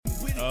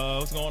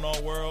What's going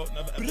on, world?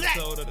 Another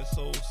episode of the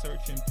Soul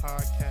Searching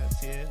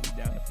Podcast here. We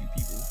down a few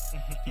people.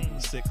 People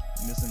sick,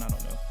 missing, I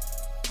don't know.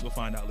 We'll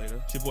find out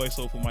later. It's your boy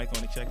Soulful Mike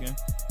on the check-in.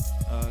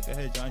 Go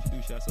ahead, John,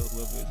 introduce yourself.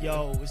 Whoever it is.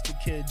 Yo, it's the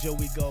kid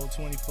Joey Gold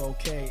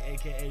 24K,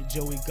 a.k.a.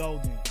 Joey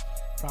Golden.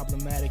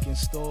 Problematic in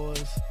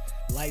stores,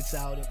 lights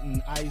out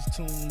in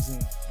iTunes,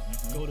 and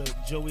go to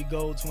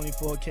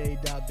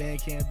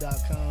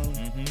joeygold24k.bandcamp.com,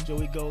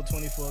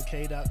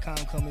 joeygold24k.com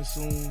coming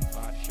soon.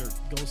 Buy a shirt.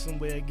 Go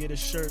somewhere, get a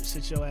shirt,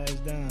 sit your ass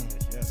down.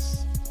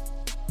 Yes.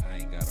 I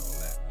ain't got all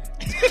that,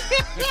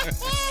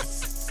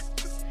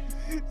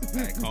 man.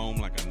 Back home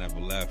like I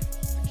never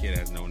left. The kid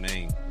has no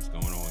name. What's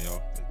going on,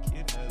 y'all? The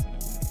kid has no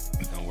name.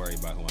 Don't worry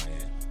about who I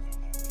am.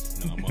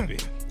 Just know I'm up here.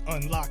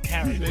 Unlock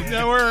character. Is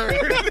that word?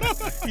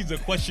 He's a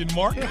question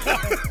mark.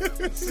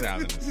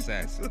 Sounding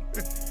assassin.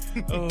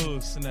 Oh,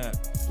 snap.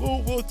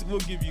 We'll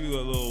give you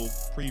a little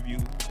preview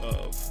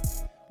of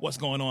what's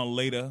going on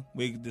later.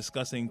 We're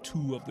discussing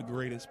two of the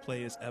greatest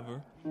players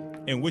ever.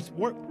 And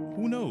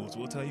who knows?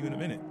 We'll tell you in a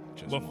minute.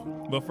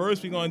 But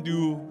first, we're going to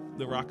do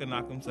the Rock and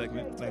Knock 'em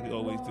segment, like we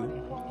always do.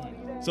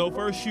 So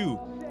first, you.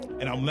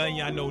 And I'm letting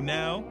y'all know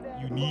now,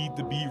 you need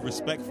to be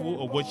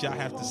respectful of what y'all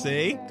have to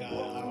say.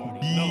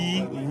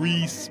 Be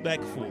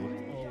respectful.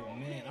 Oh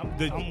man,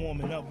 I'm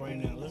warming up right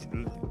now.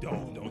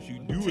 Don't you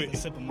do Take it. a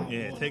sip of my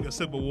water. Take a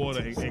sip of water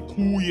and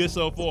cool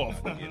yourself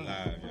off. Get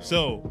live, yo.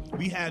 So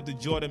we have the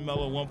Jordan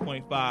Mellow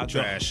 1.5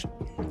 Trash.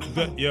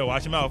 Yo,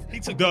 watch your mouth. He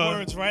took the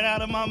words right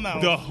out of my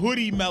mouth. The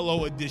Hoodie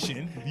Mellow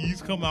edition.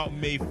 These come out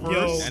May 1st.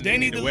 Yo, And they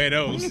need to to wear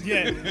those.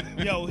 Yeah,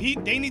 yo,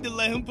 they need to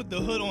let him put the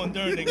hood on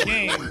during the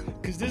game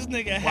because this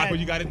nigga Why? had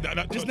You got it.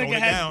 this throwing nigga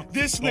it had down.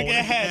 this Throwing nigga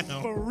it had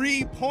down.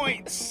 3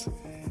 points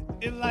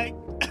in like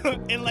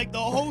the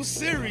whole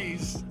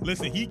series.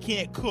 Listen, he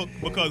can't cook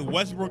because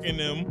Westbrook and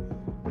them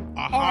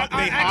are Are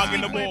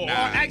hogging the ball.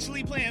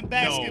 actually playing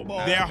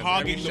basketball. they're 'Cause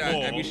hogging every the shot,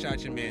 ball. Every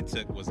shot your man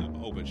took was an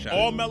open shot.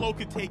 All Melo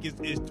could take is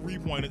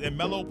 3-pointers, and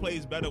Melo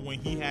plays better when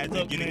he has to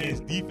Look, get man,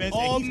 against defense.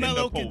 all and he's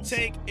Melo in the can post.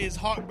 take is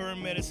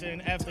heartburn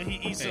medicine after he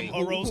eats Hey, some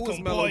who arroz was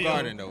con Melo pollo.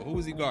 guarding, though? Who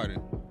was he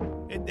guarding?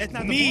 That's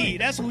not the Me, point.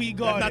 that's who he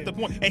guarded. That's not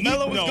the point. And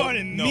Melo was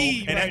guarding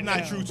me and right that's not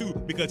now. true too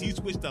because he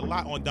switched a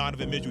lot on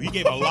Donovan Mitchell. He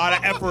gave a lot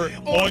of effort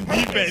on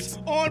defense.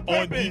 On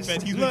purpose.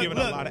 defense, he's been giving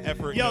a lot of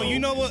effort. Yo, you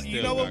know what? Still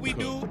You know what got we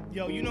cooked. do?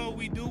 Yo, you know what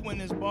we do when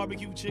there's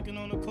barbecue chicken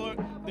on the court?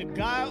 The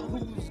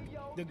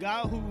guy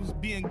who's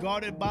being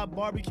guarded by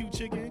barbecue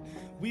chicken,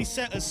 we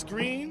set a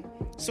screen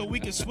so we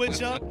can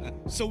switch up,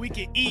 so we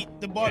can eat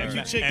the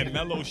barbecue chicken. And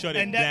Melo shut it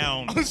And that-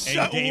 down.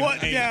 Shut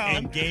what down?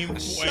 In game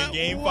Shut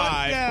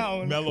 5,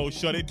 down? Melo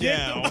shut it Get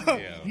down.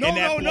 the- Yeah. In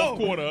that No, fourth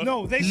quarter,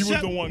 no. They he was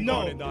shut the one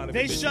guarding Donovan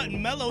They Mitchell. shut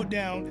Melo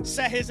down,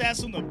 sat his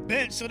ass on the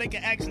bench so they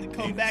can actually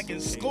come back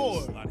and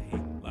score. A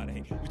lot of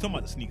hate. We're talking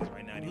about the sneakers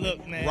right now. Anyway.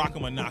 Look, man. Rock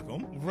 'em or knock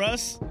 'em.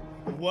 Russ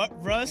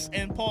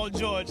and Paul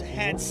George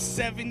had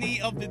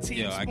 70 of the team's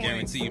Yo, I points.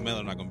 guarantee you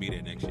Melo not going to be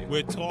there next year.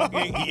 We're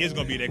talking. He is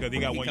going to be there because he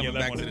got He 1 year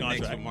coming left back on to his the Knicks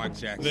contract. with Mark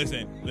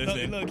Jackson.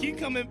 Listen. Look, he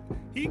coming.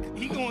 He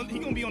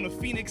gonna be on the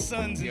Phoenix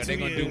Suns in Yo, 2 they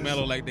going to years. do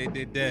Melo like they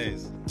did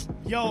Dez.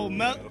 Yo,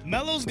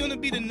 Melo's gonna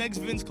be the next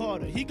Vince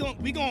Carter. We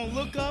gonna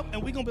look up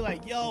and we gonna be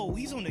like, yo,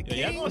 he's on the Yeah,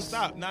 y'all gonna Kings.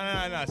 stop.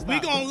 Nah, stop. We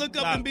gonna look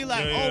up Stop. and be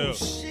like, oh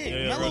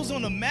shit, Melo's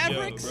on the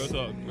Mavericks. Real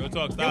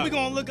talk. Stop. Then we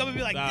gonna look up and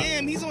be like, Stop.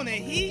 damn, he's on the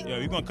Heat. Yo,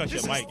 you gonna cut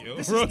This your is- mic, yo.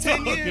 This Real is 10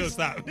 talk. years. Yo,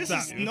 stop.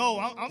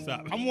 No,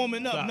 Stop. I'm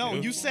warming up. Stop, No,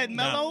 yo. you said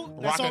Nah. Melo.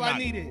 That's Rock all and I knock.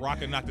 needed.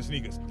 Rock and knock the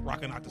sneakers.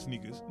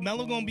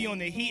 Melo gonna be on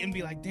the Heat and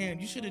be like, damn,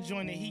 you should have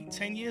joined the Heat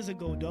 10 years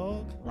ago, dog.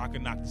 Rock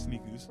and knock the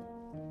sneakers.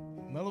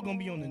 Melo gonna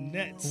be on the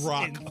Nets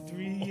Rock in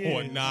 3 years.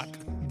 or knock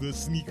the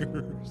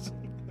sneakers.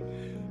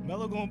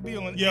 Melo gonna be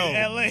on Yo, in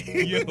LA.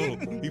 yo,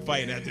 we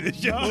fighting after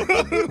this show.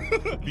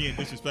 Being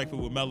disrespectful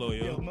with Melo,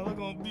 Yo, yo. Melo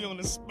gonna be on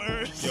the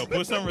Spurs. Yo,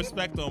 put some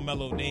respect on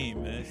Melo's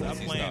name, man. Stop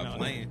He playing. start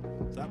playing.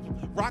 Stop.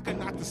 Rock and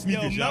knock the Yo,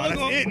 sneakers, y'all.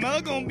 That's it.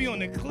 Melo gonna be on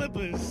the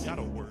Clippers. Y'all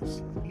the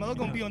worst. Melo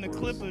gonna be on the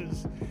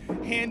Clippers,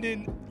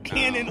 handing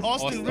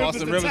Austin Rivers Austin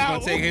the Rivers towel.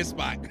 going to take his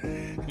spot.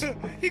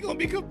 He gonna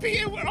be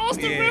competing with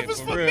Austin Yeah, Rivers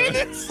for for real.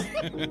 minutes.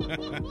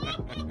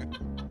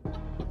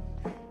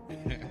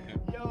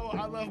 Yo,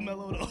 I love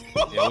Melo though.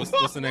 Yo,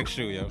 what's the next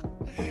shoe, yo?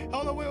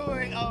 Hold on, wait.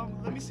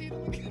 Let me see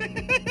them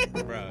again.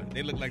 Bro,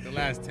 they look like the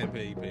last 10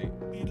 pay he paid.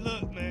 Hey,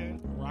 look, man.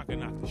 Rock and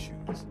knock the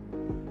shoes.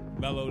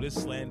 Melo, this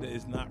slander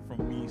is not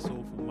from me,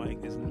 Soulful Mike.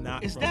 It's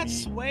not Is from that me.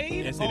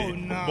 Suede? Yes, it Oh, is.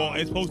 nah. Well,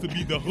 it's supposed to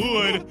be the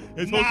hood.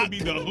 It's supposed to be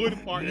the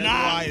hood part. That's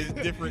Knock. why it's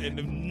different in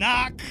the.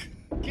 Knock.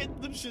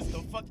 Get them shits the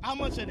fuck. How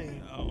much are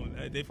they? Oh,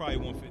 they probably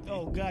 150.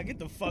 Oh God, get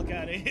the fuck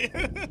out of here.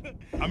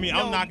 I mean,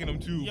 Yo, I'm knocking them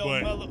too, yo,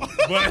 but Melo. but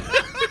Why are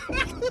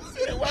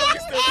we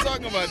still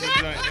talking about this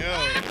joint, yo?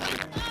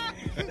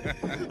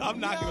 I'm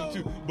knocking them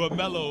too. But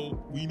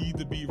Melo, we need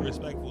to be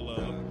respectful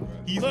of.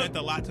 He's Look. meant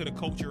a lot to the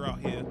culture out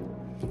here.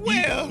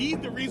 Where? He's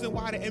the reason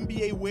why the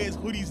NBA wears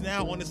hoodies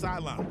now on the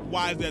sideline.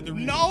 Why is that the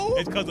reason? No.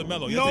 It's because of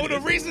Melo. Yes, No, it the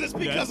is. reason is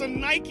because Yes. of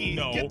Nike.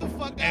 No. Get the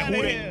fuck And out of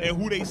who here. and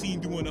who they seen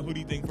doing the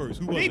hoodie thing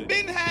first? Who was They it?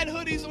 been had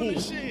hoodies on Who?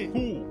 the shit.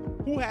 Who?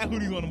 Who had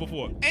hoodies on them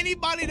before?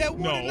 Anybody that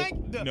wore No,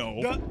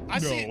 Nike, I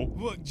see.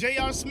 Look,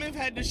 J.R. Smith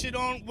had the shit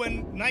on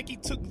when Nike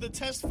took the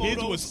test His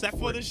photos was separate.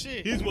 for the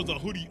shit. His was a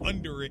hoodie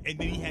under it, and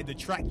then he had the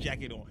track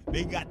jacket on.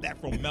 They got that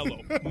from Melo.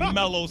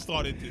 Melo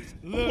started this.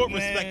 Look, Put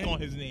respect man. on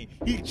his name.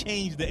 He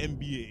changed the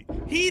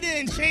NBA. He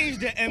didn't change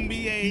the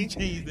NBA. He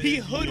changed the He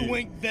NBA.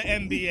 hoodwinked the I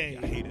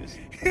NBA. hate this.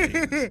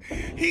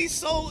 he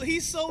sold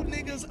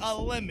niggas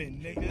a lemon,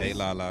 niggas. Hey,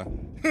 Lala.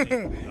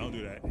 Don't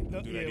do that.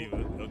 Don't do that Yeah.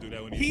 either. Don't do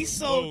that when He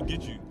sold.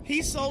 get you.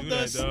 He sold Do that,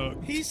 us.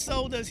 dog. He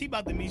sold us. He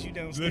about to meet you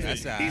downstairs. Listen,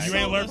 That's He all right. you sold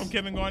ain't learned us- from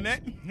Kevin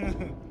Garnett?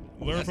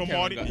 Learn That's from Kevin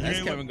Marty. Gar- You that's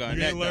ain't, Kevin you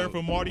Garnett, ain't learn though.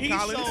 from Marty He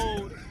Collins?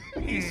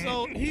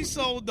 sold. He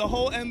sold the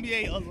whole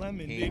NBA a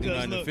lemon He ain't do because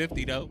nothing to look,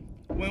 50 though.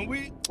 when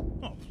we.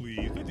 Oh,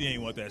 please. 50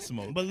 ain't want that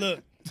smoke. But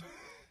look,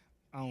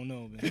 I don't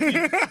know,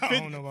 man. I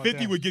don't know about 50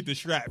 that. would get the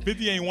strap.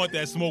 50 ain't want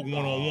that smoke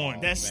one-on-one.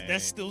 That's man.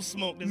 still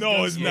smoke. That's No,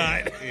 gun it's smoke.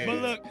 not. Yeah.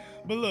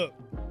 But look,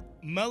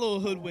 Melo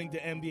hoodwinked the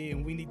NBA,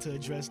 and we need to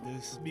address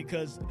this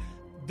because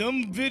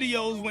them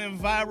videos went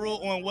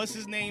viral on what's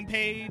his name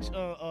page,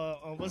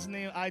 what's his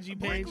name IG page.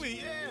 Brinkley,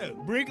 yeah.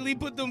 Brinkley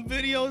put them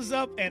videos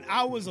up, and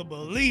I was a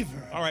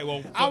believer. All right,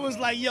 well. I was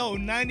like, yo,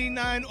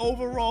 99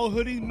 overall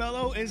hoodie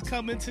Melo is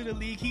coming to the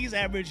league. He's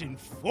averaging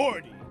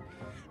 40.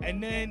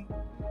 And then,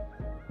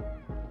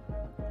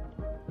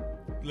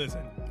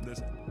 Listen.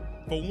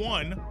 For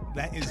one,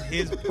 that is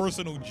his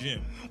personal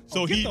gym.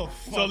 So Get he, the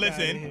fuck so outta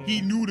listen, here.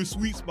 he knew the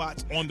sweet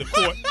spots on the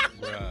court.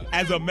 Bruh.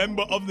 As a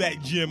member of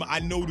that gym, I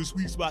know the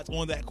sweet spots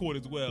on that court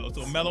as well.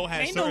 So Melo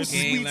has Ain't no certain.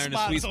 He ain't sweet learned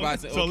the sweet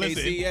spots spots at so OKC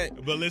listen,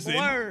 yet. but listen,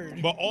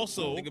 Word. but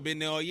also, Nigga been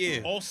there all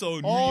year. New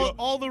all, York.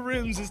 all the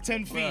rims is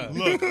 10 feet. Bruh.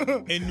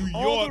 Look, in New York,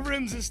 All the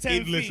rims is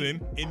 10 feet.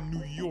 Listen, in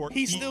New York,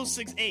 He's still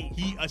 6'8".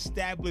 He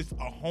established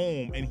a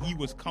home, and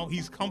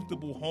he's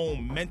comfortable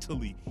home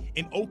mentally.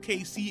 In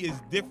OKC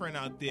is different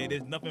out there.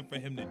 There's nothing for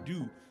him to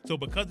do. So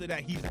because of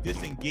that, he's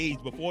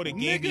disengaged before the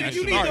game Nigga, even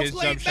you need starts. to His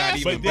play jump shot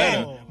even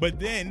basketball. But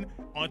then,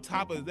 on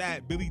top of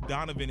that, Billy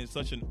Donovan is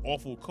such an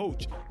awful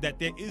coach that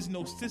there is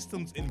no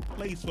systems in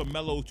place for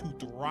Melo to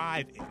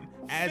thrive in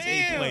as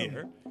Fam, a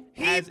player.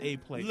 As a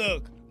player.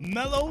 Look,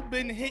 Melo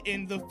been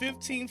hitting the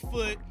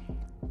 15-foot,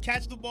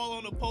 catch the ball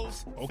on the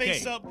post, Okay.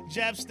 face up,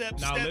 jab step,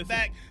 Now step listen.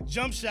 back,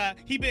 jump shot.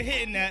 He been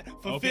hitting that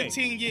for Okay.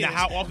 15 years. Now,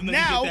 how often does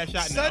he get that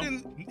shot now?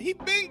 sudden, he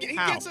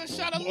How? gets a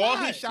shot a All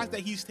lot. his shots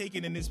that he's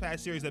taken in this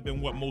past series have been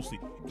what mostly?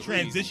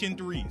 Transition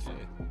threes.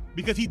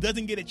 Because he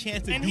doesn't get a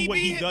chance to And do what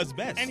he be- does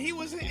best. And he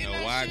was hitting You know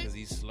that why? shit. Because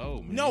he's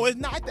slow, man. No, it's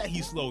not that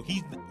he's slow.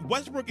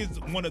 Westbrook is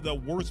one of the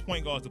worst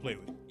point guards to play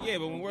with. Yeah,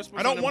 but when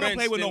Westbrook's I don't want to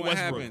play with no what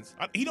Westbrook. happens?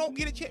 He don't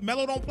get a chance.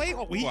 Melo don't play. He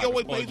Why?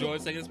 always Paul plays George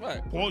with. second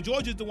spot. Paul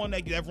George is the one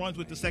that runs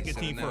with the second So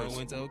team now first.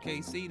 went to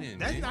OKC then.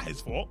 That's man. not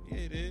his fault. Yeah,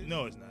 it is.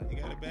 No, it's not. You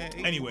got a bad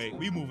agent. Anyway,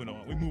 we moving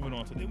on. We moving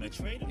on to the Did we next.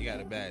 trade him? You got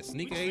a bad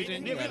sneaker We traded agent.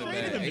 him. You Yeah, got a we bad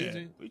traded him there.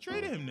 agent. We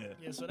traded him there.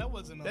 Yeah, so that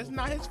wasn't. That's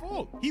not his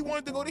fault. He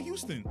wanted to go to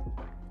Houston.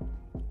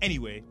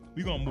 Anyway,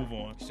 we gonna move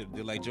on. Should have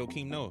did like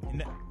Joakim Noah.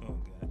 Oh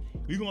god.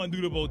 We're gonna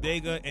do the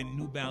Bodega and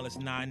New Balance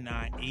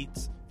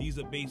 998s. These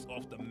are based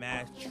off the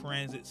mass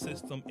transit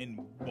system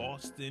in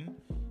Boston.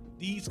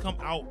 These come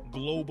out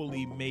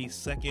globally May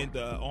 2nd.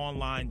 The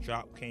online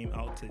drop came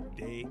out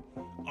today.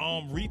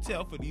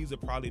 Retail for these will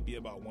probably be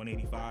about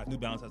 $185. New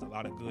Balance has a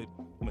lot of good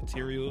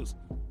materials.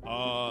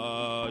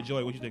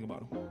 Joey, what you think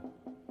about them?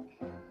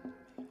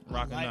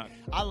 Rock and knock.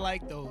 I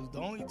like those. The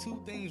only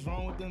two things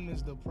wrong with them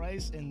is the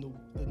price and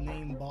the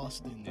name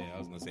Boston. Yeah, I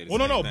was gonna say the Well,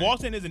 no, same no. thing.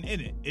 Boston isn't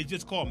in it. It's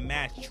just called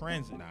mass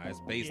transit. Nah,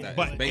 it's based. Yeah, It's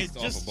but based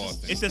off just, of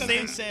Boston. It's the just 'cause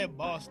same- They said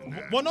Boston.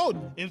 Well,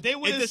 no. If they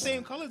would It's the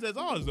same colors as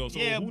ours, though. So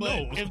yeah, who but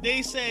knows? if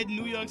they said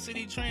New York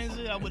City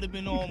Transit, I would have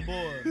been on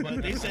board.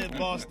 But they said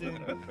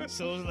Boston,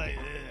 so it's like,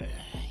 ugh.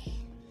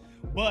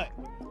 But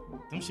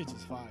them shits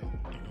is fire.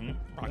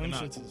 Rock Them and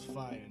knock. shits is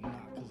fire,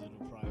 not because of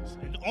the price.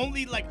 And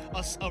only like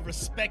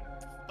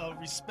a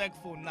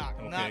respectful knock,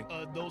 Okay.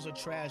 not those are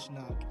trash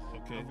knock.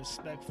 Okay. A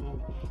respectful,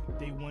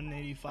 they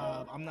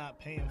 185. I'm not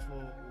paying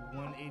for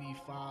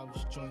 185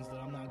 joints that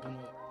I'm not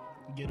gonna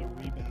get a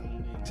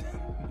rebound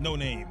No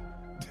name.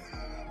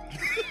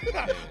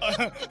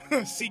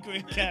 in.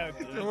 Secret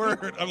character.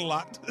 Word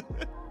unlocked.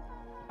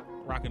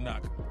 Rock and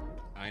knock.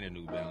 I ain't a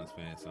New Balance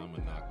fan, so I'm a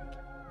knock.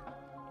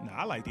 Nah,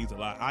 I like these a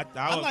lot.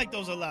 I like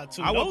those a lot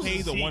too. I would Those pay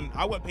is the heat. one.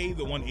 I would pay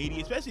the 180,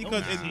 especially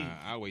because Those is heat.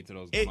 I'll wait till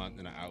those It- come out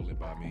in an outlet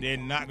by me. they're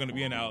not going to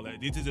be an outlet.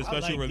 This is a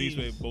special like release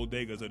these. with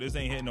Bodega, so this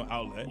ain't hitting no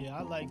outlet. Yeah,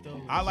 I like those.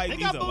 I like they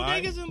these got a lot.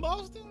 bodegas in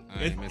Boston.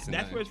 I ain't missing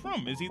That's nothing. where it's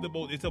from. It's either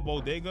it's a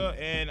Bodega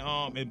and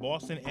in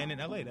Boston and in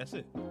LA. That's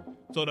it.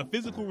 So the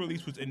physical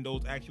release was in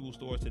those actual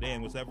stores today,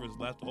 and whatever is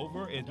left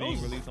over is being Those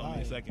is released on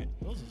May fire. 2nd.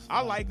 Those is I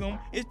fire. like them.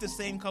 It's the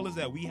same colors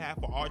that we have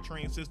for our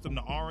train system.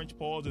 The orange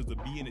pause is the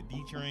B and the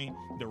D train.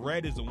 The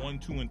red is the 1,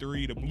 2, and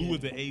 3. The blue Yeah. is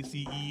the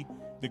ACE.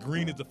 The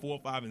green is the 4,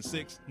 5, and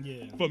 6.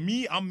 Yeah. For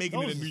me, I'm making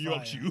Those it a is New York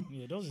fire. shoe.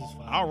 Yeah, those is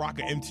fire. I'll rock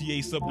an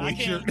MTA Subway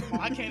shirt.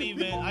 I can't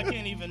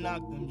even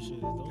knock them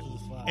shit.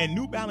 Those is fire. And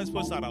New Balance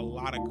puts out a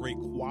lot of great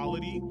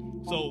quality.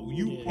 So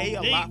you Yeah. pay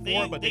a lot for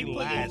it, but they put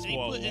last in,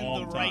 for a They put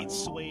long in the time. right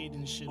suede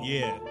and shit. on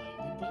Yeah. it. Like,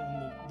 they put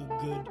in the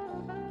good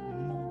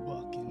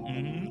nubuck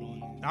and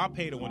I'll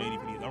pay the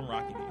 180 for these. I'm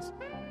rocking these.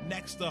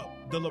 Next up,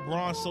 the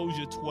LeBron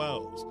Soldier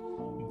 12s.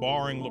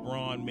 Barring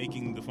LeBron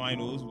making the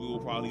finals, we will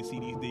probably see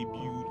these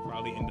debuted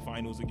probably in the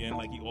finals again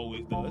like he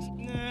always does.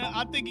 Nah,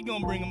 I think he's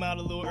going to bring them out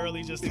a little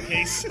early just in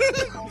case.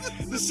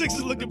 The Six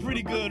is looking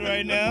pretty good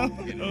right now.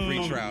 Getting the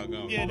free trial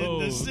going. Yeah,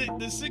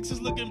 the Six is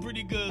looking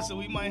pretty good, so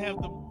we might have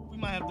to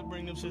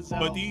bring them shits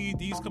out. But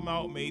these come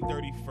out May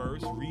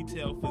 31st.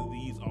 Retail for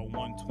these are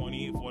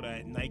 $120 for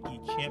that Nike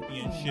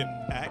Championship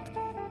pack.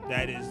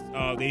 That is,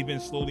 they've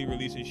been slowly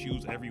releasing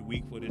shoes every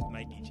week for this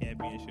Nike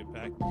Championship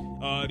pack.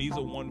 These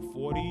are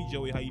 $140.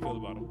 Joey, how you feel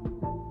about them?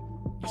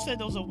 You said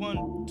those are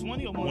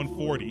 120 or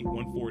 140.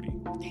 140.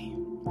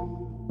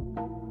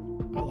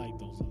 Damn. I like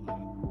those a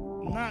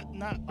lot.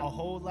 Not a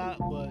whole lot,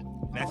 but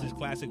That's his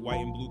classic white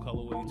and blue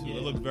colorway too. Yeah.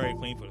 It looks very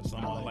clean for the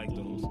summer. I like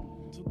those.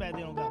 Too bad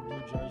they don't got blue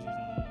jerseys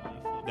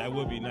on. That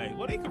would be nice.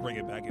 Well, they could bring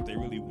it back if they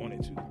really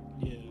wanted to.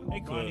 Yeah, They I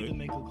need could. to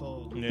make a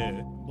call.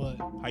 Yeah. But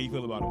How you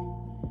feel about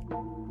them?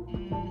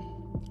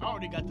 I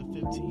already got the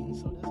 15,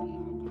 so that's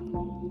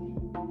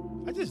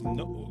not. I just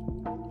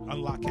know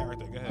unlock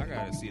character. Go I ahead.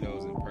 gotta see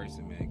those in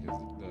person, man,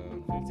 because the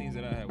 15s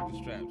that I had with the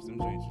straps, them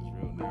joints was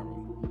real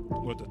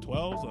narrow. What, the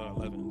 12s or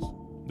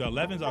 11s? The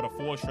 11s are the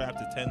 4 straps.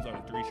 The 10s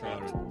are the 3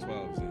 straps.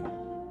 12s,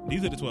 and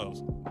These are the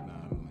 12s. nah,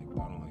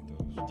 I don't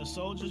like those. The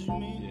soldiers, you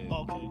mean? Yeah.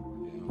 Okay.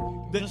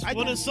 Yeah, I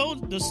don't like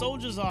those. The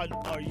soldiers are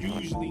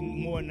usually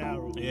more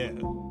narrow. Yeah.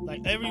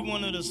 Like every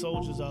one of the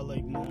soldiers are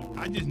like narrow.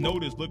 I just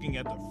noticed looking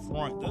at the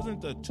front,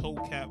 doesn't the toe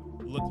cap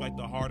look like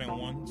the Harden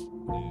ones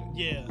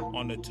Yeah.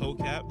 on the toe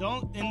cap?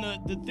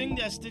 The thing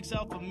that sticks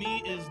out for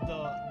me is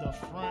the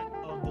front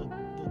of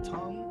the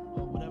tongue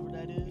or whatever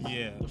that is.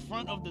 Yeah. The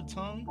front of the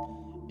tongue.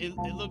 It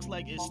looks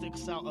like it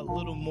sticks out a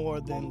little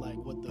more than like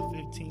what the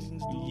 15s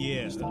do.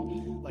 Yeah. And stuff.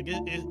 Like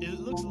it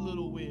looks a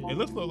little weird. It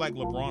looks like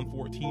LeBron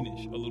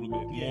 14-ish a little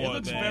bit Yeah, more it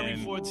looks than very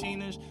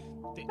 14ish.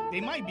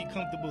 They might be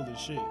comfortable as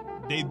shit.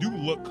 they do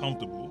look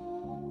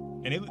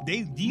comfortable, and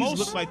these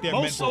look like they're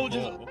meant for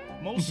ball.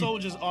 Most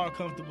soldiers are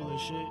comfortable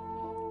as shit,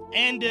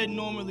 and they're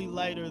normally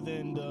lighter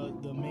than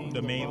the main.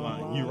 The main LeBron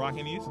line. You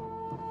rocking these?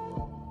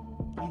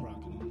 I'm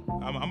rocking them.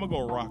 I'm gonna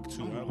go rock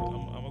too. I'm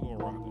gonna go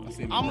rock one. I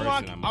see them in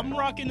person, I'm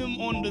rocking them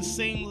on the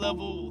same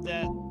level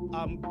that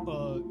I'm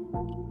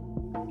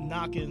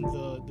knocking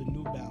the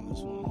New Balance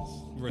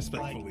ones.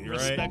 Respectfully, Like, right?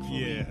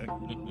 respectfully Yeah.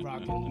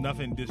 rocking them.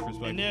 Nothing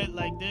disrespectful. And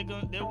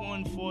they're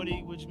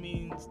 140, which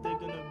means they're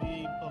gonna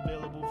be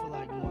available for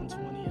like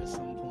 120 at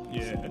some point.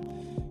 Yeah. So, you know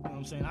what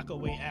I'm saying? I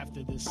could wait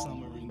after this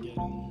summer and get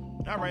them.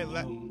 All right,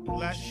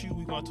 last shoe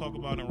we're going to talk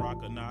about in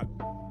Rock or Knock.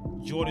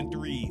 Jordan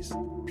 3s,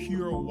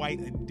 pure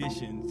white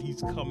editions. These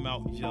come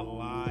out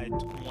July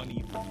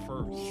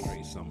 21st.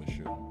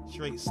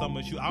 Straight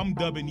summer shoe. I'm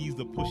dubbing these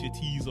the Pusha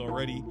T's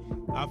already.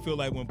 I feel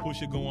like when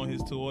Pusha go on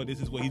his tour,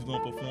 this is what he's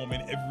going to perform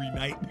in every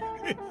night.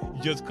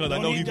 Just because I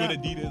know he's with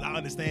Adidas. I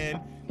understand.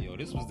 Yo,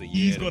 this was the year.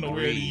 He's going to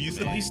wear these.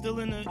 So he's still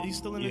in Adidas.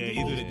 Yeah,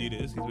 he's with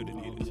Adidas. He's with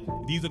Adidas.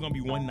 Okay. These are going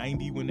to be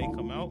 $190 when they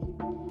come out.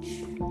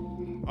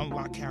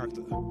 Unlock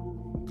character.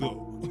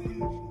 Go.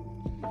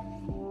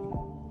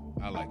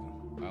 I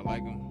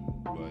like them,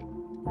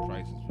 but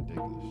price is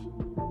ridiculous.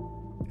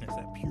 That's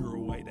that pure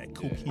white, that Yeah,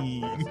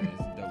 cocaine. it's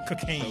dope.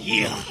 Cocaine. Dope.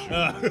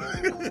 Yeah.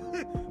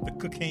 The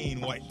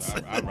cocaine whites. So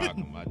I rock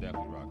them. I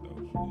definitely rock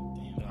those.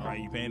 All right,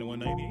 you paying the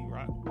 $190,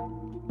 right? I'm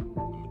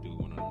gonna do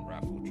one of them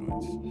raffle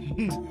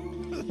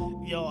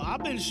joints. Yo,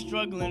 I've been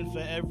struggling for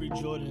every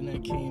Jordan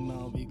that came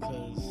out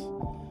because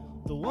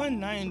the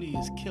 190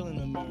 is killing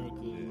America.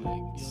 Like,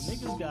 yo,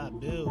 niggas got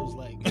bills.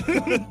 Like,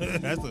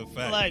 That's a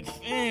fact. like,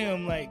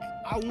 fam, like,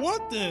 I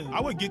want them. I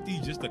would get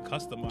these just to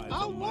customize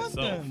I them want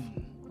myself.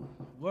 them.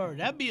 Word,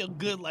 that'd be a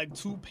good like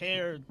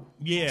 2-pair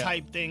Yeah.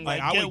 type thing. Like,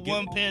 Like, I get would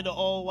one pair to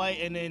all white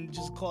and then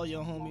just call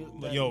your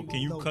homie. that Yo, can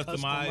you know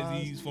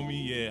customize these for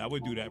me? Yeah, I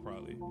would do that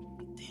probably.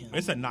 Damn.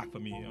 It's a knock for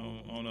me.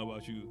 I don't know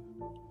about you.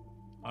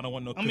 I don't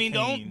want no I mean, the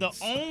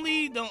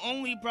cocaines.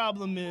 only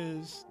problem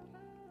is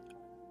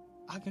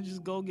I can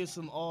just go get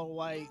some all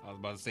white. I was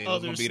about to say those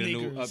Other gonna be the new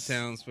sneakers.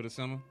 Uptowns for the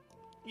summer.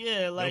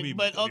 Yeah, like, be-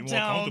 but they'll be more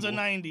Uptowns are comfortable.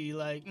 90.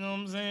 Like, you know what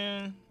I'm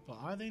saying? But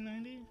are they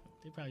 90?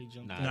 They probably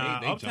jumped. Nah, up. Nah,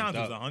 they Uptowns jumped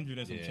is up. 100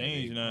 and some Yeah,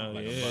 change they now.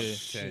 like Yeah.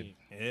 $110.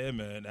 Yeah,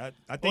 man. I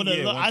Well, think the,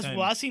 yeah, I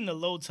 110. seen the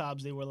low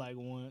tops. They were like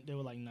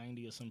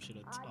 90 or some shit,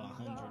 or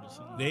 100 or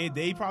something.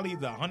 They probably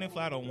the 100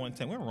 flat or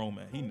 110. Where Rome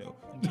at? He know.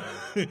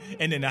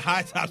 And then the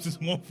high tops is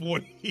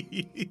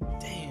 140.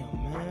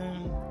 Damn,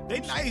 man. They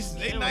nice.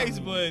 They Killing nice,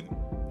 me. but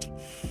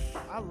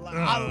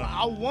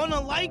I want to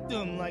like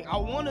them. Like, I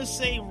want to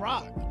say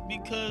rock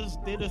because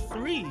they're the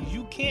threes.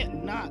 You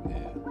can't not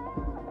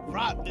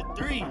rock the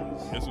threes.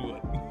 guess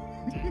what?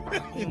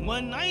 And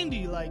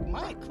 190, like,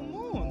 Mike, come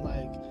on.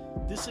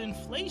 Like, this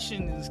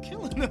inflation is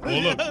killing us.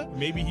 Well, look,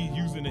 maybe he's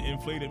using the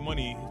inflated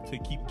money to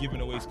keep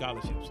giving away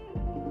scholarships.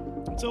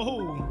 To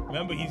who?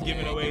 Remember, he's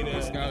giving Yeah, away giving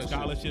the away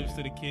scholarships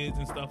to the kids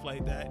and stuff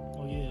like that.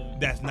 Oh, yeah.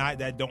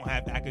 That don't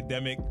have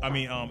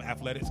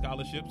athletic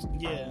scholarships.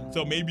 Yeah.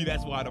 So maybe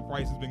that's why the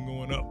price has been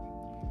going up,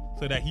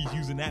 so that he's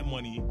using that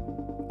money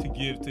to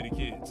give to the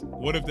kids?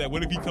 What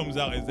if he comes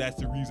out as that's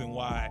the reason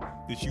why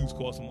the shoes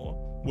cost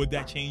more? Would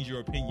that change your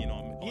opinion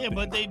on Yeah,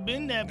 but they've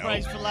been that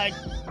price for like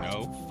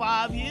No.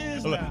 5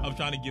 years Look, now. I'm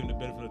trying to give him the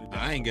benefit of the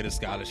doubt. I ain't get a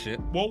scholarship.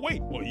 Well,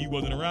 wait. Well, he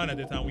wasn't around at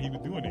the time when he was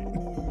doing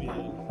it.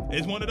 Yeah.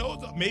 It's one of those.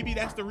 Maybe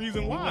that's the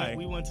reason why.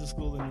 We went to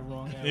school in the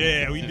wrong era.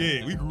 Yeah, we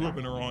did. We grew up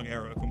in the wrong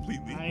era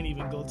completely. I ain't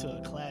even go to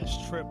a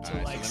class trip till All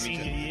right, like so let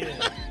me senior year.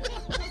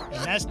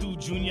 And that's through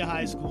junior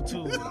high school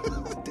too.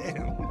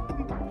 Damn.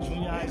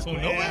 Junior high school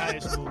and high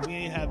school. We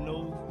ain't have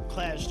no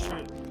class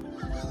trip.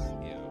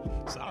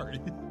 Yeah. Sorry.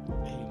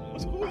 Hey, man,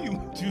 What school you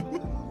went to?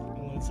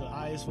 we went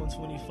to IS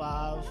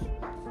 125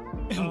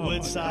 in Oh, my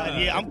Woodside.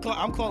 God. Yeah,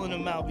 I'm calling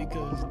them out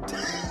because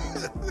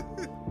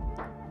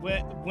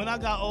when I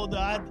got older,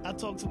 I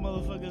talked to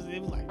motherfuckers. They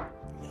was like,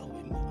 yo,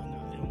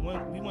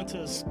 we went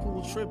to a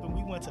school trip and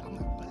we went to. I'm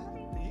like,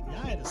 what?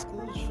 Y'all had a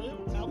school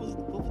trip? I was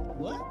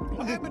what?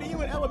 What happened to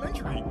you in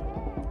elementary?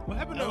 What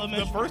happened to the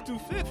Elementary. first through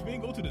fifth? We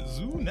didn't go to the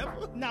zoo,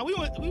 never? Nah, we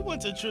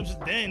went to trips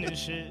then and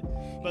shit.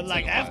 But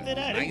like Took a lot after of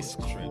that, nice it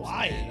was trips,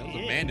 quiet. man. Those are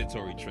Yeah.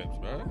 mandatory trips,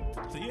 bro.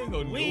 So you ain't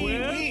go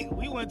nowhere?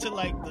 We went to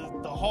like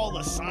the Hall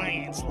of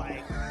Science,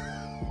 like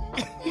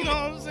you know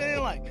what I'm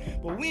saying?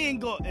 Like, but we ain't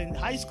go in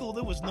high school.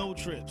 There was no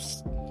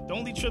trips. The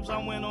only trips I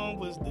went on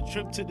was the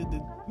trip to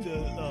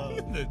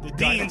the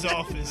dean's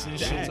office and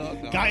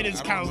shit,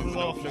 guidance counselor's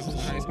office and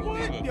shit.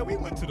 What? Yeah, we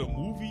went to the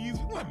movies.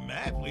 We went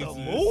mad places.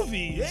 The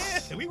movies?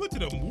 Yeah, we went to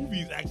the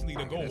movies actually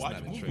to go That's watch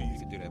not a movies. trip. You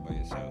can do that by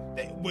yourself.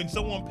 When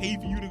someone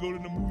paid for you to go to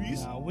the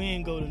movies? Nah, we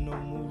ain't go to no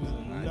movies.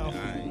 No.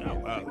 I ain't Oh,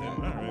 wow. Damn, all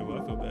right,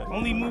 well, I feel bad.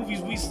 Only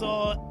movies we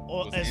saw,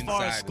 or Was as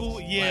far as inside school,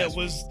 the yeah, classroom.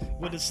 was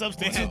with the They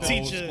substitute had the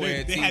teacher.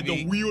 square They had to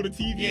TV. wheel the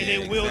TV. Yeah,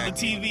 they Yeah, wheeled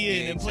exactly. the TV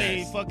in Yeah, and played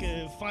exactly.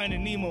 fucking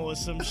Finding Nemo or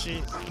some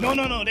shit.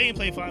 No, they ain't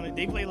play Finding.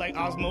 They play like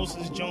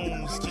Osmosis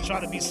Jones to try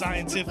to be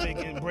scientific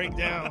and break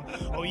down.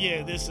 Oh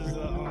yeah, this is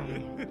a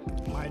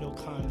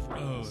mitochondria.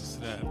 Oh,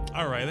 snap.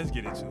 All right, let's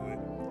get into it.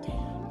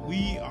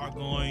 We are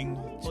going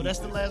to... Oh, that's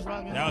the last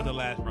rock. That was the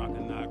last Rock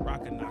and Knock.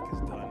 Rock and Knock is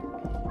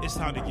done. It's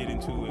time to get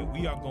into it.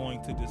 We are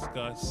going to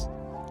discuss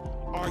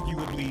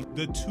arguably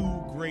the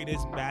two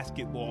greatest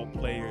basketball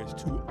players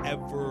to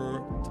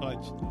ever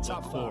touch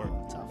Top the court.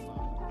 five. Top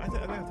five. I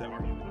think that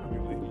arguably.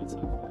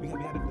 We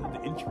gotta build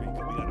the intrigue.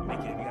 We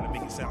gotta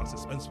make it sound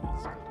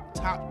suspenseful.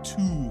 Top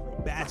two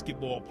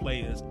basketball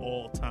players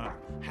all time.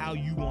 How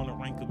you want to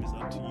rank them is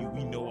up to you.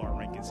 We know our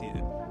rankings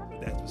here.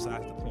 That's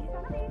besides the point.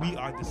 We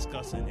are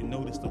discussing, and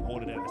notice the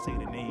order that I say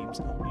the names: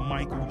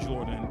 Michael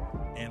Jordan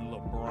and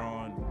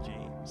LeBron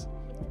James.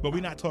 But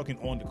we're not talking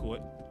on the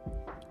court.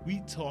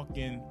 We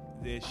talking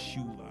their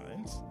shoe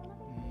lines.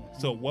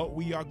 So what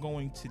we are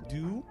going to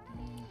do,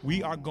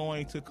 we are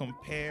going to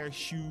compare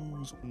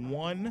shoes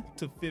 1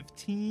 to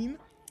 15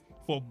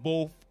 for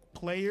both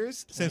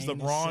players, since Plain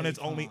and LeBron is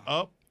safe, only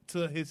huh? up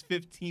to his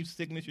 15th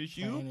signature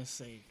shoe. Plain and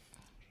safe.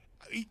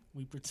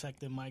 We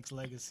protected Mike's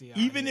legacy. out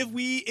Even here. if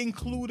we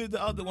included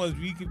the other ones,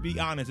 we could be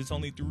honest, it's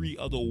only 3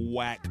 other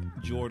whack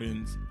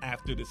Jordans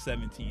after the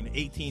 17.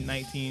 18,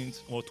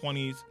 19s, or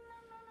 20s.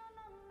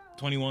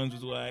 21s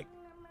was whack.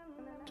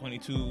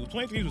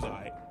 23s was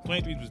alright.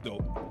 23s was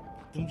dope.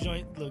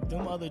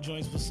 Them other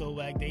joints were so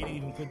whack they didn't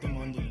even put them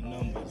under the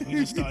numbers. We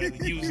just started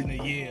using the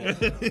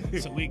year,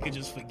 so we could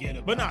just forget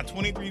about. But nah,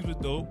 23s was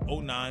dope.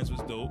 09s was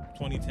dope.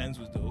 2010s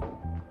was dope.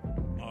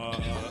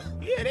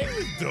 Yeah, they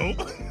was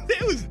dope.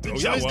 They was dope.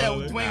 joints Y'all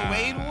that wildin'. Dwayne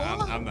Wade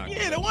wore? I'm not.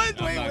 Yeah, the one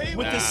Dwayne Wade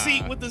with Nah.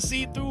 the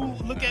see-through.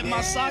 Look at my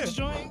Yeah. socks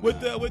joint.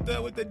 with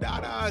the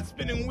Dada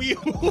spinning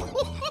wheel,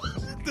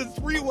 the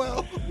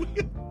 3-well.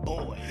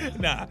 Boy,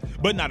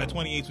 But the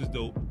 28s was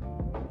dope.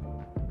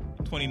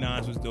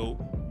 29s was dope.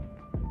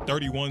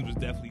 31s was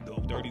definitely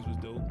dope. 30s was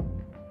dope.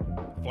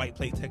 Flight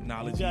plate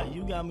technology.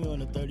 you got me on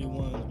the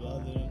 31s, but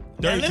other than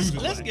 32s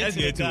was let's whack. get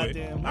to the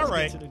goddamn. All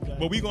right, But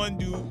but we're going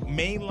to do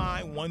main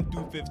line 1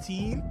 through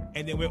 15,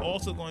 and then we're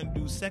also going to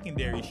do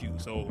secondary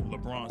shoes. So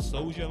LeBron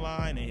Soldier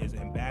line and his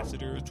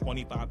ambassadors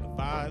 25 to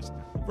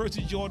 5s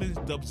versus Jordan's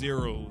Dub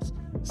Zeros,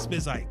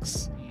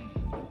 Spizikes,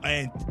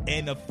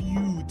 and a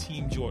few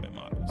Team Jordan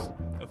models,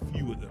 a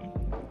few of them.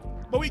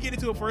 But we get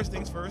into it first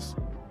things first.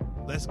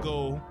 Let's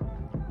go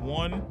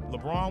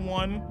LeBron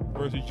 1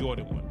 versus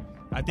Jordan 1.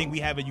 I think we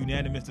have a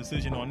unanimous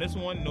decision on this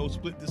one. No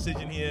split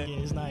decision here. yeah,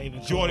 it's not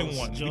even Jordan close.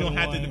 1. We don't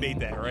have to won. debate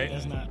that, right?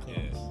 That's not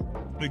close.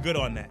 We're good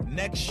on that.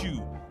 Next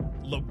shoe,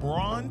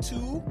 LeBron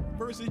 2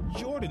 versus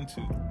Jordan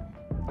 2.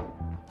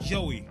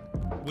 Joey,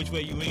 which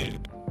way you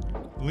leaning?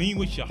 Lean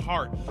with your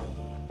heart.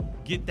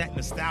 Get that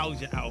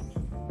nostalgia out.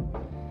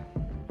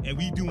 And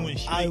we doing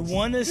shit. I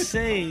want to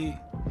say,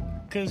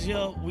 cause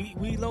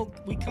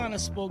we kind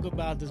of spoke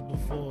about this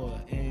before,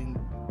 and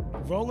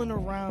rolling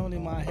around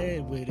in my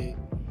head with it,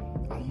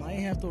 I might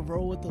have to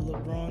roll with the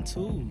LeBron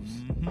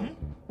 2s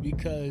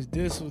because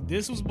this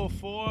was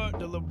before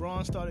the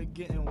LeBron started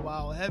getting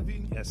wild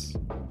heavy. Yes.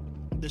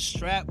 The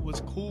strap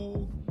was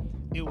cool,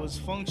 it was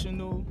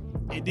functional.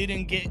 It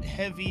didn't get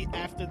heavy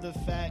after the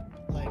fact.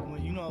 Like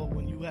when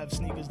you have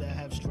sneakers that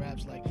have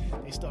straps, like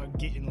they start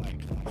getting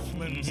like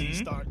flimsy,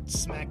 start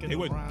smacking They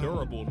were around.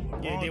 durable.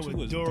 Yeah, they LeBron 2 were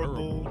was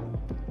durable.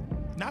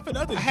 Not for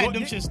nothing. I had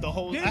them shits the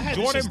whole. I Didn't had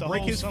them Jordan shits the break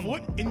whole his summer.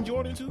 foot in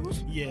Jordan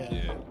 2s?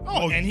 Yeah.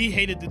 Oh, And he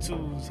hated the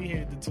twos. He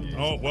hated the twos.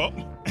 oh well.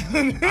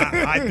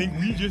 I think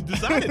we just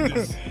decided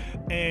this.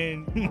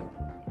 And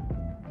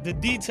the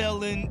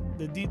detailing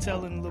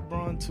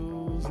LeBron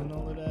twos and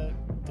all of that.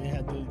 They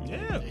had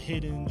the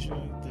hidden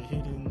joint, the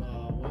hidden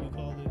what do you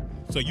call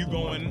it? So you The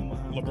going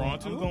one- LeBron I'm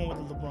 2? going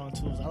with the LeBron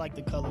twos. I like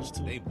the colors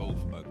too. They both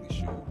ugly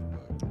shoes.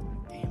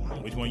 But Damn, I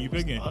Which one you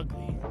was picking?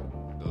 Ugly.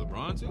 the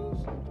LeBron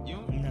twos? You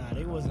don't? Nah,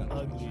 they wasn't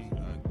ugly.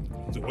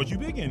 So what you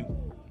picking?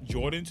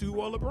 Jordan 2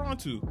 or LeBron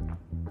 2?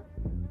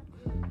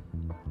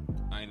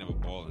 I ain't never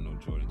balled in no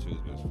Jordan 2s,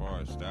 but as far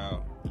as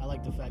style, I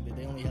like the fact that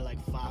they only had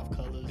like 5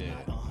 colors, yeah,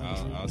 not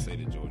 100. I'll say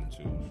the Jordan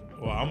 2s.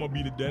 Well, I'm gonna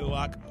be the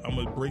deadlock. I'm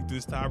gonna break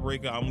this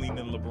tiebreaker. I'm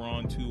leaning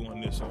LeBron 2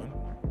 on this one.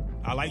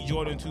 I like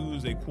Jordan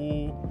 2s. They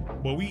cool,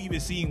 but we even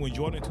seen when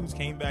Jordan 2s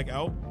came back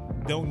out,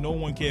 no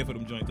one cared for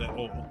them joints at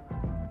all.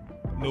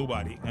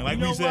 Nobody. And like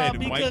You know we said,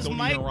 why? Mike Because don't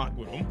Mike- even rock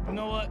with them. You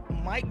know what?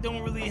 Mike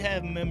don't really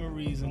have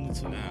memories in the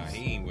twos. Nah,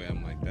 he ain't wear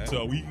them like that.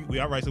 So we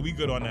all right. So we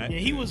good on that. Yeah,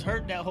 he was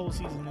hurt that whole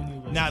season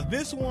anyway. Now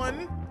this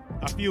one,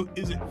 I feel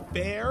isn't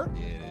fair.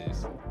 Yeah, it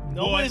is.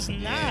 no, but- it's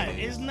not. Yeah.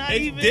 It's not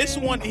It's- even. this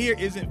one here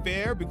isn't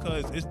fair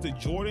because it's the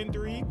Jordan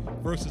 3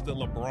 versus the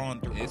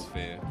LeBron 3. It's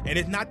fair. And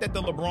it's not that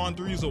the LeBron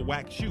 3 is a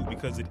whack shoe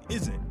because it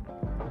isn't.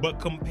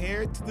 But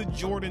compared to the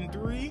Jordan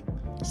 3,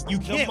 you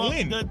can't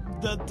win.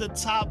 The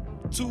top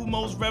 2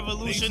 most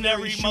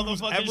revolutionary Shoes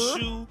motherfucking ever?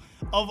 shoe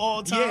of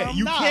all time. Yeah,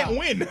 you Nah, can't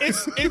win.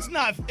 It's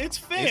not. It's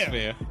fair. It's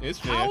fair. It's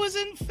fair. How is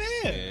it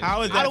fair? Yeah.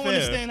 How is that I don't fair?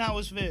 understand how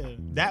it's fair.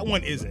 That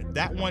one isn't.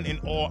 That one, in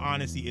all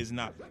honesty, is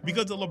not.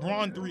 Because the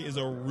LeBron 3 is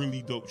a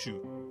really dope shoe.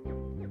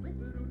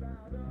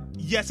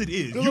 Yes, it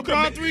is. The You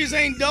LeBron can- threes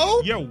ain't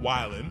dope. You're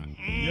wildin'.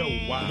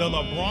 You're wild. The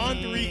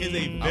LeBron 3 is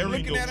a very I'm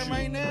looking dope at him shoe.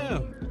 right now.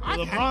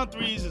 The LeBron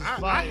threes is I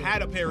fire.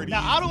 had a pair of these.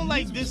 Now I don't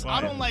like These this. was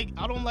I fire.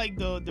 don't like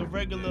the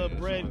regular Yeah,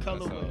 bread that's all.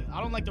 colorway.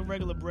 I don't like the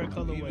regular bread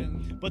colorway.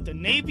 Even- But the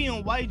navy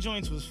and white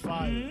joints was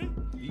fire.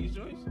 Mm-hmm. These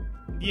joints?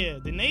 Yeah,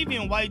 the navy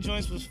and white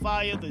joints was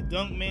fire. The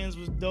Dunkmans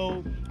was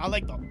dope.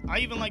 I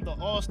even like the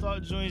All Star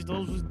joints.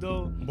 Those was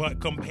dope. But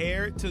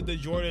compared to the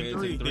Jordan Compared to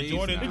 3, the threes,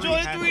 Jordan nah. The 3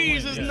 Jordan has to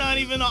threes win. is Yes. not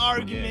even an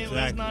argument. Yeah,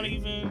 That's not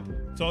exactly. even.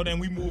 So then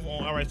we move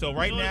on. All right, so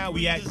right Jordan now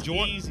we 3 at is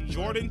Jordan, easy.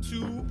 Jordan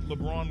 2,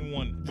 LeBron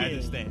 1 as Yeah.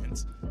 it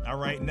stands. All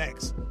right,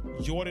 next.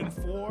 Jordan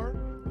 4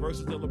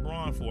 versus the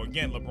LeBron 4.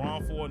 Again,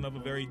 LeBron 4, another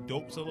very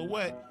dope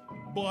silhouette.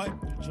 But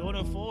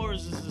Jordan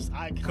 4s is just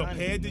iconic.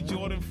 compared to man.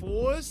 Jordan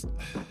 4s,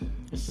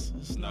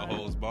 it's No not.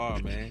 holds bar,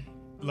 man.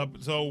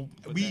 so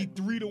we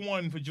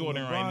 3-1 for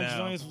Jordan LeBron right now.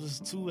 joints was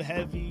too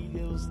heavy.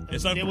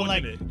 It's they were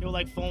like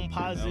unfortunate. foam That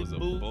posit was a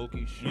boot.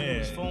 bulky shoe. Yeah. It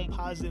was foam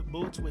posit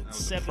boots with was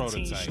a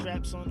 17 prototype.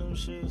 straps on them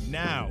shits.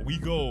 Now we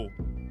go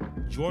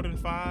Jordan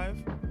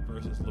 5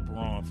 versus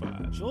LeBron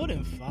 5.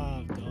 Jordan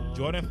 5, dog.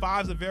 Jordan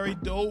 5s are very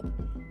dope.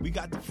 We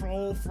got the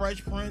full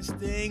Fresh Prince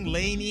thing,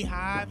 Laney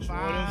High Jordan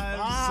 5s,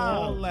 5.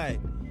 all that.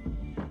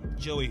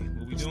 Joey,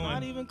 what we It's doing?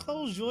 not even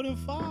close. Jordan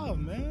 5,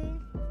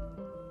 man.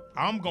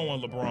 I'm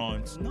going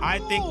LeBrons. No. I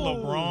think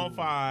LeBron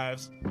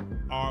 5s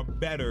are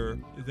better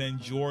than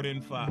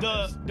Jordan 5s.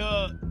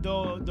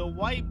 The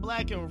white,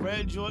 black, and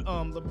red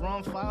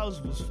LeBron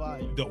 5s was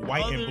fire. The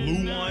white Other and than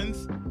blue that,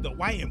 ones, the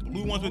white and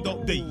blue ones with the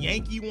No.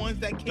 Yankee ones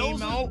that came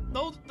Those out.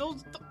 the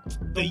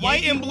The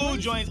white Yankee and blue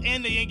ones? joints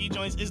and the Yankee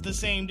joints is the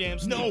same damn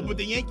No, sneaker. but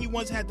the Yankee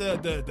ones had the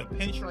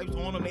pinstripes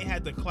on them. They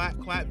had the clap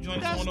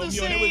joints That's on them. the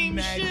Yo, there was same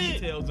mad shit.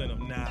 details in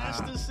them. Nah,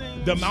 That's the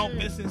same The Mount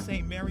shit. Vincent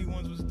St. Mary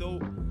ones was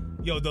dope.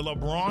 Yo, the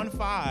LeBron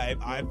 5,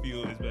 I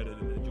feel, is better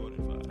than the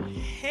Jordan 5.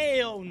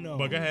 Hell no.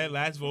 But go ahead,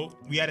 last vote.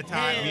 We had a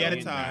tie. We had a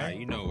Nah, tie.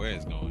 you know where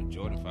it's going.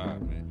 Jordan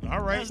 5, man. All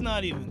right. That's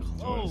not even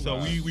close. So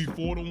we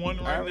 4-1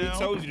 I right already now.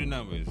 told you the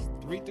numbers.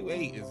 3 through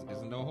 8 is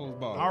no holds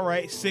bar. All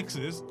right,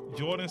 6s.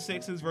 Jordan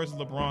 6s versus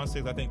LeBron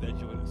 6. I think that's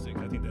Jordan 6.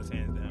 I think that's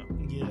hands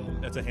down. Yeah.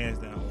 That's a hands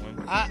down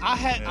one. I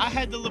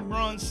had the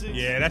LeBron 6.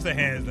 Yeah, that's a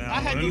hands down I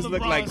had one. the These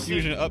look LeBron like six.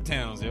 Fusion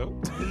Uptowns,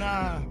 yo.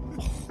 Nah.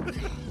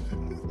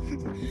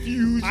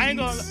 Fusions. I ain't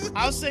gonna.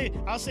 I'll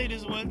say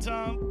this one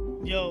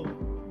time. Yo,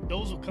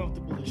 those were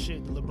comfortable as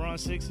shit. The LeBron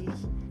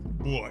 6s,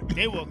 Boy.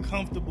 they were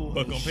comfortable.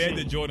 But as compared shit.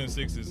 to Jordan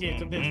 6s. Yeah,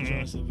 compared to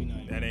Jordan 6, we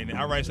not. That ain't it.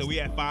 All right, so we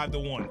at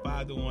 5-1.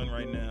 5-1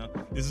 right now.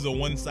 This is a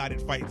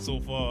one-sided fight so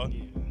far.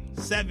 Yeah.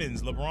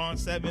 7s. LeBron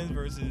 7s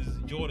versus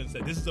Jordan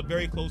 7s. This is a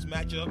very close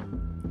matchup.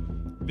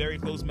 Very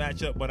close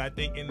matchup, but I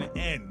think in the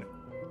end,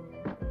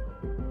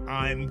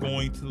 I'm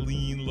going to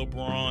lean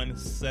LeBron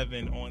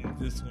 7 on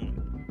this one.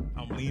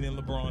 I'm leaning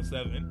LeBron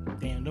 7.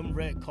 Damn, them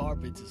red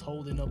carpets is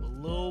holding up a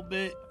little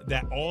bit.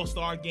 That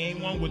All-Star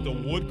game one with the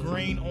wood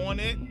grain on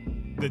it.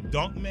 The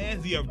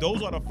Dunkmans. Yeah,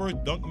 those are the first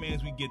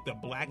Dunkmans we get, the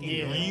black and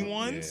Yeah. green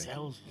ones. That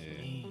was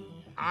mean.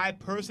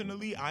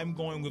 I'm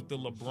going with the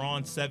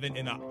LeBron 7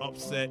 in an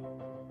upset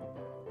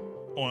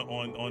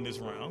on this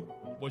round.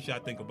 What should I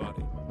think about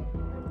it?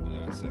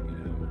 Yeah, I second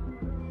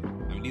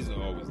that. I mean, these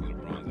are always the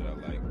LeBrons that I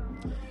like.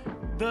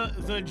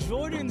 The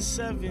Jordan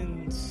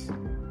 7s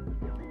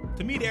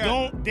To me,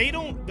 look,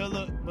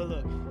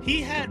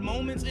 he had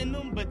moments in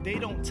them, but they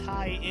don't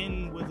tie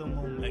in with a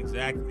moment.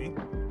 Exactly.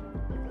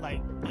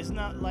 Like, it's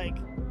not like...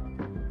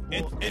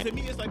 And to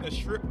me, it's like a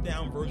stripped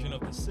down version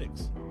of the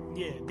 6.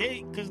 Yeah,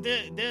 because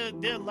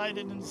they're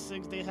lighter than the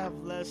 6. They have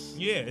less...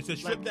 Yeah, it's a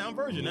stripped down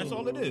version. That's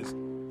all it is.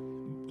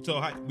 So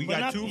we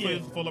got 2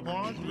 for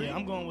LeBron? 3? Yeah,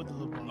 I'm going with the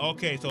LeBron.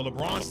 Okay, so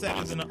LeBron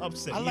 7's in an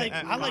upset. I like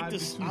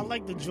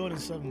the Jordan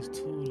 7s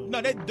too, though.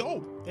 No, they're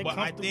dope. They're but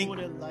I think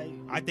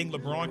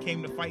LeBron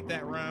came to fight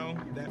that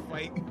round, that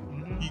fight.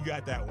 Mm-hmm. He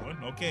got that one.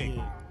 Okay.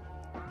 Yeah.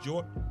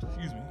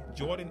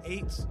 Jordan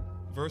 8s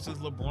versus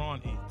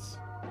LeBron 8s.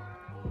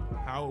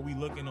 How are we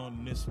looking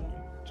on this one?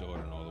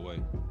 Jordan all the way.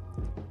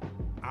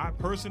 I'm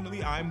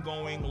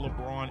going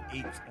LeBron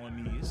 8s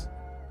on these.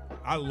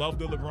 I love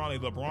the LeBron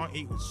 8. LeBron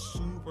 8 was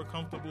super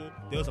comfortable.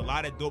 There was a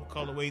lot of dope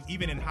colorways,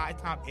 even in high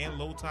top and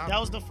low top. That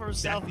was the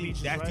first South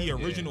Beach. That's the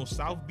original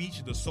South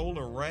Beach, the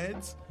Solar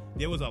Reds.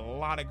 There was a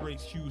lot of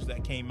great shoes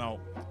that came out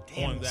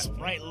on that.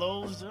 Sprite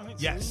lows.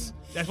 Yes,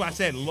 that's why I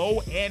said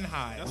low and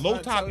high. That's low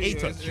what I top tell you,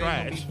 8s are it's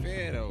trash. gonna be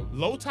fair, though.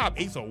 Low top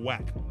 8s are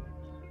whack.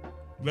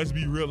 Let's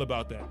be real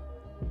about that.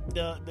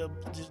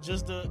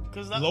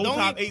 Because low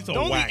top 8s are the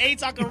only whack.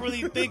 8s I can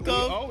really think We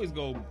of. always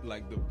go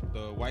like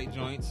the white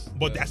joints.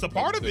 But that's a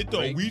part of it, though.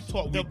 breaks. We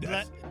talk.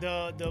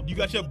 You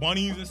got your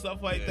bunnies and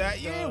stuff like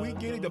that. Yeah, we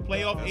get it. The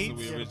playoff That's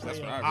 8s.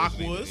 what I Aquas.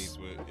 originated 8s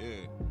with.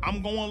 Yeah.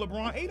 I'm going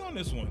LeBron 8 on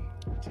this one.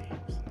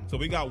 So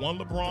we got one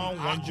LeBron,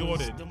 one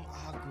Jordan. Them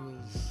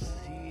Aquas.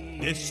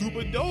 They're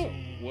super dope.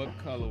 What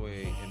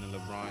colorway in the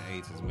LeBron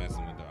 8s is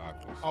messing with the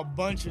Aquas? A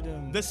bunch of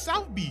them. The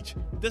South Beach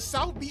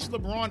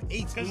LeBron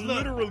 8s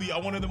literally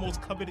are one of the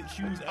most coveted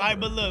shoes ever. All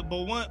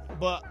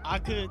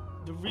right,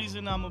 the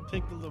reason I'm gonna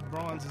pick the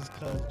LeBrons is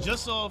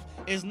because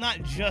it's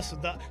not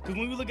just because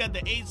when we look at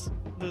the 8s,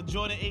 the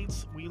Jordan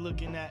 8s, we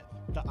looking at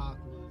the Aquas.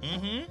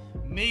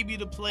 Mm-hmm. Maybe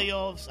the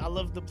playoffs. I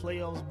love the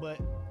playoffs, but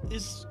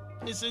it's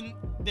in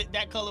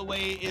that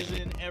colorway is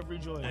in every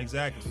Jordan.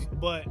 Exactly.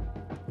 But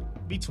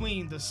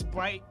between the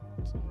sprites,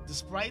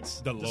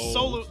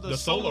 the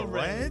Solar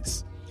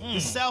Reds, the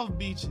South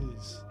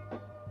Beaches,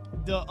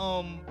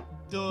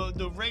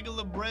 the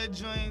regular bread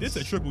joints. This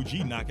is a Triple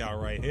G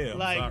knockout right here.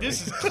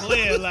 This is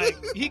clear. Like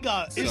he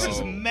got. It's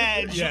just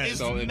mad. Yeah. It's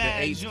So if the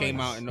mad 8s came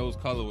joints. out in those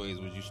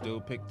colorways, would you still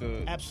pick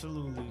the?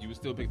 Absolutely. You would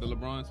still pick the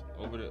LeBrons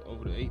over the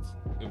 8s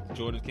if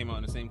Jordans came out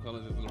in the same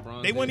colors as the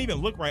LeBrons? They wouldn't even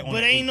look right on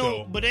But the 8 ain't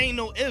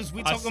though. no ifs.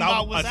 We talking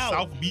about what's a out.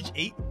 South Beach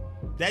 8.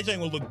 That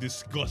joint would look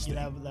disgusting.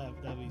 Yeah,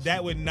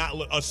 that would not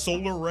look a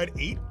Solar Red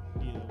 8.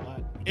 Yeah,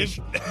 what?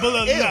 But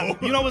look,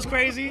 Ew. you know what's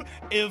crazy?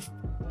 If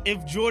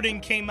Jordan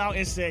came out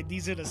and said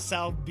these are the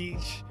South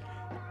Beach,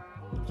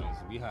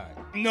 We high.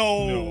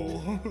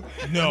 no,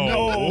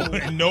 No,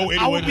 it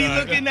I would would be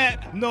not. looking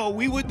at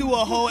we would do a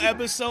whole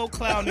episode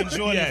clowning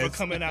Jordan Yes, for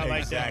coming out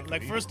like that. exactly.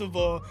 Like first of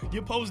all,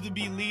 you're supposed to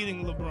be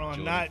leading LeBron,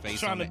 Jordan not face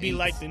trying on to the be 8s.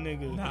 like the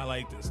nigga. Not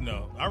like this,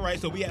 no. All right,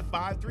 so we at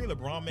 5-3.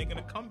 LeBron making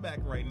a comeback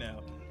right now.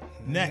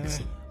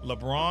 Next,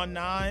 LeBron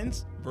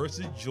 9s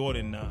versus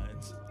Jordan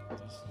 9s.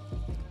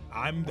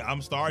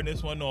 I'm starting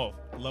this one off.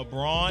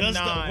 LeBron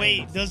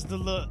 9s. Does the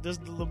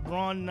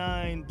LeBron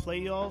 9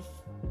 playoff?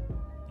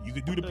 You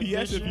could do the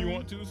PS if you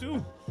want to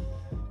too.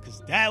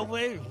 Cause that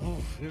way,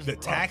 The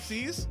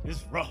taxis,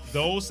 it's rough.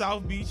 those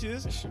South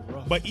Beaches, That shit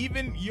rough. but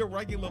even your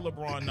regular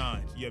LeBron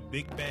 9s, your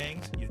Big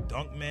Bangs, your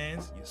Dunk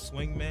Mans, your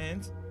Swing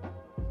Mans,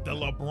 the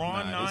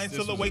LeBron 9 this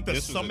was silhouette, the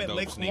this was a Summit dope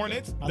Lake sneaker.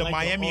 Hornets, I the like the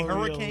Miami Oreos.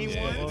 Hurricane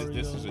Yeah, ones.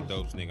 this is a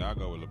dope sneaker. I'll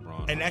go with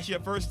LeBron. And that's your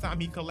first time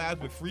he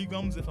collabs with Free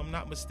Gums, if I'm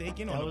not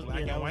mistaken, on the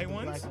black and white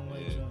ones. Black and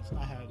white Yeah. joints.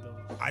 I had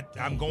those.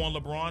 I'm going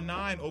LeBron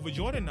 9 over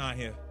Jordan 9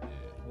 here.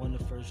 Won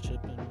the first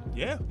chip in.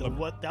 Yeah. The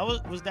what that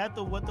was that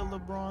the what the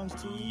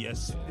LeBrons too?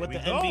 Yes. What the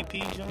there we go.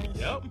 MVP joints?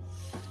 Yep.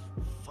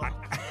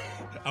 Fuck.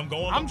 I'm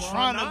going. I'm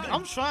LeBron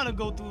 9.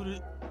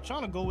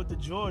 trying to go with the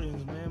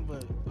Jordans, man,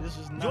 but this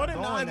is not Jordan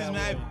going 9 is that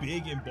mad way.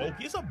 big and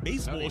bulky. It's a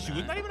baseball No, they shoe. not.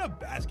 It's not even a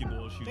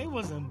basketball shoe. They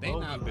wasn't They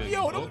both. not big.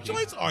 Yo, those bulky.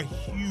 joints are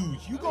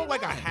huge. You go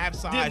like a half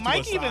size. Did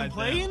Mike to a even size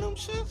play down. in them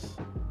shits?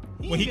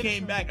 When he didn't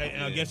came back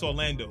against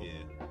Orlando? Yeah.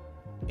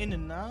 in the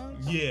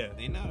nines? Yeah.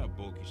 They not a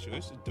bulky shoe.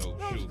 It's a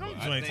dope shoe. Those But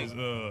I joints think, is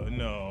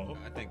no.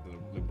 I think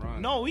the LeBron.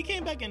 No, we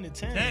came back in the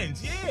tens.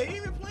 Tens. Yeah, he ain't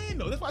even playing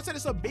though. That's why I said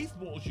it's a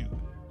baseball shoe.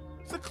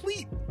 It's a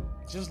cleat.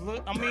 Just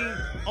look. I mean,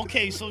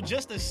 okay, so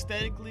just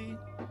aesthetically,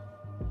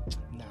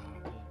 nah.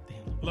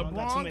 Damn, LeBron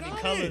got too LeBron many got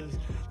colors.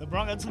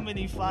 LeBron got too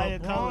many fire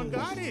colors. LeBron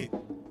got it.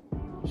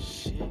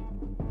 Shit.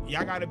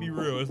 Y'all gotta be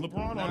real. It's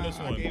LeBron on this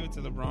I one. gave it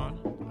to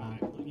LeBron.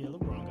 Alright, yeah,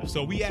 LeBron got it.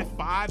 So we at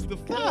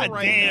 5-4 God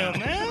right damn,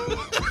 now. man.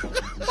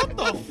 What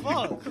the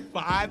fuck?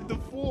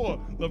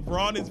 5-4.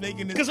 LeBron is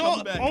making this Because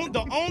comeback.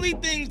 the only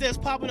things that's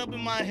popping up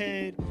in my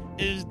head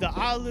is the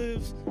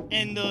olives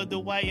and the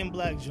white and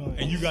black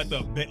joints. And you got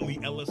the Bentley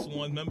Ellis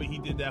one. Remember he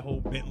did that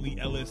whole Bentley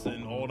Ellis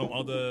and all them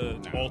other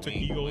alter we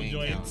ain't- ego we ain't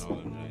joints. counting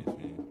all them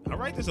joints, man. All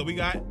right, then. So we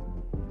got.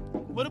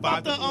 What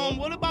about 5-4.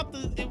 What about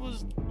the? It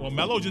was. Well,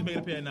 Melo just made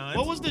a pair of 9s.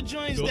 What was the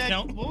joints Those that?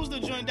 count? What was the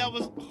joint that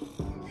was?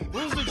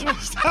 What was the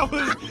joints that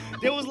was?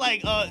 There was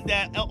like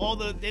that all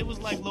the they was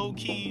like low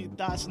key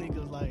thought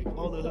sneakers, like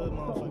all the hood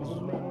motherfuckers was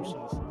wearing them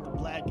shits. The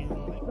black and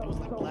like it was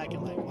like black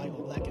and like white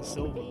or black and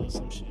silver or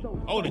some shit.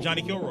 Oh, the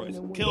Johnny Kilroys.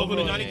 Those were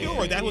the Johnny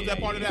Kilroy. That was that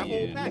part of that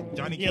whole pack.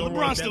 Johnny Yeah, Kilroy.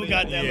 LeBron still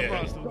got that. Yeah.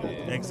 LeBron still got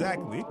that.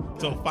 Exactly.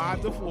 So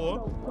 5-4.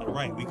 All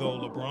right, we go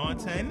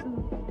LeBron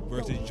 10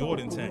 versus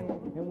Jordan 10.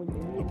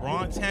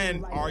 LeBron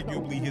 10,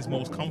 arguably his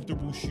most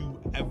comfortable shoe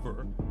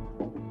ever.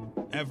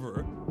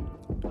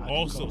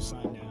 Also,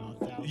 Co-sign that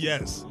 1,000%.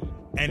 yes.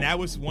 And that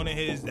was one of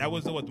his. That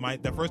was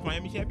the first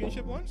Miami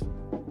championship ones.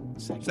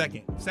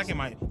 Second,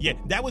 yeah,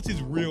 that was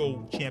his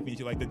real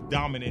championship, like the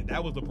dominant.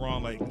 That was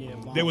LeBron.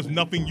 Like there was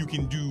nothing you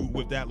can do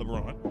with that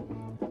LeBron.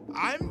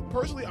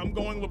 I'm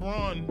going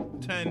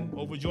LeBron 10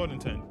 over Jordan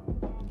 10.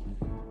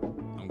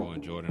 I'm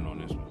going Jordan on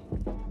this one.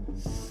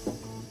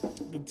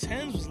 The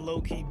 10s was low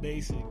key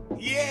basic.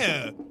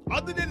 Yeah,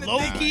 other than the Low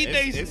thing- key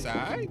basic. It's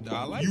alright.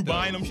 I like you those.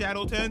 buying them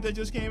Shadow 10s that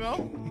just came out?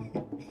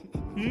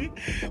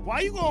 Why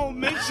you gonna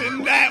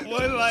mention that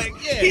one? Like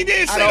Yeah, he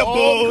didn't out say of the all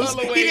Bulls.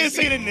 colorways. He didn't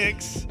say the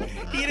Knicks.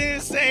 He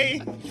didn't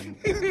say.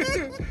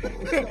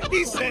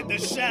 He said the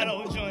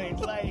Shadow joint.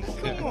 Like,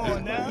 come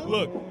on now.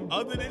 Look,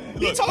 other than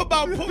He talking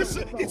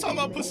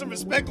about put some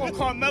respect on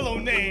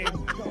Carmelo's name,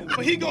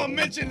 but he gonna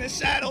mention the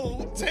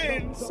Shadow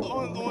 10s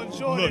on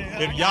Jordan.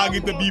 look, if y'all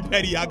get to be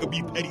petty, I could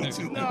be petty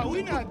too. No,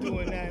 we not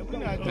doing that. We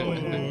not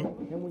doing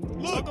that.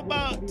 Look, Talk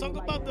about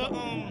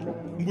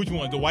the which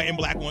ones? The white and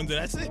black ones, and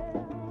that's it.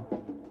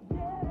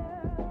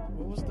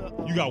 what was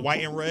the You got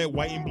white and red,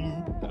 white and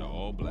blue. The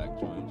all black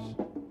joints.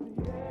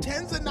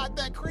 10s are not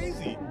that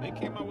crazy. They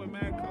came out with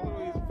mad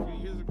colorways a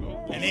few years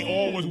ago. And they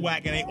all was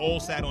whack, and they all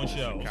sat on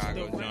shelves.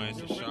 Chicago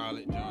joints, the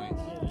Charlotte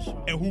joints.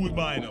 And who was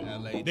buying them?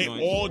 LA They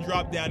joints. all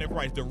dropped down in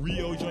price. The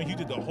Rio joint, he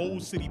did the whole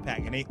city pack,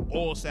 and they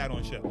all sat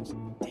on shelves.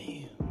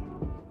 damn.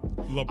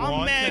 LeBron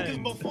I'm mad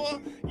 10s. because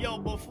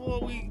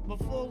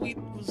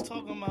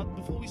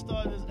before we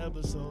started this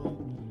episode,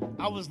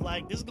 I was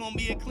like, this is gonna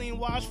be a clean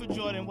wash for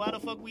Jordan. Why the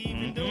fuck we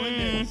even doing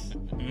this?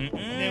 And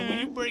then when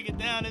you break it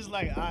down, it's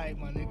like, all right,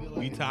 my nigga, like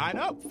We tied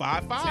up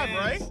 5-5, 10s,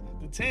 right?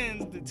 The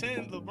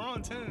 10s,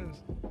 LeBron 10s.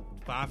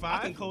 I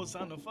can 5-5.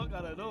 co-sign the fuck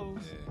out of those.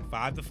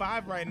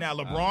 5-5 right now.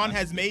 LeBron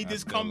has made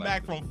this still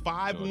comeback like from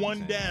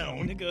 5-1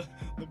 down. Nigga,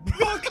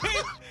 LeBron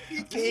came.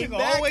 He came Nigga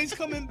back. always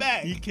coming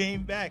back. He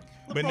came back.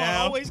 But LeBron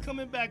now, always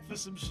coming back for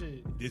some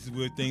shit. this is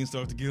where things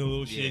start to get a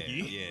little Yeah,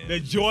 shaky. yeah. The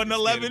Jordan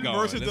Let's get it 11 going.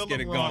 versus Let's the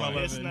get it LeBron going.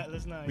 11.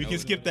 Let's not. We can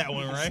skip that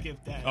one, Let's right?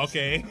 Skip that.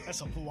 Okay.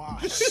 That's a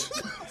wash.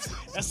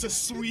 That's a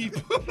sweep.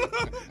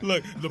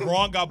 Look,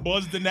 LeBron got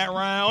buzzed in that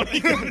round.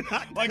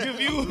 like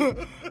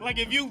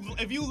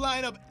if you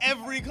line up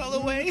every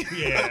colorway,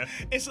 Yeah.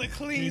 it's a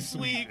clean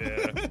sweep.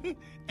 Yeah.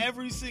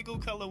 Every single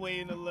colorway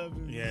in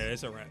 11. Yeah,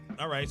 it's all right.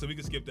 All right, so we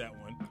can skip that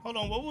one. Hold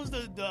on, what was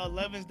the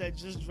 11s that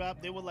just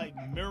dropped? They were like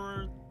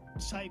mirror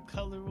type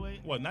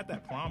colorway. Well, not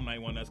that prom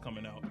night one that's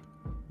coming out.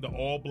 The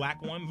all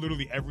black one.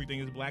 Literally everything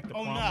is black. The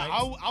Oh prom nah,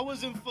 nights. I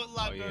was in Foot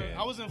Locker. yeah.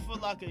 I was in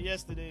Foot Locker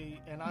yesterday,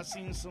 and I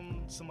seen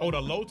some. Oh,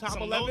 the low top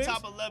some 11s? low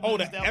top 11s. Oh,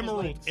 that the was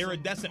emerald like some-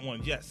 iridescent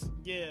ones. Yes.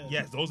 Yeah.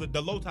 Yes, those are the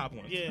low top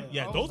ones. Yeah.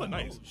 Yeah, I those was are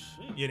like, nice.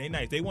 oh, shit. Yeah, they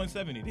nice. They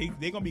 170.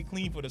 They gonna be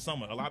clean for the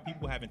summer. A lot of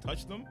people haven't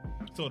touched them,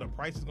 so the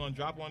price is gonna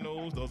drop on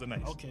those. Those are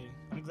nice. Okay,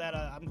 I'm glad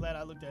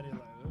I looked at it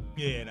like.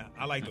 Yeah, nah,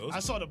 I like those. I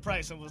saw the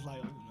price and was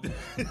like,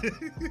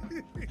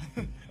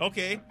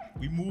 Okay,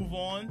 we move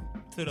on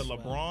to the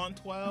LeBron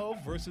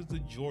 12 versus the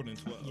Jordan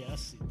 12. yeah,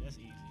 that's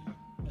easy.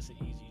 That's an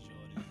easy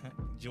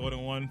Jordan. Jordan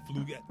 1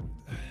 flu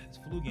it's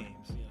flu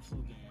games. Yeah, flu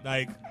game.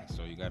 Like That's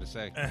all you gotta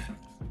say.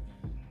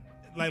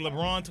 like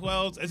LeBron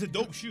 12s, it's a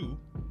dope shoe.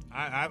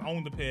 I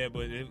own the pair,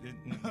 but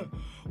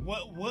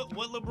What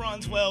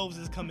LeBron 12s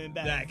is coming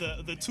back?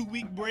 Back. The 2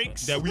 week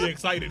breaks. that we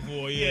excited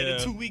for. Yeah, yeah,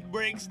 the 2 week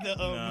breaks. The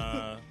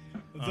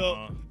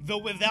Nah, the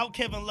without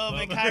Kevin Love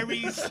and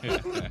Kyrie's.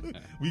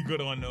 we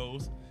good on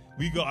those.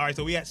 We go. All right,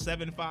 so we had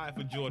 7-5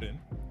 for Jordan.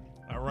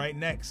 All right,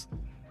 next,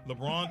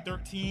 LeBron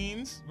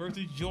 13s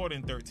versus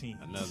Jordan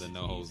 13s. Another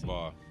no holds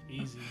bar.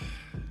 Easy.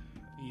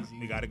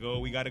 We gotta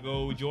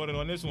go with Jordan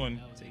on this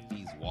one. Take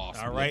these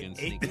wasp All right, looking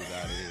sneakers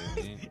out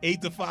of here, man.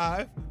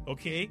 8-5.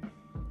 Okay.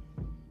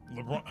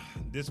 LeBron.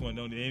 This one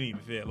ain't even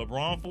fair.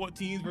 LeBron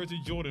 14s versus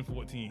Jordan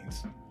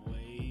 14s.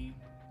 Wait.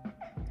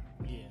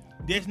 Yeah.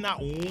 There's not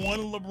one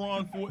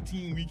LeBron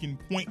 14 we can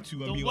point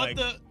to and be like,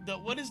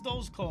 What is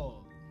those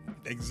called?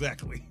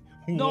 exactly.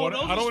 No, What?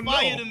 those I was don't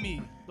fire know. to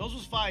me. Those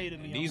was fire to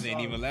me. These I'm ain't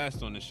sorry. even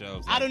last on the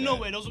shelves. Out like of that.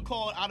 nowhere. Those were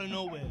called out of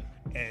nowhere.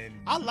 And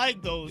I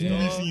like those, Yeah.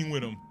 you dog. seen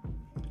with him.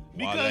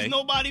 Because Wale.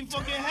 nobody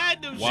fucking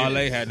had them. Wale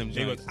shits. had them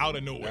He was joints. out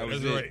of nowhere. That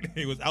was That's it. right.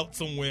 He was out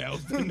somewhere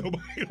else that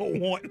nobody don't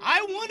want.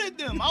 I wanted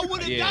them. I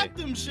would have Yeah, got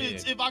them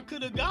shits yeah. if I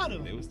could have got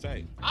them. It was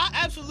tight. I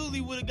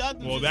absolutely would have got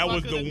them. Well, shits that if I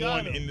was coulda the got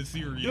one them. in the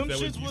series. Them that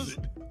was shits was- used.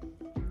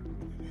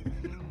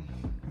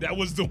 That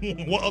was the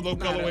one. What other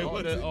colorway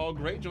was it? All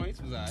great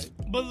joints was alright.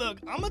 But look,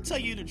 I'm gonna tell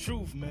you the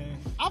truth, man.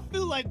 I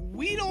feel like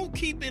we don't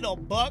keep it a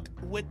buck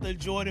with the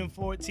Jordan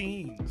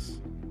 14s.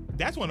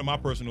 That's one of my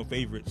personal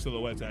favorite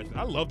silhouettes, actually.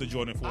 I love the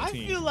Jordan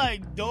 14. I feel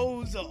like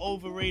those are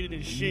overrated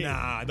as shit.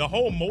 Nah, the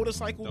whole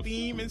motorcycle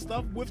theme and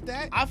stuff with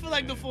that. I feel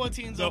like the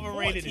 14's The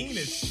overrated 14 as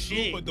is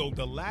shit. super dope.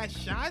 The last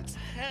shots.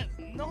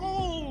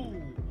 No.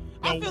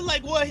 I feel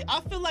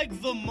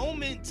like the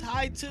moment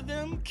tied to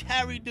them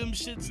carried them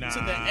shits to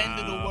the end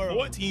of the world.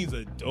 14s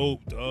are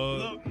dope, dog.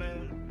 Look,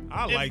 man.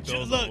 I like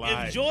those a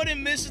lot. If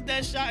Jordan misses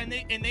that shot and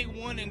they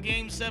won in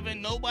Game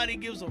 7, nobody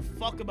gives a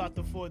fuck about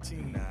the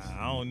 14. Nah,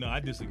 I don't know.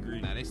 I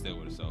disagree. Nah, they still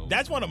would have sold.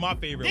 That's one of my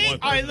favorite ones.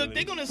 All right, personally. look,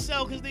 they're gonna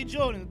sell because they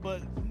Jordan,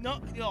 but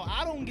no,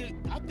 I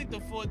think the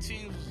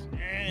 14s.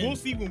 We'll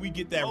see when we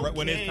get that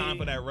when it's Okay. time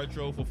for that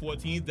retro for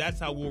 14s. That's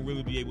how we'll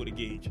really be able to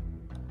gauge.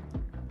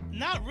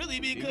 Not really,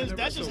 because Even the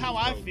that's just retro how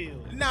I was dope.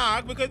 feel.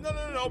 Nah, because no.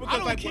 Because I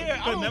don't like, care.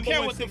 because I don't number care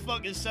one what the six-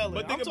 fuck is selling.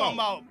 But I'm think talking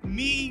about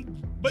me,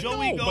 But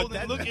Joey no, but Golden,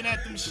 that- looking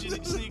at them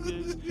shit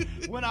sneakers.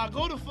 When I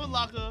go to Foot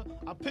Locker,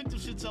 I pick them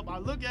shits up, I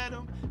look at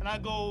them, and I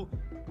go,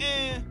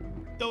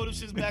 throw them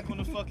shits back on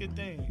the fucking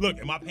thing. Look,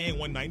 am I paying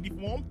 $190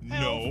 for them?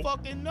 Hell No.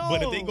 fucking no.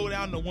 But if they go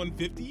down to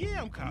 $150, yeah,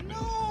 I'm copping.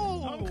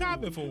 No. I'm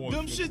copping for $150.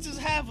 Them shits is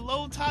half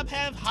low top,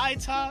 half high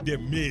top. They're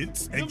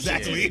mids. Them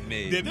Exactly. shits is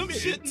mid. They're Them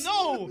mids. shit,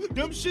 no.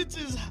 Them shits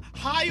is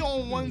high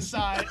on one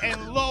side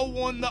and low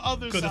on the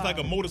other side. Because it's like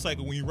a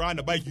motorcycle. When you ride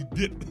the bike, you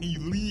dip and you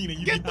lean and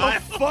you Get be the high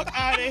fuck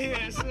out of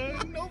here,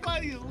 son.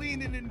 Nobody's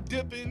leaning and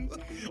dipping.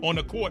 on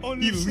the court.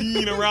 On He the-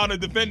 lean around the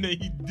defender.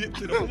 He dipped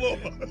to the floor.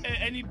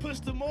 And he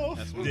pushed them off.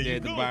 That's what There you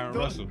did to go, Byron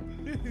dog. Russell.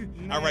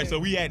 All right, so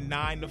we had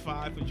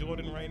 9-5 for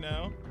Jordan right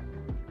now.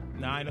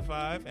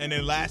 9-5. And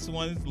then last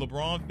one's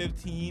LeBron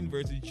 15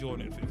 versus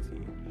Jordan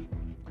 15.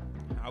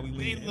 How we They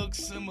leaning? look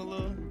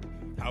similar.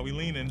 How we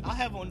leaning? I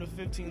have on the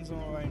 15s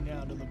on right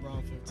now, the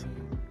LeBron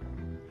 15.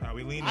 How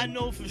we leaning? I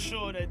know for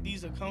sure that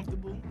these are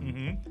comfortable.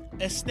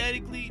 Mm-hmm.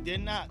 Aesthetically, they're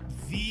not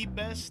the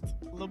best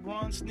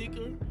LeBron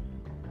sneaker.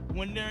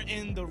 When they're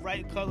in the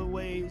right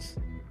colorways,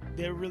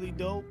 they're really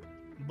dope.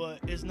 But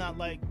it's not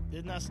like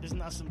it's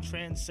not some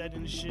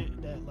trend-setting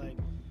shit that like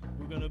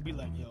we're gonna be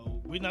like,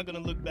 yo, we're not gonna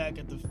look back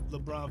at the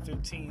LeBron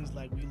 15s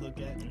like we look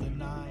at the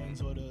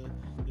 9s or the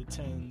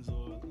 10s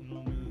or you know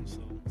what I mean.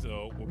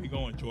 So where we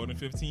going? Jordan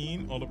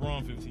 15 or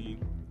LeBron 15?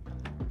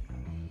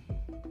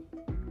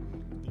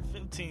 The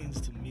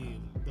 15s to me,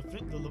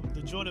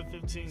 the Jordan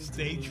 15s.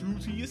 Stay to me, true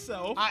to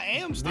yourself. I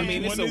am I staying.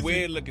 mean, it's one a is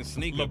weird it? looking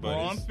sneaker, but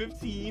LeBron it's,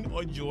 15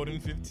 or Jordan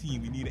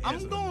 15? We need an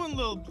answer. I'm going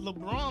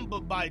LeBron,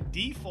 but by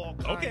default,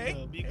 kinda,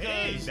 Okay. because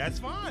Hey, that's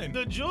fine.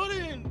 the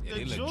Jordan, Yeah, the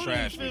they look Jordan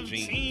trash with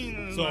 15.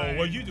 jeans. So like,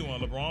 what you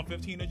doing? LeBron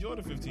 15 or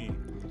Jordan 15?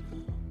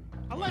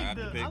 I I like have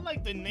to pick. I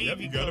like the navy. Yep,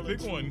 you gotta color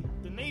pick too. one.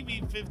 The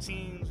navy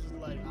 15s is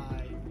like,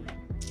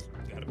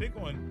 You gotta pick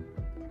one.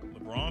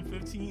 LeBron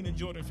 15 and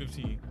Jordan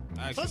 15.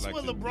 I actually Plus like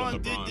what the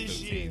LeBron did 15s,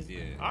 this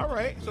yeah. All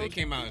right. So So they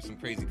came out in some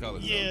crazy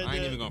colors. yeah, though. I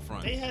ain't even gonna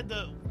front. They had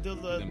the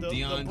Dion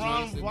joints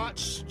LeBron that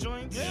watch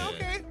joints. yeah, Yeah.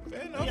 okay.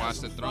 Fair enough. Watch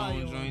the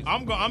Throne Fire. joints.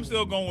 I'm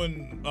still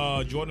going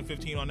Jordan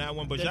 15 on that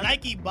one. But The y'all-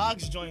 Nike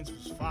box joints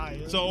was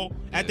fire. So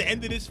at the Yeah.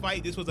 end of this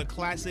fight, this was a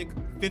classic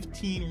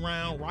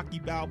 15-round Rocky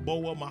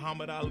Balboa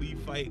Muhammad Ali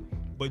fight.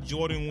 But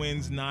Jordan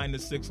wins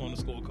 9-6 on the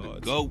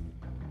scorecards. Go.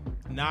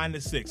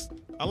 9-6.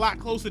 A lot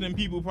closer than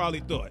people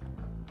probably thought.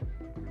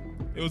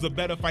 It was a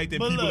better fight than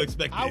but people look,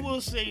 expected. I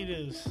will say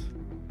this.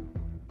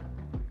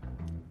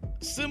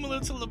 Similar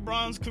to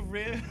LeBron's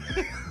career,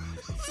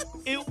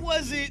 it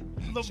wasn't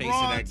LeBron's. Chasing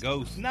that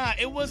ghost. Nah,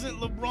 it wasn't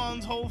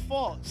LeBron's whole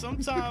fault.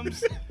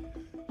 Sometimes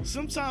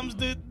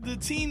the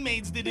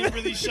teammates didn't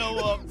really show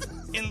up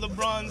in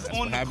LeBron's That's on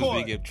what the happens court.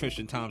 when you get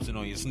Tristan Thompson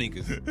on your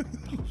sneakers.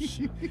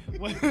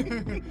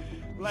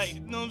 Like, you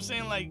know what I'm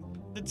saying? Like,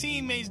 the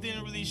teammates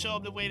didn't really show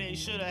up the way they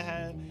should have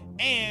had.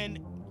 And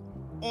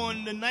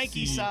on the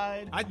Nike See,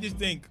 side, I just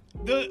think,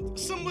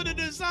 some of the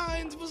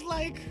designs was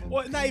like,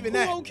 well, not even who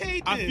that.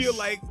 okayed I this? feel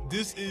like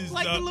this is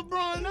like the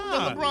LeBron,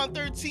 Nah. the LeBron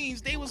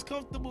 13s, they was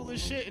comfortable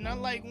as shit, and I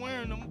like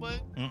wearing them,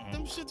 but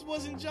them shits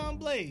wasn't John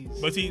Blaze.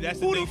 But see, that's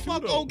the Who thing the too,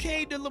 fuck though.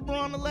 okayed the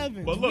LeBron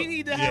 11s? But look, We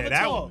need to have a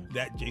that talk.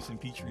 that Jason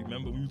Petrie.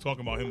 Remember we were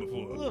talking about him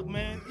before. Look,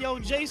 man, yo,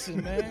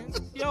 Jason, man,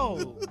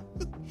 yo,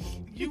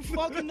 you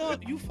fucking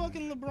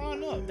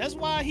LeBron up. That's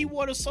why he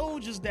wore the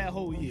soldiers that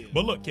whole year.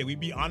 But look, can we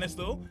be honest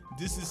though?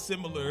 This is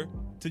similar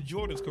to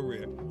Jordan's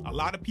career. A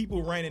lot of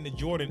people ran into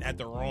Jordan at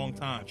the wrong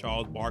time.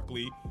 Charles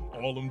Barkley,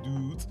 all them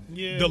dudes.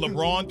 Yeah. The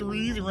LeBron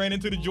 3s ran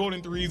into the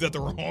Jordan 3s at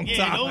the wrong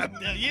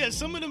time.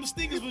 Some of them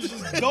sneakers was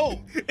just dope.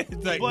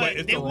 It's like, But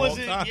it's the it wrong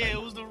wasn't. time. Yeah,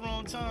 it was the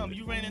wrong time.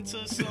 You ran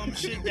into some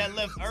shit that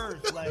left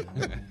Earth.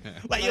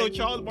 Like, yo, like,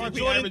 Charles the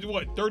Barkley Jordan- averaged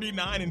what,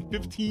 39 and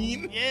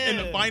 15 Yeah. in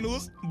the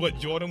finals, but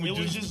Jordan was It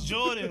was just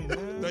Jordan.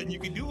 Man. nothing you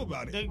could do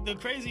about it. The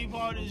crazy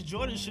part is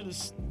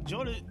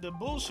the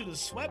Bulls should have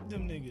swept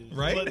them niggas.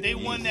 Right? But they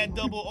won that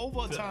double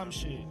overtime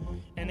shit,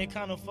 and they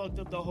kind of fucked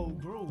up the whole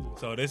groove.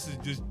 So this is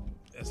just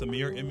it's a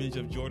mirror image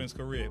of Jordan's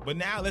career. But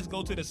now let's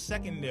go to the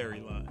secondary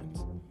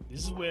lines.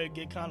 This is where it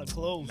get kind of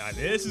close. Now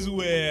this is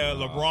where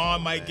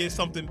LeBron might get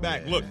something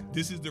back. Look,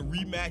 this is the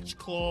rematch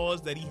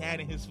clause that he had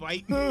in his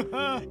fight,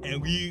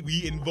 and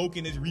we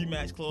invoking his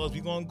rematch clause. We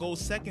gonna go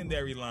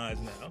secondary lines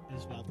now.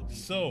 It's about to be.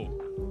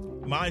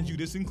 So, mind you,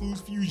 this includes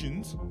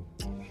fusions.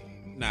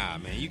 Nah,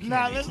 man, you can't.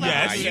 Nah, let's not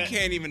Yes. do you that.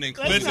 can't even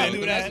include. Let's not Listen,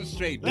 do That's that. a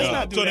straight Let's dub.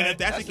 not do So then, that. if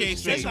that's the case,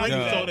 a six straight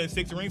rings. dub. So then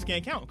 6 rings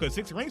can't count because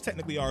 6 rings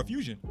technically are a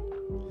fusion.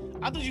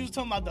 I thought you was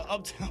talking about the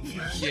Uptown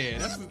fusion. Yeah,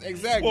 that's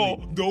exactly.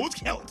 Well, those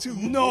count too.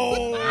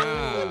 No.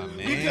 Nah, man.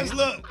 Because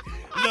look,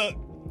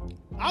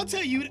 I'll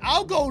tell you,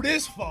 I'll go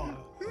this far.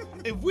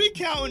 If we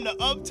counting the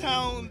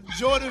Uptown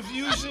Jordan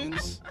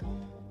fusions,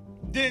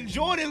 then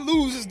Jordan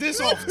loses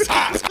this off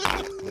top.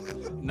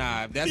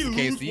 Nah, if that's He the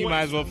case, lose then you one.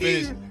 might as well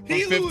finish from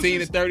 15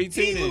 to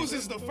 32. He then.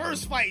 loses the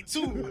first fight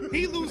too.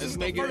 He loses Let's the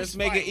make first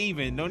it fight.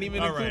 even. Don't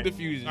even All include right. the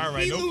fusion. All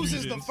right. He no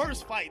loses fusions. the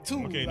first fight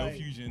too. Okay, no like,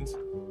 fusions.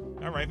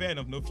 All right, fair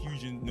enough. No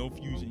fusion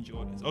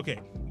Jordans. Okay,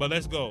 but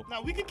let's go.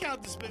 Now we can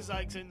count the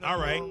Spizikes in. All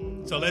right,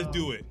 so let's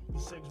do it.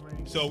 6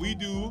 rings. So we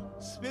do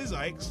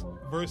Spizikes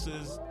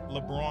versus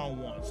LeBron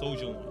 1,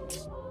 Soldier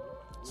 1s.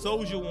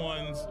 Soldier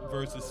 1s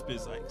versus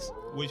Spizikes.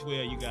 Which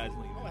way are you guys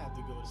I'm leaning? gonna have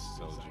to go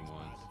Soldier Spizikes.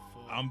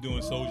 I'm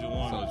doing Soldier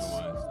 1s.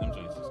 Soldier ones. Them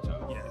joints is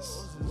tough.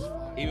 Yes.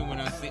 Even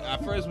when I see,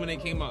 at first when they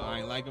came out, I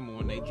ain't like them, but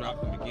when they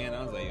dropped them again,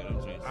 I was like, yo, them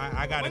joints.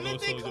 I gotta When go did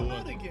they Soldier come 1.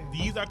 out again?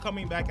 These are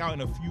coming back out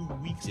in a few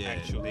weeks, Yeah,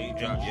 actually. they in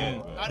dropped, yeah,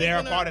 June. but- Are they They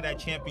are gonna- part of that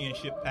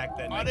championship pack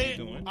that Are Nike's they?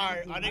 doing.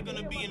 Are they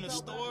gonna be in the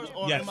stores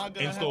or Yes, am I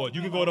gonna in stores.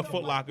 You can go to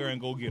Foot Locker and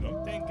go get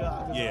them. Thank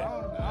God. 'cause Yeah.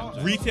 I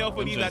don't- Retail for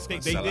Them these, I joints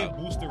think gonna they sell did out.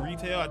 boost the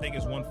retail. I think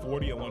it's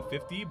 140 or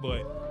 150,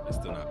 but It's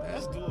still not bad.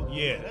 That's doable.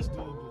 Yeah. That's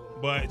doable.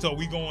 so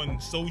we going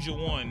Soldier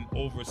 1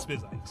 over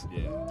Spizikes.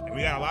 Yeah. And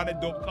we got a lot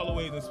of dope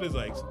colorways in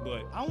Spizikes,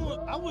 but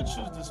I would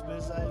choose the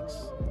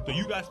Spizikes. so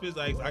you got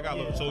Spizikes, I got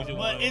Yeah. Soldier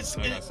 1. But it's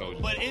I got Soldier.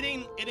 but it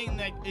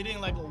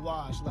ain't like a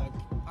wash. Like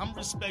I'm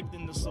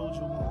respecting the Soldier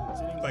ones.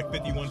 It ain't like a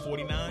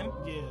 5149.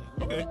 wash.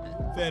 Yeah. Okay,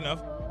 fair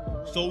enough.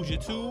 Soldier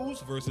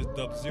 2s versus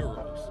Dub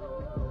Zeros.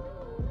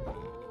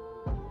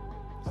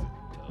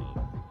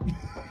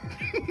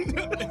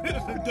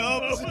 The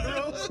Dub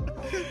Zeros.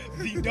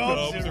 The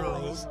Dub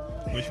Zeros.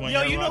 Which one?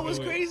 Yo, y'all you know rocking what's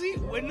with? crazy?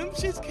 When them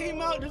shits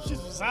came out, them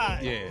shits was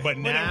hot. Yeah. But But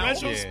in now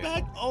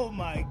retrospect, oh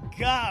my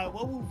God,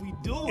 what were we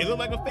doing? it looked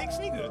like a fake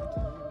sneaker.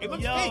 It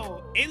looks fake.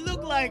 Yo, it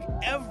looked like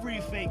every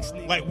fake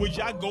sneaker. Like, would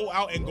y'all go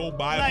out and go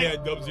buy Like- a pair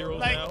of Dub Zeros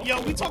Like, now?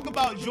 yo, we talk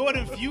about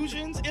Jordan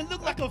fusions. It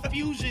looked like a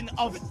fusion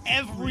of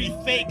every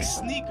fake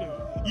sneaker.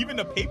 Even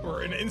the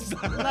paper and the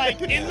inside.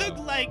 Like, it looked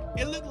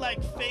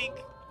like fake.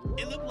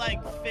 It looked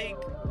like fake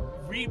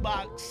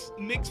Reeboks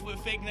mixed with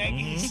fake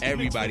Nikes. mixed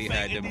Everybody with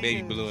had fake them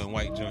baby Adidas. blue and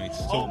white joints.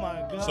 Oh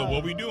my God. So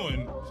what we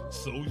doing?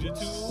 Soldier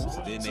 2s?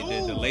 Then they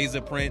did the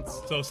laser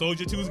prints So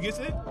Soldier 2s gets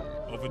it?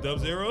 Over Dub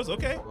Zeros?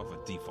 Okay. off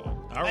a default.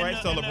 All right,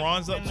 so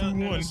LeBron's up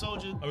 2-1.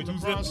 Soldier, I mean, 2-0.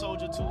 LeBron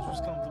Soldier 2s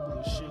was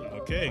comfortable as shit.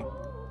 Okay.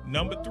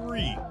 Number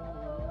 3,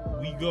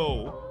 we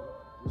go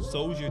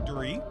Soldier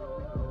 3,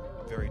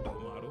 very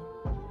dope model,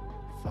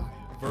 Fire.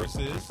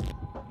 versus,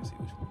 let me see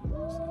which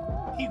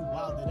one. He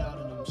wilded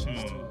out in them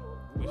shits too.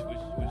 Which do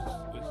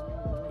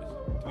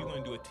we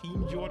want to do a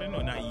Team Jordan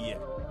or not yet?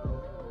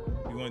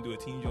 We want to do a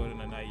Team Jordan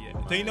or not yet?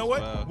 So you know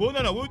what? well.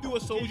 We'll do a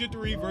Soldier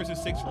 3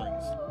 versus 6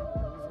 rings.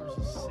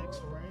 Versus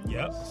 6 rings.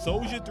 Yep.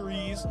 Soldier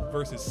 3s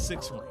versus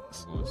 6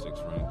 rings. I'm going 6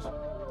 rings.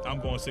 I'm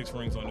going 6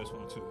 rings on this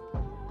one too.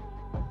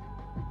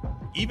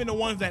 Even the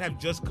ones that have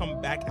just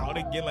come back out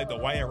again, like the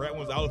white and red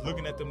ones, I was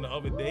looking at them the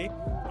other day.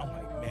 I'm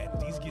like, man,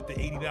 these get the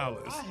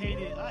 $80. I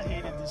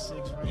hated the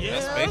 6 rings. Yeah.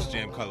 That Space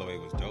Jam colorway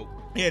was dope.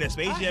 Yeah, the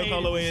Space I Jam hated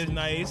colorway the is 6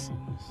 nice.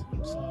 rings.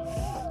 I'm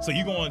sorry. So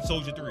you going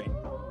Soldier 3?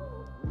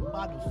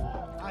 By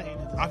default, I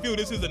hated the I feel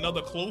this is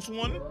another close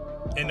one,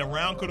 and the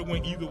round could have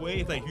went either way.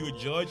 It's like if you're a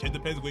judge, it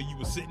depends where you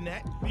were sitting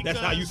at. That's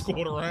how you Because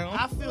scored a round.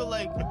 I feel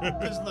like,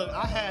 because look,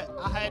 I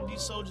had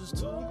these soldiers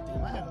too.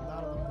 Damn, I had a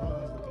lot of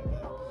LeBrons looking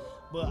back.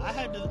 But I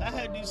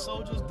had these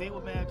soldiers. They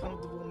were mad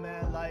comfortable,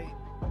 mad light.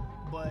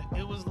 But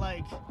it was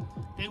like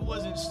they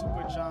wasn't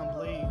super John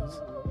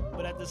Blaze.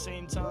 But at the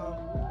same time,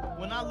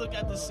 when I look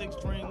at the 6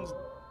 rings,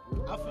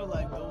 I feel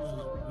like those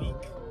was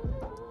weak.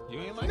 You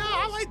ain't like Nah,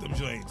 I like them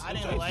joints. I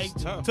didn't like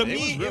them. tough. To They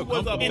me, real it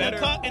was a comfortable.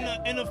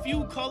 better- In a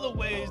few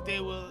colorways, they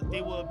were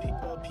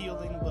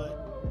appealing,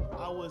 but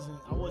I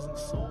wasn't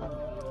sold on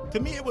them. To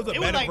me, it was a It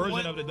was better like version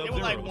one- of the Dub They were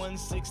like Zeros.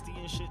 160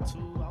 and shit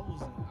too. I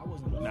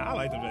wasn't. Nah, I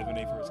like them when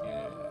they first came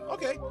out.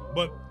 Okay,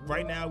 but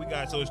right now we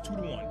got, so it's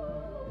 2-1.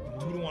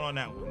 2-1 on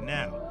that one.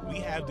 Now, we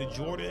have the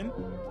Jordan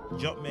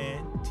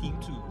Jumpman Team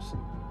 2s.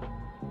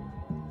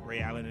 Ray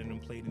Allen and them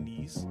played in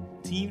these.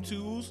 Team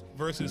 2s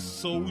versus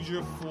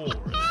Soldier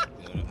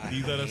 4s.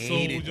 These are the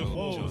Soldier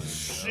Oh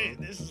 4s. shit!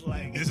 This is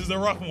like. This is a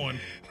rough one.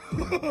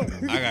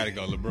 I gotta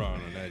go LeBron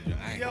on that joint.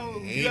 I Yo, you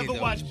hated ever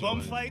those watch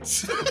bum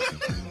joints. fights?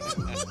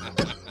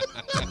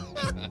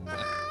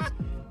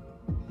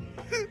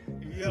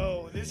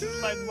 Yo, this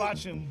is like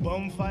watching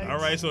bum fights. All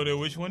right, so then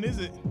which one is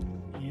it?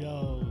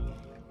 Yo,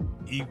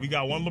 We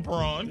got one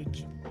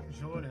LeBron.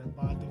 Jordan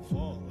by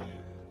default. Like,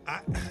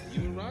 I,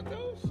 You and rock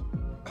those?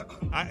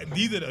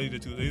 These are the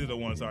two. These are the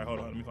ones. Sorry, hold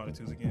on. Let me find the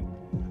twos again.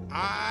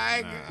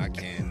 I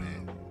can't,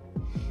 man.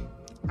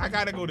 I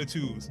gotta go to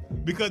twos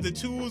because the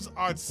twos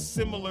are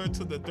similar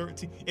to the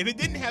 13. If it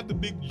didn't have the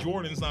big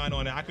Jordan sign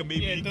on it, I could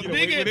maybe get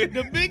away with it.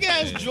 The big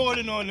ass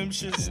Jordan on them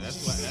shits.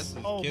 That's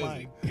oh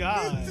my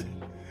god.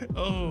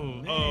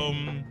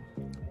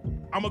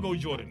 I'm gonna go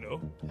Jordan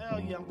though. Hell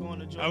yeah, I'm going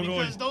to Jordan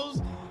because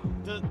those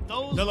the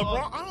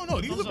LeBron. I don't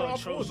know. These those LeBron are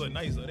fours are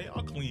nice though. They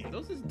are clean.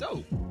 Those is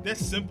dope. They're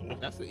simple.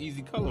 That's an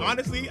easy color.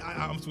 Honestly,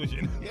 I'm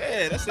switching.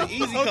 Yeah, that's an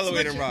easy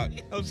colorway to rock.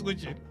 I'm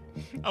switching.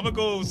 I'm gonna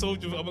go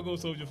Soldier. I'm gonna go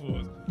Soldier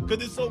fours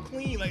because it's so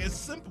clean. Like it's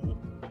simple.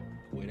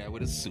 Wear that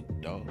with a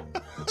suit, dog.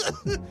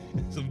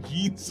 Some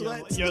jean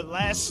sweats. Your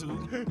last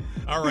suit.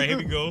 All right, here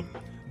we go.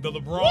 The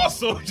LeBron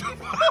Soldier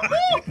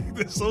 5.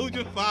 The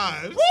Soldier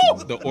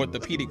 5s. The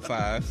orthopedic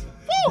 5s.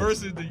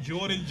 Versus the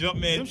Jordan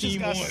Jumpman Them Team just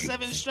got 1.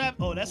 7 strap.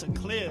 Oh, that's a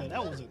clear.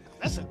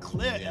 That's a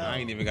clear. Yeah, I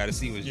ain't even got to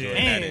see what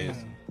Jordan Yeah. that is.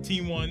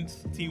 Team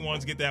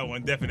 1s get that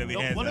one definitely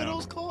hands What down. are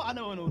those called? I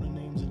don't know the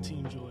names of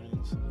Team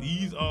Jordans.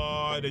 These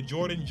are the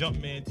Jordan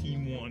Jumpman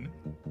Team 1.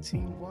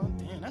 Team 1?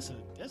 Damn, that's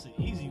an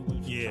easy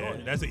one for Yeah,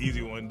 Jordan. that's an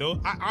easy one. Though,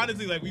 I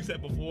honestly, like we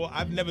said before,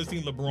 I've never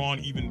seen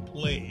LeBron even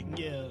play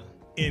Yeah.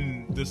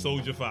 in the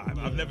Soldier 5.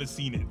 I've never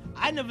seen it.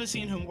 I never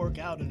seen him work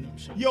out in them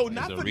shit. Yo,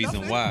 not There's for a reason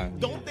nothing. why.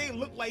 Don't they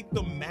look like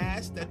the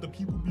mask that the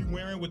people be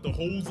wearing with the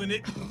holes in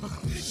it?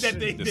 That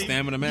The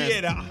stamina mask?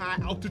 Yeah, the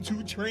high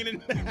altitude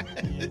training mask.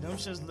 Yeah, them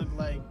shits look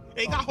like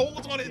They got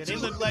holes on it yeah, too.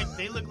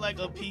 they look like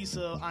a piece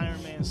of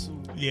Iron Man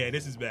suit. Yeah,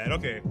 this is bad.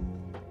 Okay.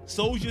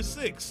 Soldier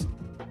 6.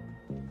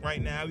 Right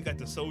now, we got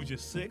the Soldier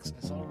 6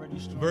 That's already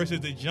strong.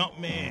 versus the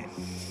Jumpman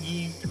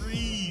Team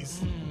 3s.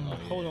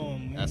 Hold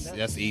on, man.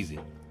 That's easy.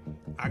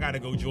 I got to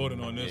go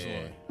Jordan on this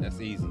Yeah, one. that's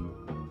easy.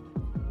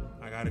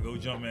 I got to go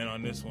Jumpman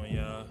on this one,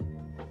 yeah.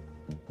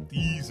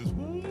 These is...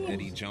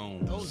 Eddie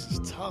Jones. Those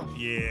is tough.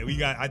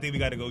 Yeah, I think we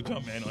got to go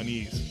Jumpman on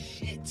these.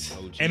 Shit.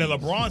 Oh, And the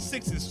geez. LeBron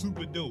 6 is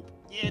super dope.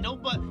 Yeah, no,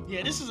 but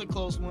yeah, this is a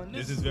close one.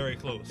 This is very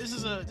close. This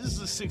is a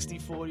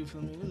 60-40 for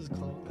me. This is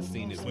close. I've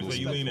seen this Which one. way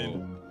you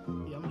leaning?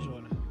 Yeah, I'm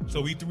Jordan.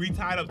 So we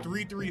tied up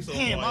 3-3 so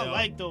Damn, far. I y'all.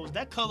 like those.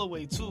 That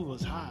colorway too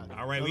was hot.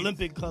 All right,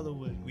 Olympic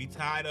colorway. We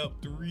tied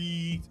up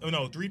 3-3.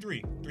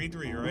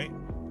 3-3, right?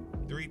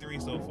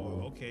 3-3 so far.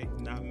 Okay,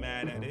 not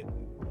mad at it.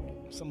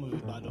 Some of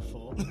it by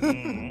default.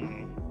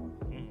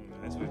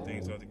 That's where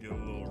things start to get a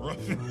little rough.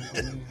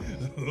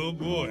 Oh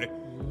boy.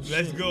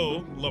 Let's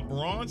go.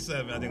 LeBron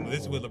 7. I think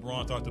this is where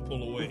LeBron starts to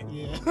pull away.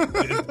 Yeah.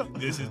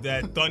 This is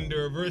that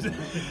Thunder versus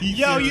Heat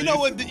Yo, you series. know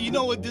what? You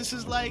know what this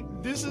is like?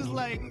 This is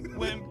like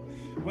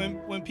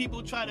when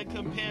people try to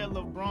compare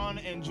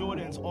LeBron and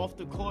Jordan's off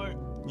the court.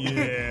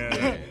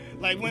 Yeah.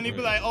 Like when they be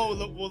like, oh,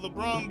 well,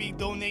 LeBron be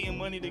donating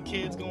money to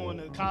kids going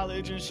to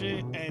college and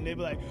shit, and they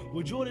be like,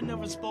 well, Jordan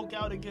never spoke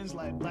out against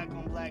like black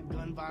on black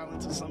gun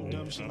violence or some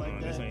dumb shit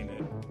like This that. ain't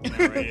it.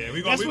 All right, yeah,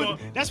 we gonna,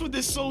 That's what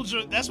this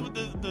soldier. That's what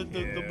the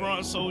Yeah.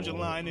 LeBron soldier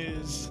line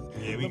is.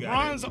 Yeah, we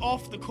got LeBron's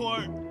off the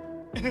court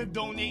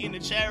donating to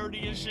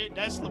charity and shit.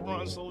 That's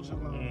LeBron soldier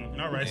line.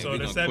 all right, Hey, so we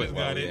the gonna 7's quit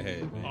while got we it.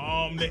 ahead,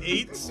 man. The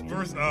 8s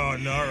versus. Oh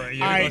no, all right.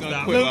 Yeah, All we right, gonna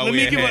stop. quit while let we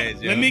me give ahead, a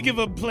yo. let me give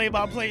a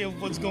play-by-play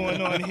of what's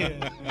going on here.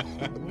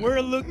 We're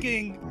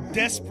looking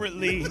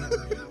desperately for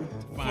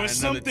another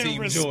something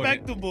Team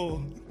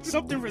respectable,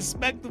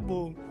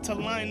 to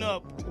line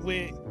up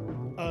with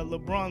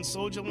LeBron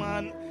soldier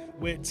line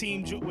with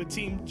Team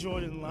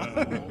Jordan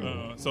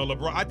line. So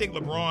LeBron, I think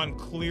LeBron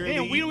clearly.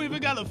 Damn, we don't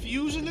even got a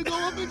fusion to go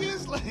up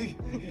against. Like,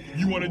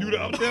 You want to do the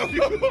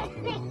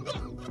uptown?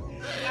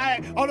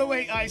 alright, oh no,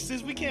 wait, alright.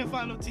 Since we can't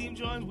find no Team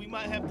Jordans, we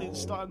might have to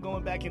start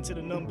going back into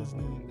the numbers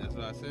now. That's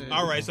what I said.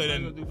 All right, so We're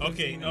then gonna do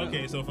okay, 15 now.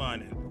 okay, so fine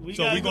then.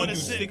 So gotta we're go gonna to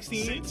do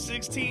 16? 16.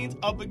 16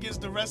 up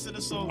against the rest of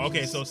the soldiers.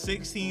 Okay, so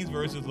 16s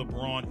versus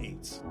LeBron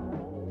 8s.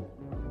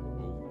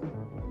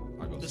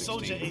 I go The 16.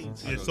 Soldier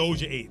 8s. Yeah,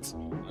 Soldier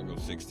 8s. I go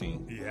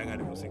 16. Yeah, I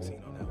gotta go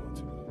 16 on that one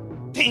too.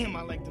 Damn,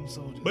 I like them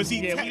soldiers. But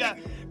see, yeah,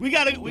 we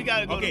gotta go.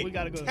 Okay, We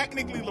gotta go.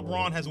 technically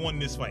LeBron has won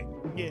this fight.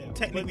 Yeah,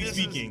 Technically but this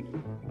is- speaking.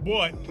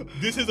 But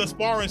this is a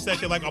sparring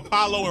session like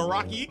Apollo and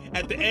Rocky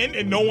at the end,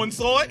 and no one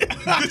saw it.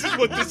 This is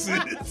what this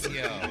is.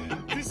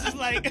 This is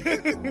like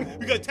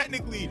Because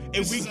technically,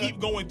 if This we is keep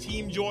going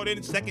Team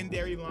Jordan,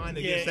 secondary line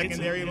against Yeah, it's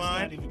secondary not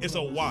line, even it's a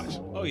close. wash.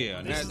 Oh yeah,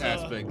 on This that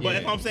is, aspect. But yeah.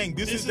 if I'm saying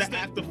this is the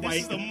after This fight,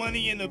 is the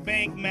Money in the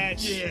Bank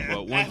match. Yeah.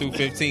 But 1 through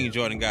 15,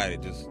 Jordan got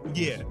it. Just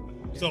yeah.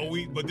 So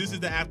but this is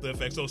the after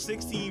effect. So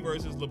 16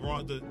 versus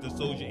LeBron, the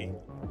Soldier 8.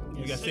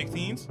 You got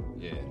 16s?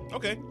 yeah,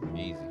 Okay,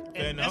 easy. fair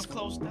And that's enough.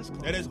 close. That's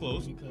close. That is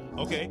close. Because-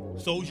 Okay,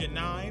 Soldier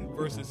 9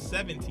 versus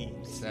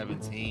 17s.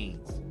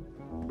 17s.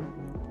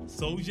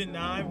 Soldier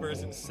 9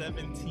 versus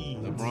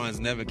 17. LeBron's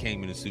never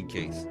came in a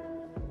suitcase.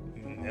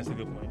 That's a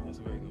good point. That's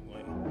a very good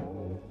point.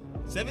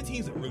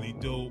 17s are really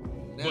dope,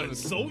 That but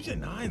was- Soldier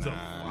 9's a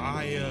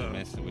fire.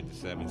 Messing with the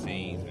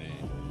 17s,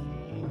 man.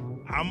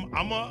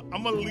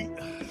 I'm a lead.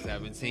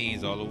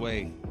 17s all the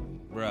way,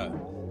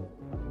 bruh.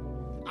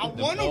 I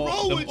want to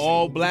roll with you.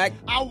 All black.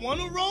 I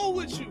want to roll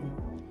with you.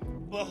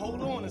 But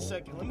hold on a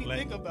second. Let me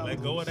think about Let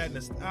this. go of that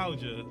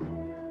nostalgia.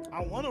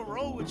 I want to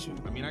roll with you.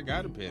 I mean, I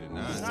got a pair of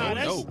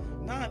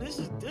 9. This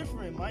is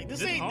different, Mike.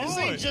 This It's ain't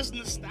hard. just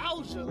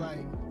nostalgia. Like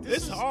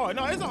It's hard.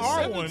 No, it's a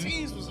hard one.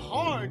 17s was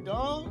hard,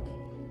 dog.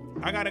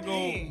 I gotta go.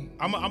 Dang.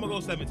 I'm gonna go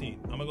 17.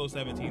 I'm gonna go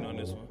 17 on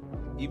this one.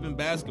 Even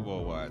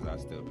basketball wise, I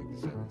still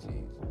pick the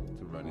 17s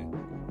to run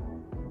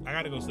it. I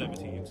gotta go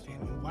 17.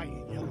 Damn, white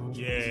and yellow.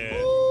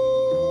 Yeah.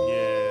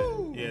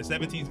 Woo! Yeah.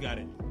 17's got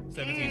it.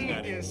 17's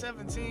got Yeah, it.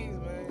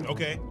 17s, man.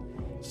 Okay.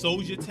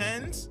 Soldier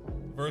 10s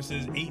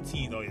versus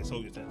 18s. Oh yeah,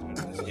 Soldier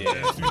 10s.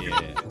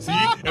 Yeah.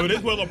 See, and this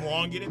is where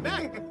LeBron get it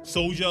back.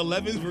 Soldier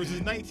 11s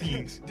versus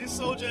 19s. This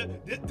soldier,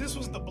 this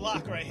was the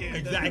block right here.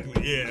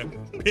 Exactly. Yeah.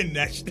 Pin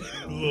that shit,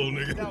 little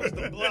nigga. That was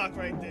the block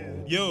right there.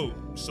 Yo,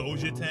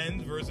 Soldier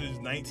 10s versus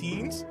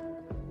 19s.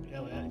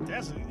 Yeah,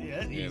 that's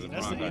easy. LeBron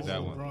That's got easy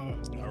that one.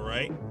 LeBron. All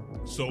right.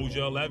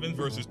 Soldier 11s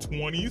versus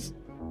 20s.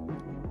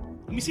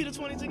 Let me see the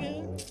 20s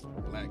again.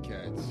 Black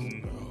Cats.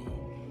 No.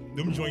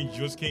 Them joints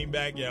just came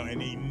back out,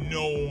 and ain't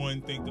no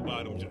one think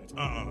about them joints.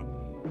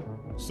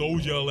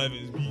 Soldier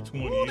 11s beat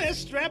 20s. Ooh, that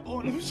strap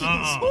on them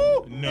shits.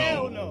 Ooh, No.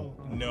 Hell no.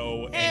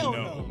 No. and Hell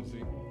no. no.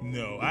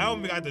 No. I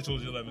don't got the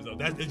Soldier 11s though.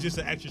 It's just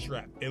an extra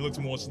strap. It looks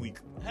more sleek.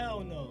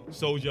 Hell no.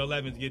 Soldier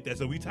 11s get that.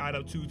 So we tied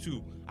up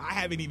 2-2. I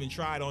haven't even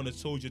tried on the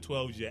Soldier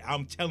 12s yet.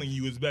 I'm telling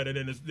you it's better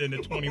than the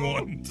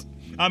 21s.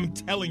 I'm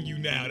telling you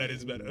now that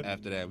it's better.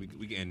 After that, we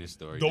can end this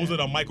story. Those now. are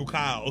the Michael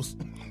Kyles.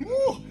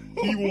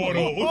 He wore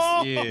those.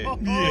 Yeah.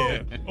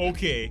 Yeah.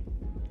 Okay.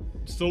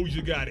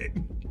 Soldier got it.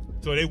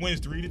 So they wins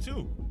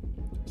 3-2.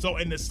 So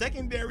in the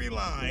secondary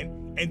line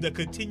and the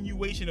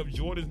continuation of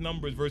Jordan's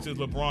numbers versus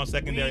LeBron's We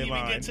secondary didn't even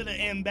line, get to the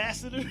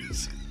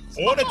ambassadors.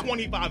 or the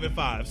 25 and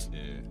 5s. Yeah.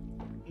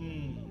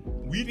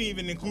 We didn't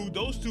even include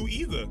those two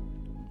either.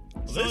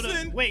 So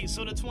Listen,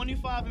 so the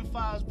 25 and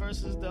 5s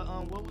versus the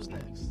what was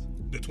next?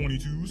 the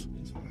 22s.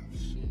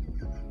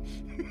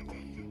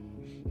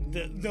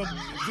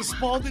 The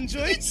Spalding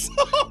joints.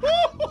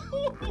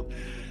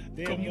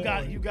 Damn, Come you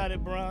on. got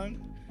it,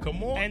 Bron.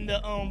 Come on. And the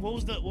what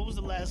was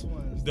the last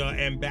one? The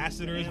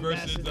ambassadors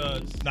versus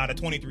the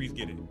 23s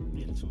get it.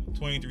 Yeah, the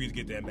 23s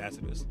get the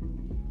ambassadors.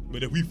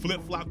 But if we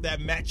flip flop that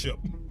matchup,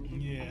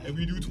 yeah. if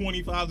we do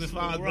 25s and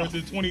 5s rough.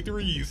 versus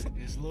 23s,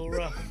 It's a little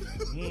rough.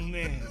 Oh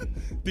man.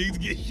 things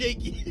get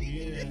shaky.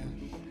 Yeah.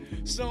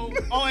 So,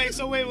 all right.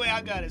 So wait.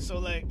 I got it. So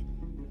like,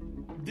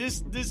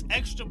 this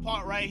extra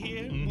part right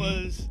here Mm-hmm.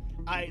 was.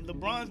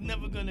 LeBron's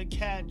never gonna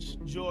catch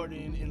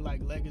Jordan in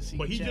like legacy.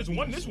 But he just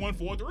won this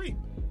championships. one 4-3.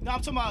 No,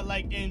 I'm talking about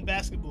like in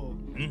basketball.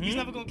 Mhm. He's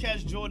never gonna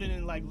catch Jordan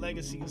in like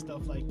legacy and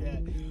stuff like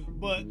that.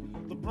 But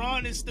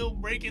LeBron is still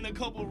breaking a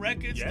couple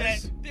records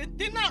Yes. that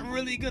they're not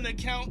really gonna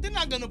count. They're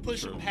not gonna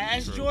push him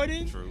past True.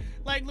 Jordan. True.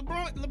 Like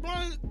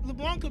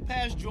LeBron could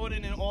pass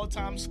Jordan in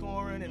all-time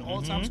scoring and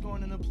all-time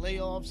scoring in the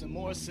playoffs and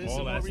more assists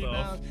Mm-hmm. All and that more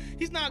stuff. rebounds.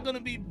 He's not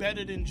gonna be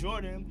better than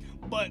Jordan,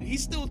 but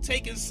he's still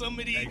taking some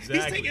of the.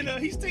 Exactly.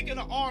 He's taking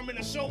an arm and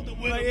a shoulder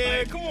with Like, him. yeah,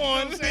 like, come you know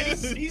what on. I'm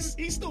saying?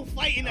 He's still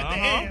fighting at the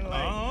end.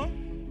 Like,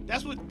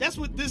 That's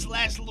what this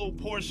last little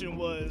portion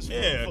was for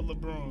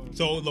LeBron.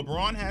 So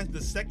LeBron has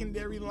the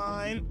secondary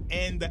line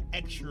and the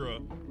extra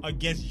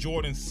against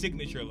Jordan's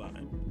signature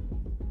line.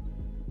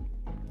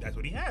 That's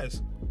what he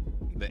has.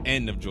 The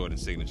end of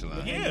Jordan's signature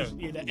line. Yeah.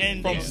 The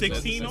end From yeah.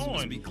 16 let's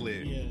on. be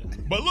clear. Yeah.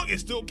 But look, it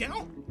still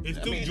count. It's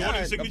still Jordan's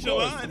alright, signature of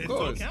course, line. Of It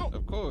course, still count.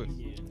 Of course.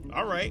 Yeah.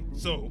 All right.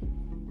 So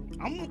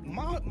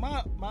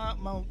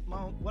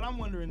What I'm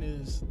wondering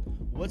is,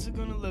 what's it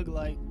gonna look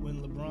like when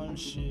LeBron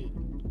shit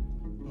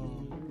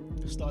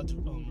starts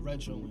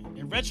retroing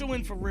and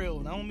retroing for real?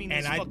 And I don't mean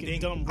this and I fucking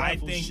think dumb I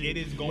rifle think shit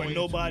it is where going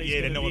nobody's to,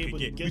 yeah, that gonna no be one able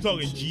could to get. get We're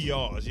talking them shits.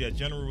 GRs, yeah,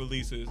 general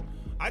releases.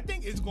 I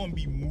think it's going to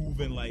be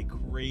moving like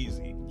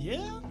crazy.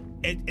 Yeah.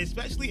 And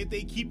especially if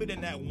they keep it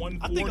in that 140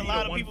 I think a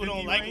lot to of people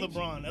don't 150 like range.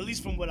 LeBron, at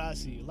least from what I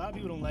see. A lot of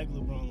people don't like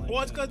LeBron like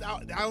Well, it's that.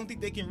 because I don't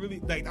think they can really,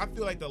 like, I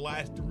feel like the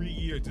last 3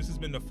 years, this has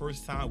been the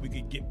first time we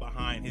could get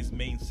behind his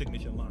main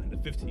signature line, the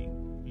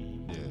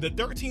 15. Yeah. The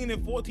 13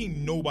 and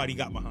 14, nobody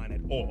got behind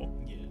at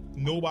all. Yeah.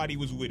 Nobody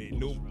was with it.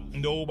 It was rough.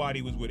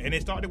 Nobody was with it. And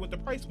it started with the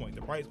price point.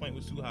 The price point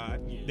was too high.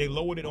 Yeah. They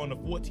lowered it on the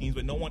 14s,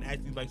 but no one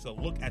actually likes to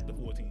look at the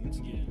 14s.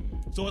 Yeah.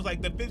 So it's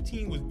like the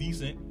 15 was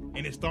decent,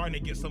 and it's starting to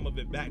get some of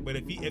it back. But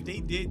if they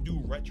did do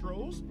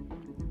retros,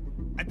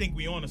 I think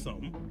we on to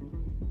something.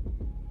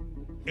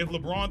 If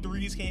LeBron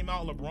 3s came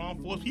out,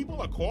 LeBron 4s,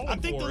 people are calling I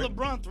think for the it.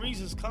 LeBron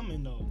 3s is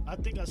coming though. I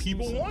think I see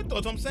People want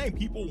those. I'm saying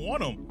people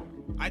want them.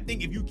 I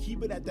think if you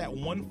keep it at that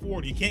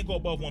 140, you can't go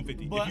above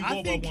 150. But if you I go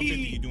above think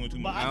 150, you're doing too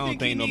much. I don't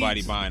think he think nobody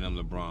needs- buying them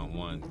LeBron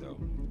ones though.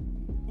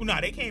 Well, nah,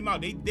 they came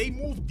out. They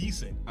moved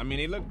decent. I mean,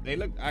 they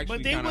look actually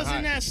But they kind of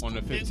wasn't hot at on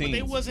the 15s. but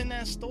they wasn't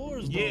at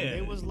stores though. Yeah.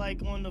 They was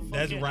like on the fucking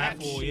That's app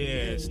raffle, shit. yeah,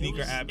 It sneaker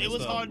was- app and It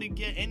was stuff. hard to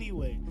get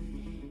anyway.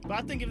 But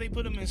I think if they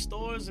put them in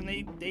stores and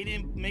they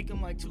didn't make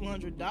them like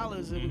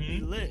 $200, it would be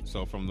lit.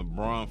 So from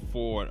LeBron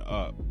forward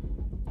up,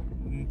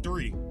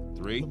 3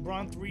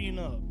 LeBron 3 and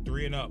up.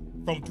 and up.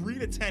 From 3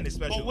 to 10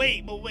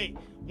 especially. But wait.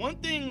 One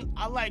thing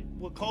I like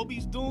what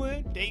Kobe's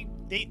doing, they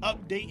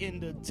updating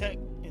the tech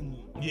in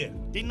Yeah.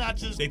 They not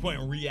just They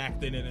putting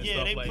reacting in and yeah,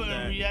 stuff they like putting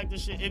that. reactive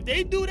shit. If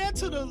they do that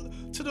to the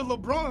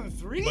LeBron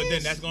threes, But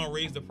then that's gonna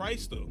raise the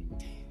price though.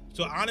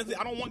 So honestly,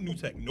 I don't want new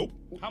tech. Nope.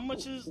 how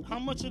much of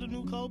the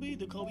new Kobe?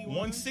 The Kobe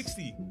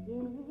 160.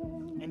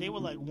 and they were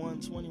like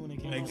 120 when they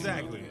came out.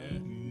 Exactly.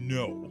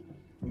 No.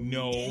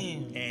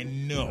 Damn.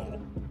 And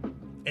no.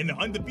 And the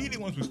undefeated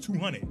ones was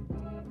 200.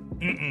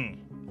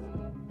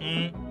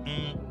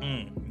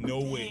 No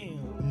way.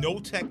 Damn. No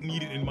tech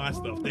needed in my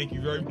stuff. Thank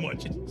you very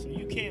much. So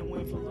you can't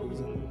win for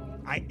losing.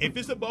 If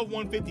it's above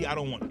 150, I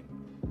don't want it.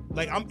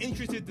 Like, I'm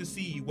interested to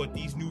see what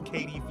these new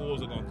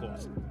KD4s are gonna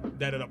cost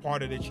that are a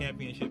part of the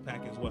championship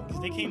pack as well.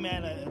 Because they came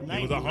out at It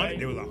 90, was right?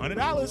 $100. It was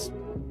 $100.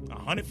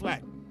 100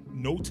 flat.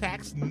 No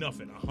tax,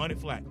 nothing. 100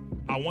 flat.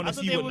 I want I to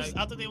thought see they what. was.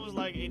 I thought they was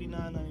like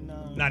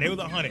 89.99. Nah, they was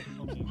 100.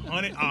 Okay.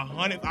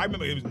 100. I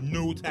remember it was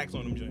no tax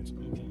on them joints.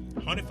 Okay.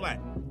 100 flat.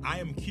 I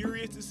am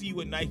curious to see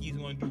what Nike's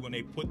going to do when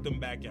they put them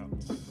back out.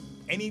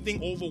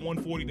 Anything over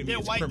 140 to me They're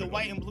is white, criminal. the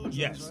white and blue joints,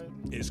 Yes,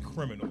 right? it's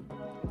criminal.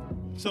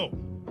 So,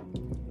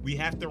 we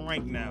have to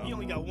rank now. He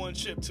only got one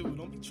chip too.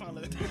 Don't be trying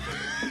to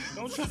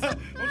don't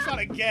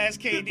try to gas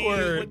KD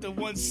Word. with the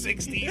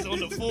 160s on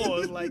the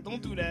fours. Like,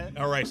 don't do that.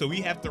 All right, so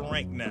we have to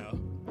rank now.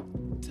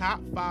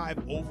 Top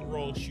 5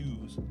 overall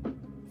shoes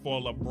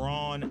for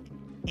LeBron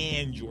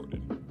and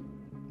Jordan.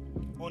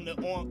 On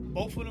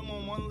both of them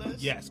on one list.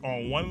 Yes,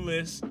 on one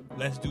list,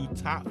 let's do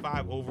top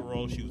 5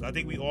 overall shoes. I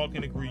think we all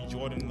can agree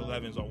Jordan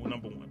 11s are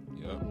number 1.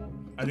 Yep.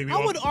 I think we I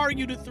all. would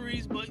argue the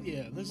threes, but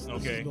yeah, let's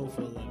Okay. just go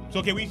for 11.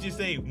 So can we just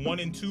say 1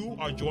 and 2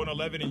 are Jordan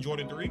 11 and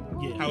Jordan 3?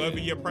 Yeah. However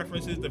Yeah. your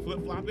preference is to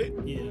flip-flop it?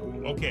 Yeah,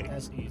 Okay.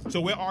 that's easy.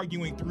 So we're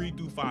arguing 3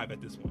 through 5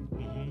 at this one.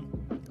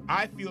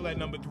 I feel that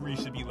number 3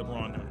 should be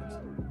LeBron 9s.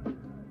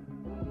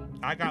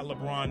 I got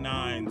LeBron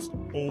 9s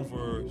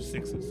over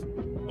 6s.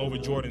 Over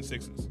Jordan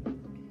 6s.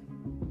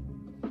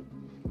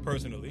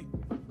 Personally.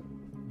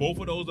 Both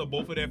of those are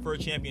both of their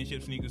first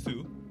championship sneakers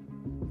too.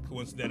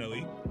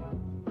 Coincidentally.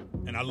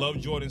 And I love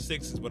Jordan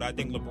 6s, but I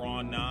think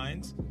LeBron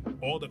 9s,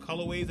 all the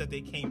colorways that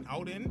they came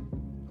out in,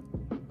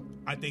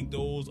 I think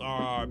those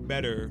are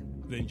better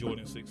than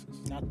Jordan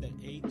 6s. Not the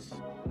 8s,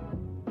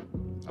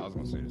 I was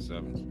gonna say the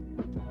 7s.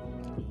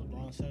 the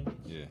LeBron 7s.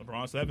 Yeah.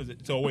 LeBron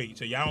 7s. So wait,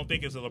 so y'all don't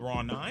think it's a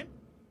LeBron 9?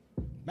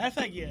 Matter of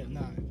fact, yeah,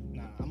 nah,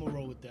 I'm gonna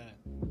roll with that.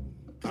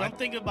 Cause I'm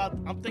thinking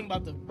about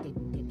the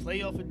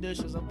playoff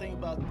editions. I'm thinking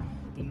about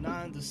the 9,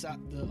 not the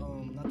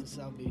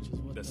South Beaches.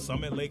 What The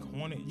Summit Lake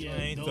Hornet Yeah,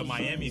 joints, the those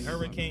Miami joints.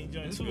 Hurricane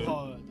joints. Too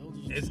hard.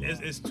 Those are It's, too it's,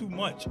 hard. it's too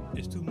much.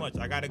 It's too much.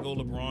 I gotta go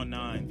LeBron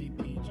 9.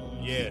 MVP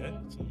joints. Yeah.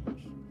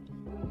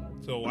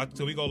 Too much.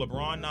 So we go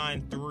LeBron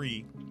 9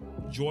 3,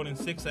 Jordan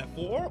 6 at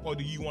 4, or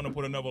do you want to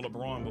put another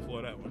LeBron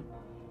before that one?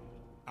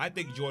 I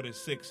think Jordan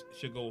 6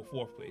 should go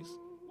 4th place.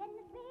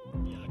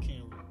 Yeah, I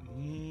can't.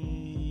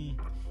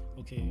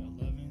 Okay,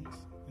 11s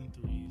and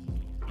 3s.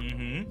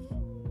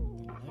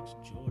 Mm-hmm. The next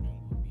Jordan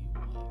would be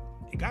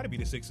what? It got to be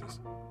the 6s.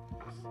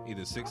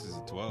 Either 6s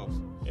or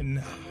 12s. And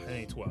nah, it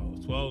ain't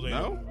 12s. 12s ain't.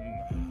 No?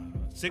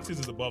 Nah. 6s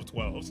is above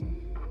 12s.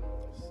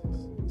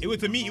 It would,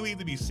 to me, it would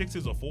either be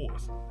 6s or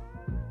 4s.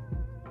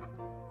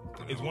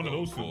 It's one of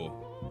those two.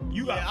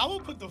 You got. Yeah, I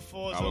would put the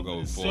 4s. I would over go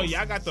the 4s. So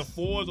y'all got the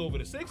 4s over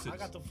the 6s. I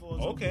got the 4s.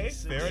 over Okay, the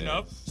 6s. fair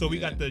enough. So we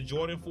got Yeah. the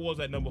Jordan 4s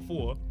at number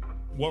 4.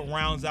 What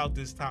rounds out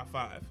this top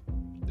 5?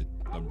 The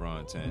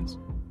LeBron 10s.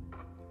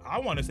 I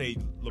want to say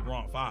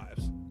LeBron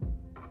 5s.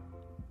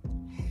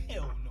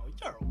 Hell no,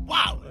 you're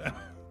wild.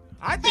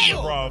 I think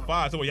Hell LeBron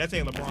 5s. So what, y'all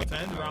saying LeBron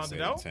 10s I would rounds say it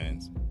the out?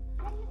 10s.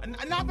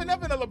 Not for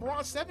nothing, the LeBron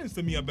 7s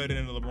to me are better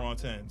than the LeBron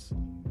 10s.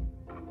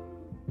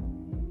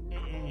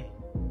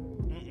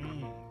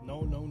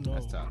 No.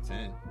 That's top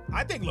 10.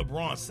 I think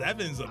LeBron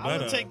 7s are I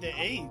better. would take the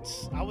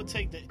 8s. I would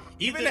take the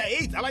Even either- the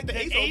 8s. I like the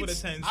 8s over the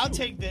 10s. I'll too.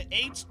 take the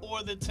 8s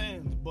or the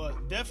 10s,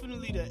 but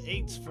definitely the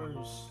 8s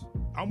first.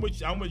 I'm with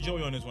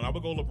Joey on this one. I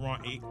would go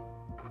LeBron 8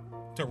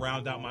 to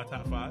round out my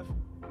top 5.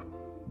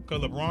 Cause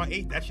LeBron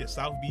 8, that's your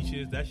South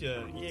Beaches, that's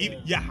your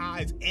even your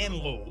highs and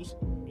lows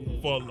Yeah.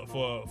 for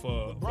LeBron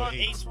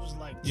 8s. 8s was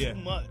like Yeah. too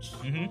much.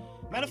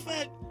 Mm-hmm. Matter of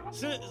fact,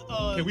 since,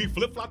 Can we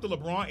flip flop the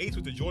LeBron 8s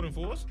with the Jordan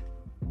 4s?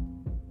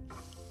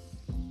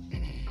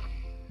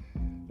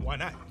 Why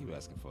not? You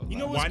asking for a you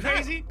know lot. what's Why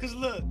not? crazy? Because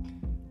look,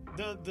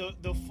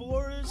 the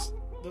 4s,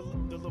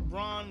 the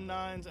LeBron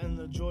 9s and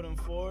the Jordan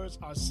 4s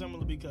are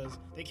similar because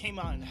they came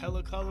out in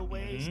hella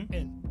colorways Mhm.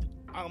 and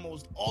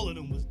almost all of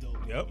them was dope.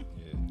 Yep.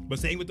 Yeah. But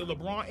same with the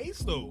LeBron 8s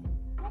though.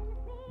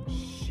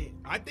 Shit.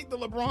 I think the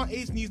LeBron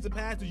 8s needs to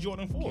pass the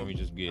Jordan 4. Can we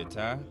just get a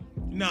tie?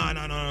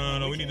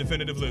 No. We need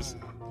definitive list.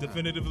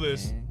 Definitive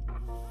list.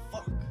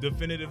 Fuck.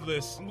 Definitive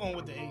list. I'm going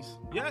with the 8s.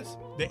 Yes.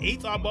 The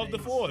 8s are above the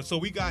 4s. So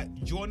we got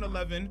Jordan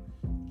 11,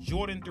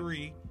 Jordan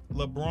 3,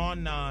 LeBron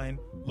 9,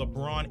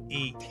 LeBron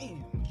 8,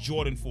 Damn.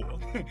 Jordan 4.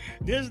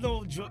 There's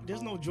no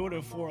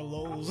Jordan 4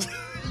 lows.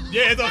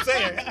 Yeah, that's what I'm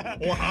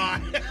saying. Or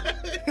high.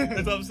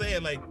 That's what I'm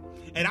saying. Like,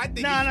 and I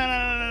think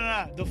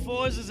Nah. The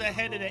 4s is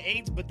ahead of the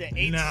 8s, but the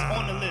 8s is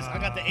on the list. I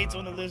got the 8s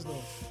on the list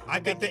though. I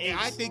think the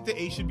 8s.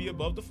 8 should be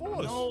above the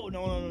 4s.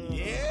 No.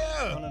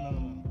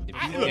 Yeah. If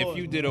I- you, look, if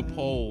you did a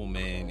poll,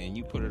 man, and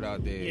you put it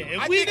out there. Yeah, if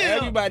I we think did,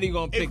 Everybody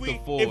gonna pick the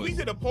fours. If we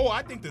did a poll,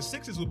 I think the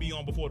sixes would be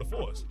on before the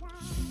fours.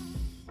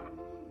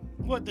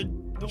 what the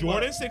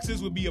Jordan what?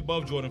 sixes would be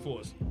above Jordan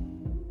fours.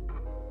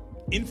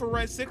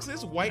 Infrared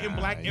sixes, white and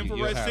black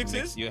infrared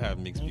sixes. You'll have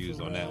mixed views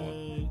on that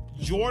one.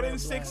 Jordan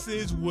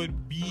sixes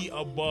would be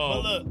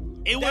above. But look,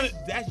 it was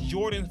That's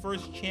Jordan's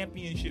first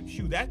championship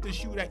shoe. That's the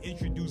shoe that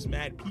introduced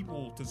mad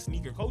people to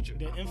sneaker culture.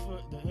 the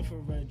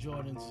infrared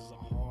Jordans is a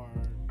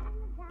hard.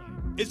 Like,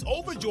 It's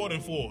over Jordan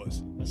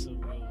 4s. that's a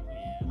real. Yeah.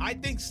 I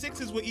think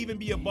sixes would even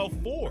be above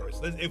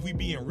 4s if we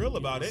being real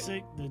about it.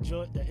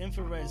 The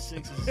infrared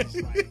sixes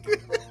is like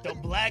the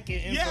black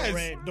and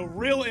infrared, Yes. the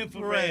real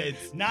infrared,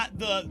 Reds. not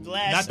the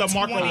last Not the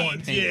marker 20,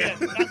 ones, yeah.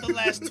 not the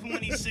last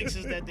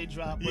 26s that they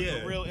dropped, but Yeah.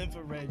 the real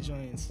infrared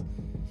joints.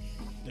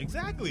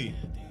 Exactly.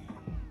 Yeah,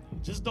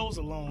 damn. Just those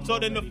alone. So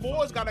then the already 4s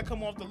fucking- got to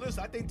come off the list.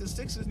 I think the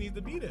sixes need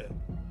to be there.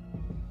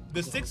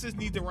 The sixes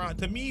need to round.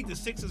 To me, the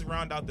sixes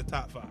round out the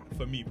top 5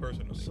 for me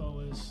personally. So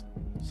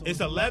It's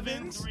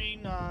 11s. 3,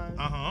 9.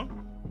 Uh-huh.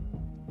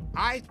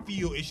 I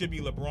feel it should be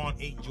LeBron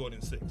 8,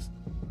 Jordan 6.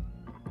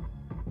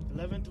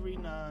 11, 3,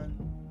 9.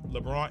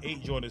 LeBron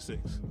 8, Jordan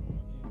 6.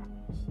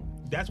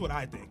 That's what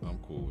I think. I'm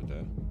cool with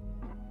that.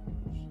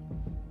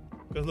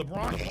 Because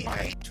LeBron 8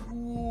 has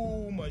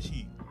too much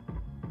heat.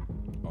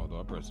 Although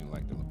I personally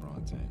like the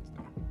LeBron 10s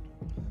though.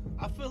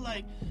 I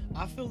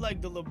feel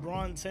like the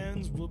LeBron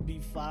 10s would be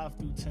 5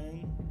 through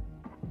 10.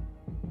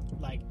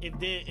 Like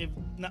if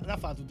not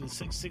 5 through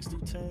 10, 6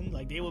 through 10,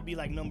 like they would be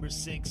like number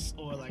 6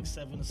 or like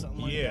 7 or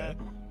something like Yeah.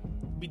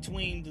 that.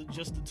 Between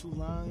just the two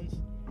lines.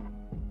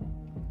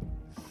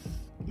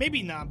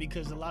 Maybe not,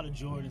 because a lot of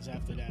Jordans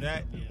after that.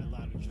 That- yeah, a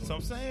lot of Jordans. So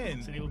I'm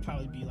saying So they would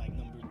probably be like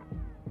number.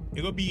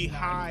 it would be 9,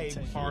 high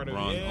 10. part of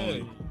LeBron's yeah.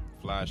 only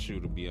fly shoe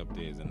to be up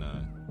there is a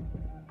 9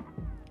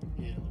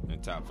 Yeah.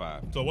 in top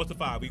 5. So what's the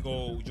 5? We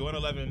go Jordan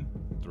 11,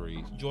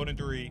 3. Jordan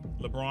 3,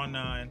 LeBron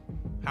 9.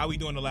 How we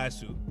doing the last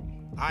two?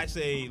 I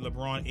say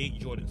LeBron 8,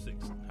 Jordan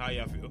 6. How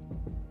y'all feel?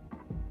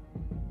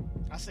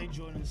 I say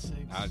Jordan 6.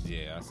 I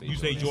say You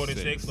say Jordan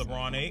 6,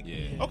 LeBron 8?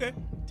 Yeah. Okay.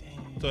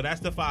 Damn. So that's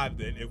the 5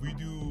 then. If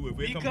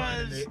we're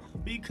combining it.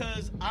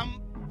 Because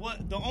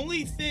the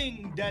only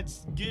thing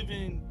that's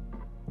given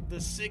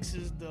the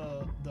sixes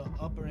the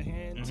upper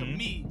hand to Mhm.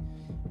 me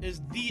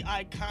is the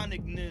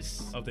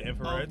iconicness Of the of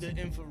infrareds? the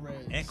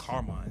infrareds. And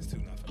Carmine's too,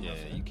 not for Yeah,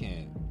 nothing. you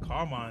can't.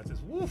 Carmine's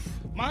is woof.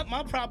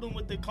 My problem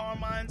with the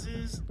Carmines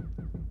is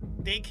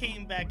they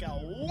came back out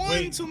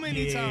Wait, too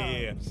many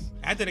times.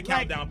 After the Like,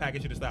 countdown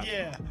package should have stopped.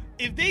 Yeah,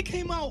 if they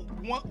came out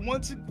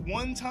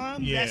one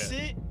time, Yeah. that's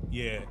it.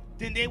 Yeah.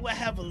 Then they would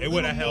have a It little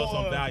would have held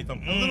more, some value.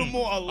 a little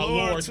more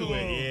allure to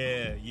it.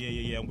 it.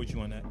 Yeah. I'm with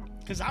you on that.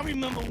 Cause I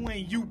remember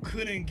when you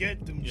couldn't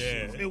get them Yeah.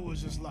 shits, it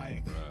was just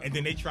like, And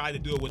then they tried to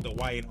do it with the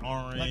white and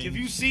orange. like if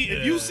you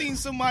seen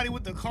somebody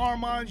with the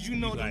Carmines, you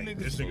know He's them like,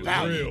 niggas this was nigga's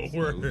about real. it.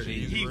 Word. He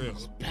He's He real.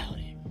 was about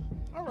it.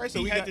 All right, so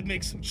He we had got to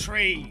make some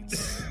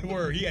trades.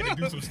 word. He had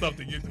to do some stuff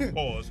to get the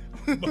pause.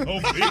 But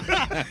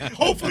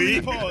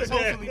Hopefully pause.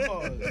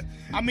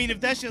 I mean, if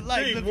that's your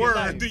life, Hey, live word, your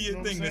life. do You your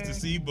know thing, what I'm Mr. saying?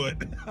 C. But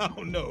I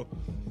don't know.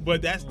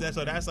 But that's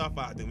our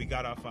 5. Then we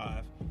got our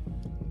 5.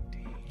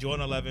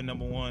 Jordan 11,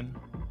 number 1.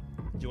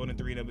 Jordan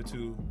 3, number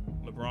 2.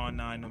 LeBron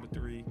 9, number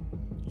 3.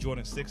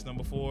 Jordan 6,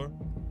 number 4.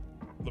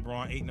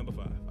 LeBron 8, number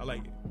 5. I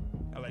like it.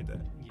 I like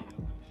that. Yeah.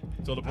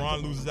 So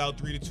LeBron loses out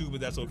 3-2,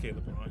 but that's okay,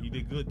 LeBron. You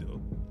did good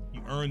though.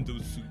 You earned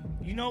those 2.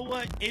 You know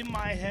what? In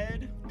my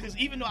head, because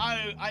even though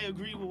I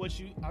agree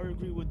with I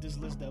agree with this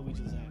list that we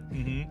just had.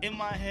 Mm-hmm. In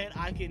my head,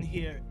 I can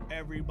hear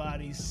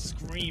everybody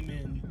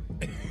screaming,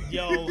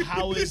 "Yo,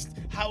 how is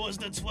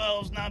the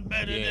 12s not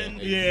better than?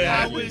 Yeah.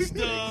 How is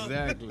the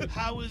Exactly.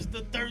 How is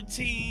the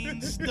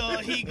 13s?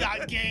 The he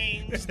got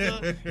games.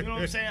 The, you know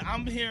what I'm saying?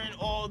 I'm hearing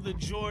all the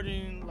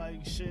Jordan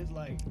like shit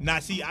like. Now,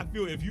 see, I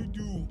feel if you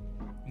do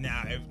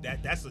now, if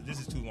this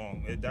is too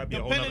long. That'd be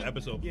a whole other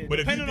episode. Yeah, but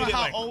if you depending did on it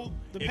how like, old,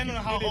 if depending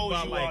on you how did it old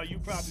by, you like, are, you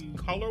probably.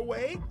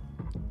 colorway.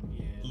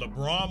 Yeah.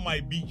 LeBron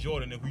might beat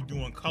Jordan if we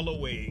doing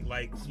colorway,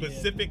 like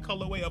specific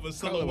colorway of a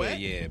silhouette.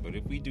 Colorway, yeah, but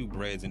if we do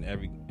breads in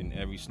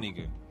every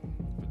sneaker,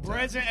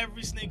 Breads in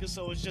every sneaker,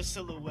 so it's just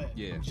silhouette.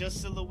 Yeah.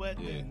 Just silhouette.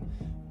 Yeah. Then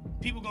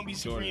people gonna be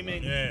Jordan,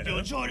 screaming, yeah. "Yo,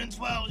 Jordan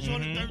 12,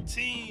 Jordan Mhm.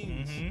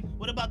 13s. Mhm.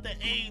 What about the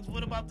 8s?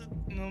 What about the,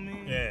 you know what I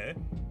mean?" Yeah,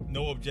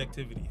 no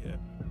objectivity here.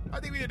 I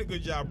think we did a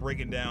good job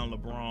breaking down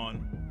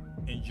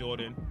LeBron and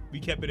Jordan. We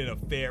kept it in a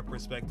fair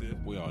perspective.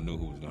 we all knew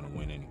who was gonna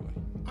win anyway.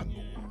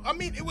 I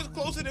mean, it was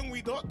closer than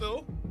we thought,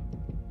 though.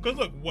 Because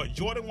look, what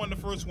Jordan won the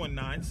first one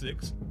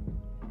 9-6.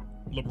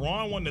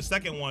 LeBron won the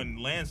second one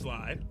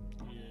landslide,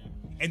 Yeah.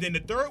 and then the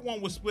third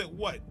one was split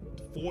what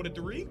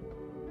 4-3,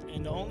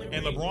 And the only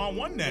and LeBron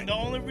won that. And the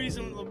only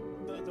reason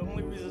the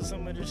only reason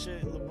some of this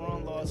shit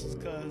LeBron lost is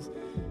because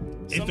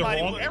It's the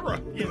wrong era.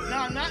 Yeah,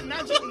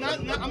 not just not.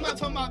 I'm not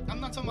talking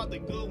about the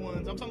good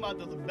ones. I'm talking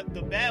about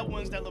the bad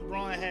ones that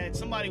LeBron had.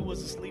 Somebody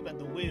was asleep at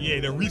the wheel. Yeah,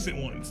 the recent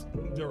ones.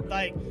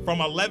 Like From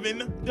 11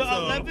 the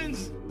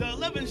to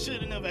 11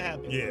 should have never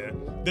happened. Yeah,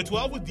 the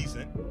 12 was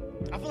decent.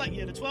 I feel like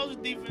the 12 is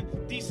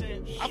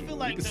decent. I feel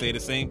like You could say the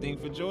same thing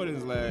for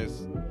Jordan's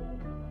last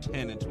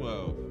 10 and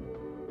 12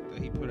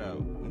 that he put out.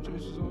 Them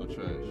joints is all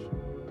trash.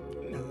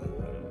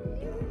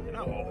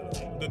 Not all of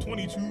them. The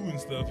 22 and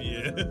stuff,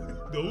 yeah.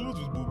 Those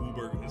was Boo Boo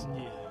Burgers.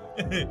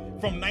 Yeah.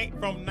 from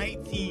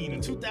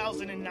 19.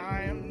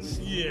 2009.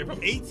 Yeah, from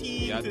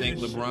 18. Yeah, I to think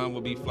this LeBron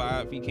would be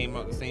fly if he came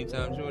out the same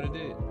time Jordan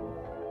did.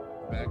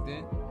 Back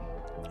then.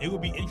 It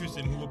would be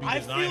interesting who would be I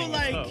designing feel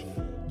like the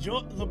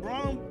stuff.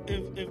 LeBron,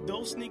 if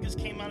those sneakers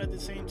came out at the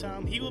same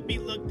time, he would be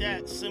looked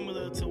at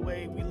similar to the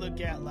way we look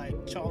at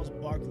like Charles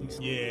Barkley's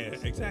sneakers.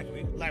 Yeah,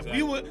 exactly. Like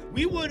exactly.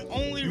 we would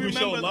only We would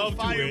show remember love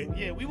the to fire. it.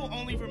 Yeah, we will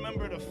only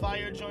remember the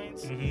fire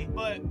joints. Mhm.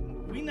 But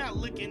we not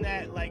looking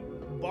at like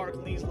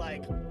Barkley's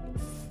like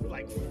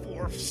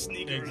fourth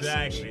sneaker. Or some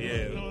Exactly, shit,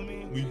 yeah. You know what I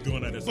mean? We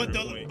doing that at a But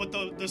certain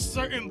point. the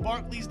certain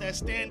Barkleys that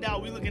stand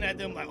out, we looking at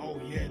them like,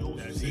 oh yeah, those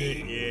That's was it.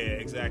 heat. Yeah,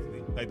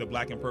 exactly. Like the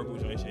black and purple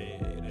joint shit.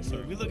 Yeah, that's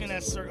certain. We looking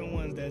at certain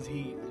ones that's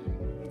heat.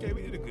 Okay,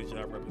 we did a good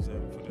job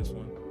representing for this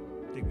one.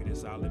 I think we did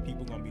solid.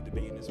 People gonna be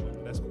debating this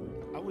one. That's cool.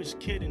 I wish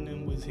Kid and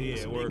them was here.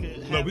 Yeah, so word. they could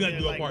Look, have we gotta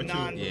their, do a like, part two.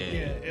 Yeah.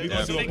 Yeah, We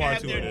gonna so do a they part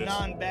can two have of their this.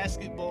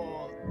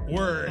 non-basketball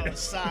Word.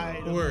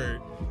 side.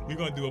 Word. We're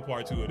gonna do a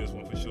part 2 of this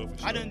one for sure.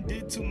 I done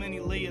did too many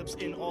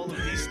layups in all of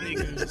these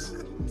sneakers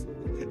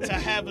to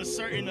have a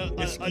certain a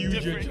Excuse your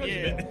different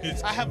judgment.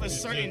 Excuse I have a your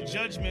certain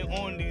judgment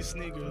on these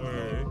sneakers.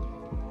 Word.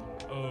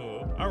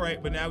 Oh, all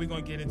right. But now we're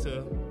gonna get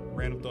into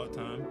random thought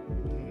time.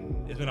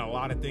 There's been a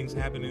lot of things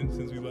happening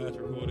since we last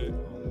recorded.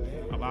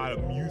 A lot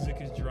of music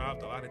has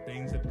dropped. A lot of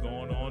things have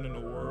gone on in the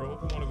world.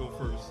 Who wanna go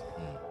first?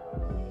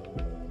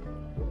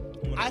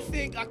 I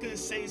think I could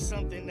say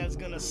something that's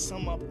gonna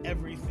sum up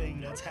everything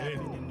that's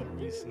happened in the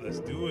recent. Let's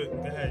do it.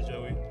 Go ahead,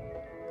 Joey.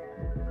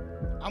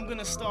 I'm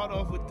gonna start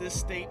off with this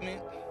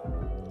statement.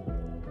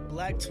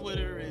 Black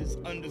Twitter is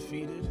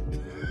undefeated,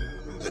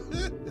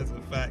 That's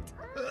a fact.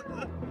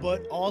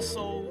 but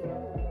also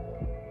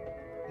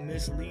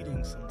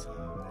misleading sometimes.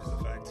 That's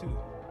a fact too.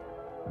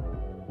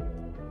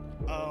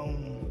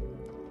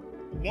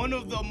 One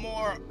of the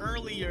more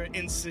earlier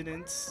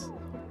incidents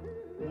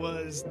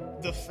was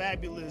the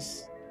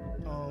fabulous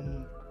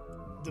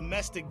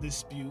domestic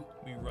dispute,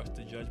 We rushed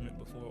to judgment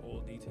before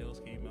all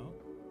details came out.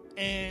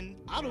 and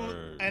I don't,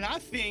 Word. and I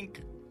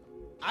think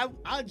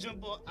I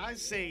jump on. I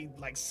say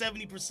like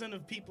 70%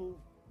 of people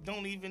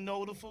don't even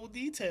know the full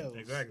details.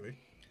 Exactly.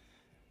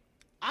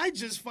 I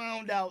just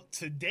found out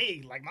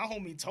today, like my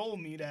homie told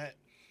me that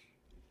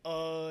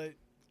a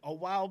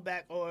while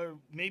back, or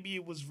maybe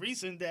it was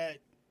recent, that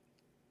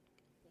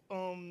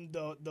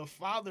the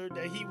father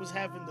that he was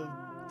having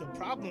the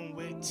problem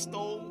with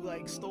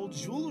stole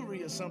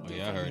jewelry or Oh, something.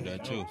 yeah, I from heard him,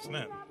 that too.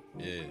 Snap.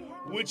 Yeah.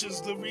 which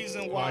is the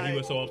reason Why why he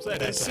was so upset.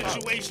 the That's the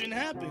problem. situation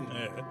happened.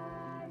 Yeah.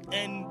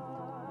 And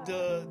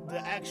the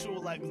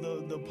actual like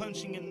the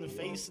punching in the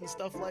face and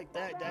stuff like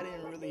that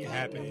didn't really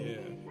happen.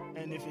 Happened,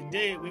 And if it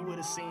did, we would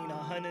have seen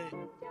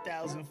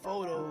 100,000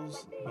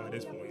 photos By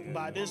this point. Yeah.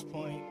 by this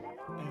point.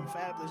 And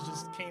Fabulous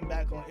just came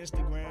back on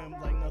Instagram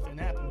like nothing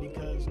happened,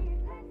 because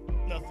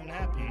nothing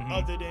happened Mhm.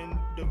 other than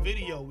the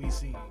video we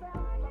seen.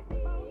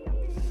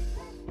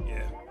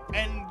 Yeah.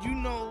 And you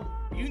know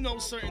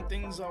certain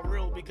things are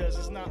real, because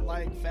it's not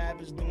like Fab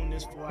is doing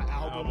this for an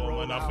album Album or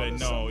rollout. nothing, or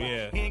no, something.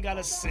 yeah. He ain't got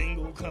a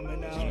single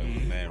coming out.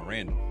 Man,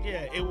 random.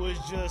 Yeah, it was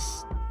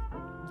just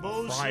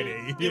bullshit.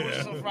 Friday, It was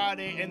yeah. just a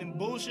Friday, and then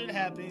bullshit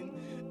happened.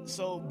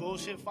 So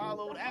bullshit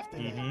followed after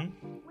that.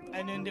 Mm-hmm.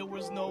 And then there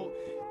was no.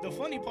 The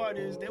funny part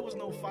is there was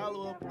no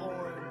follow up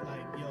on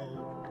like,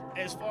 yo,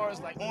 as far as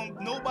like on,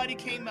 nobody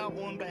came out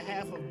on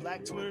behalf of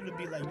Black Twitter to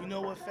be like, you know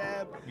what,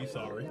 Fab, We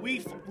sorry.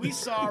 we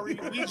sorry,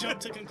 we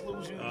jumped to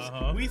conclusions.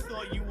 Uh-huh. We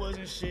thought you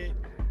wasn't shit.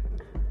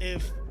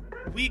 If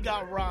we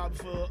got robbed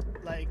for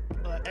like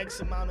X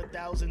amount of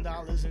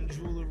 $1,000 in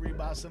jewelry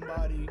by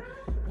somebody,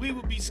 we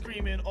would be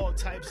screaming all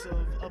types of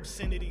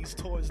obscenities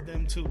towards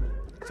them too.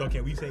 So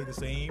can we say the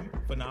same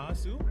for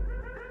Nas too?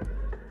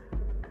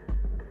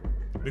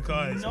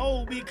 Because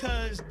No,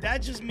 because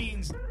that just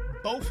means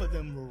both of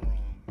them were wrong.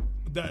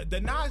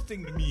 the Nas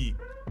thing to me,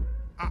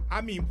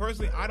 I mean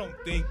personally, I don't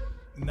think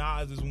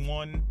Nas is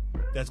one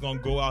that's gonna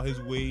go out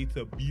his way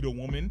to beat a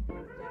woman.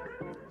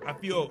 I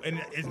feel, and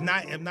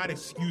I'm not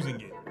excusing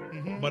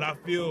it, but I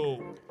feel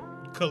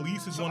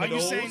Khalees is So one are of you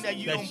those. saying that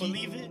you don't she-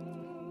 believe it?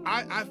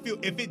 I feel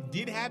if it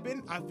did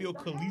happen, I feel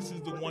Khalees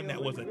is the one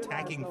that was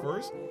attacking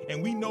first,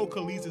 and we know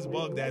Khalees is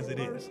bugged as it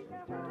is.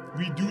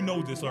 We do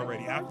know this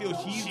already. I feel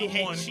she's the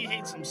one. She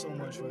hates him so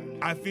much right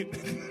now. I feel.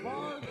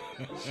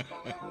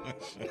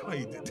 Why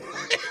you did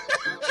that?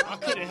 I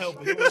couldn't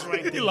help it. It was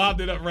right He there.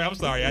 lobbed it up, right? I'm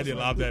sorry, I did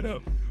lob that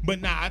up.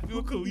 But nah, I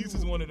feel Khalees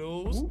is one of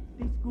those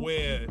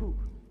where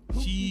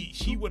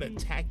she would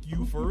attack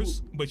you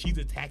first, but she's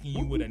attacking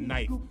you with a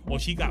knife, or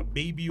she got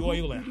baby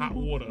oil and hot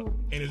water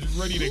and is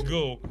ready to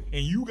go,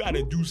 and you got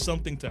to do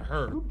something to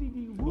her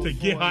to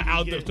get her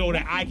out there so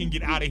that I can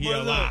get out of here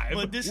But look, alive.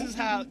 but this is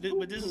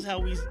how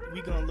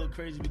we gonna look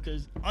crazy,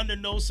 because under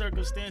no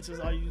circumstances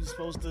are you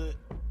supposed to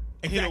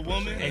hit a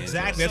woman.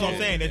 Exactly. That's what I'm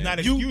saying. That's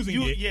not you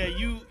excusing it. Yeah,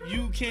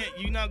 you can't.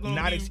 You're not gonna.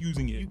 Not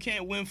excusing it. You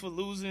can't win for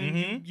losing.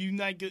 Mhm.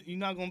 You're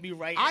not gonna be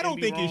right. I don't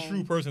and be think it's wrong.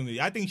 true personally.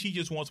 I think she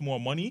just wants more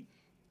money.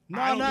 No.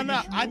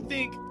 I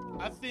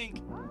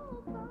think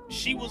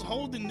she was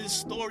holding this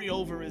story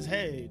over his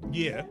head,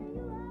 Yeah.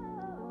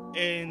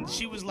 and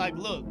she was like,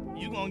 "Look,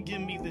 you gonna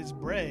give me this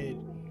bread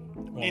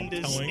in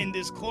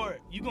this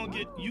court. You gonna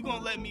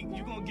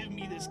give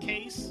me this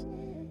case,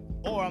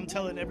 or I'm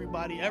telling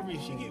everybody She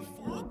everything." get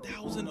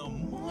 $4,000 a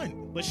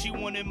month. But she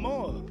wanted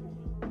more.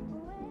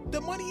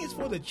 The money is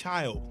for the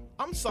child.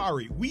 I'm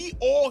sorry. We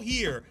all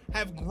here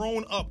have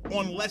grown up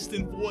on less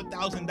than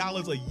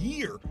 $4,000 a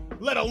year,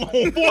 let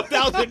alone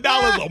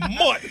 $4,000 a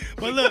month.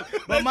 But look,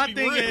 but Let's my be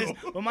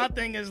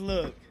thing is,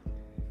 look,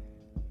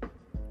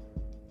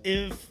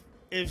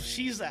 if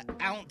she's an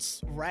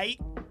ounce right,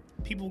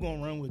 people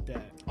gonna run with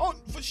that. Oh,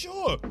 for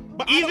sure.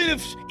 But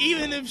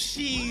Even if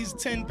she's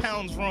 10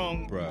 pounds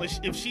wrong, Bruh. but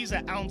if she's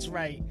an ounce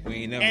right, We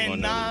ain't never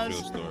and gonna know the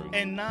Nas real story.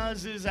 and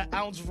Nas is an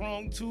ounce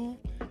wrong too,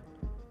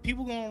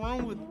 people gonna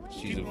run with.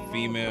 She's people a gonna run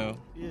female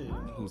with- Yeah.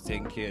 who's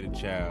taking care of the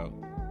child.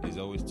 There's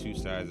always two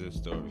sides of the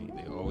story.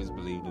 They always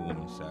believe the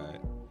woman's side.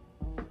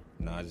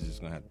 Nas is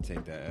just gonna have to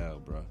take that L,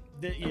 bro.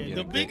 Get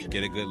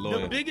Get a good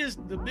lawyer.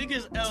 the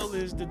biggest L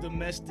is the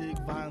domestic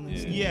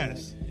violence. Yeah.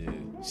 yes. Yeah.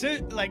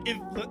 Since, like,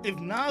 if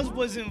Nas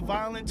wasn't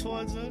violent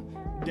towards her,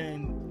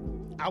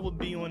 then I would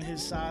be on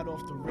his side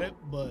off the rip.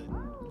 But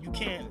you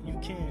can't.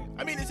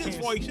 I mean, it's his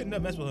fault. He shouldn't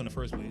have messed with her in the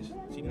first place.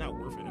 She's not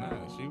worth it. Nah,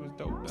 she was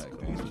dope back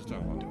then. What you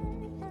talking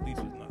about? Khalees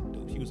was not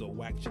dope. She was a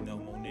whack Janelle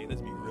Monáe.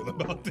 Let's be real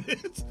about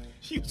this.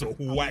 She was a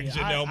whack Yeah,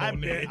 Janelle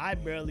Monáe. I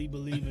barely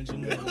believe in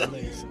Janelle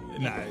Monáe. So.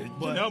 Nah,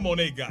 But- Janelle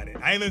Monáe got it.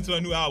 I ain't listened to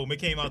a new album. It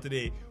came out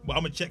today, but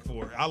I'm gonna check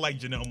for it. I like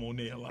Janelle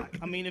Monáe a lot.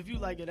 I mean, if you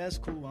like it, that's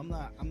cool. I'm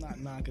not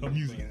knocking Her it,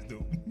 music but is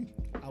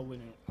dope, I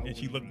wouldn't. and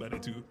she looked better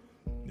too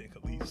than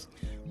Khalees.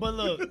 But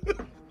look,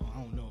 I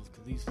don't know.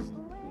 Khalees is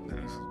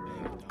banging.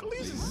 Khalees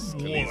is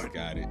Khalees smart.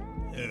 got it.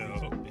 Yeah.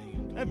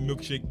 Banging. That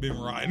milkshake been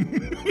riding.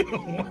 We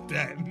don't want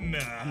that. I'm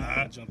not Nah.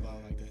 gonna jump out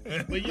like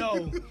that. But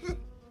yo,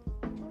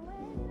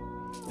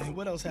 dang,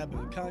 what else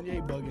happened?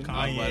 Kanye bugging.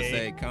 I was about to Kanye.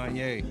 say,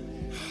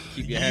 Kanye,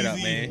 keep your head up,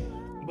 Easy.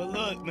 man. But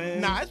look,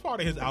 man. Nah, it's part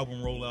of his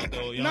album rollout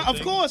though. You know No, what I'm of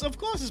saying?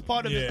 course, it's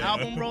part of his Yeah.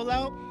 album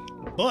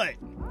rollout. But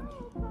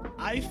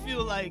I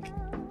feel like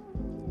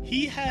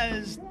he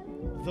has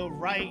the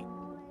right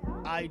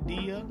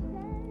idea,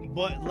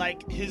 but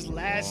like his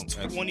last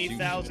Wrong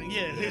 20,000,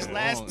 his Yeah,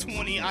 last wrong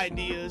 20 execution.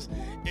 ideas,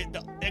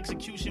 the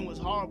execution was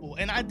horrible.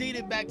 And I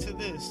dated back to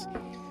this.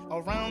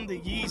 Around the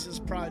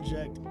Yeezus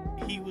project,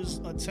 he was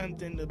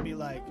attempting to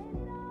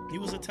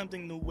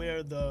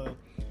wear the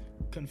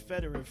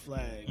Confederate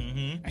flag.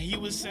 Mhm. And he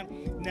was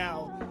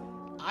now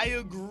I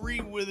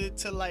agree with it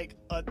to like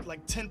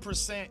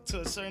 10% to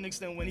a certain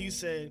extent when he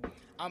said,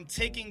 "I'm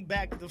taking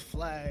back the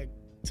flag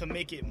to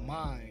make it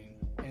mine,"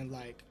 and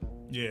like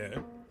Yeah.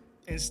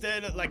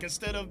 instead of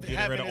Get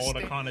having rid of it all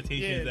the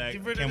connotations that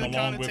get rid came of the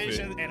along with it.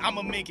 connotations, and I'm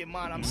gonna make it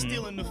mine. I'm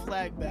stealing the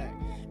flag back,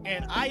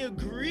 and I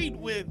agreed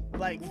with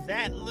like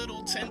that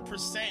little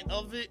 10%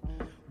 of it.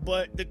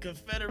 But the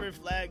Confederate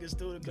flag is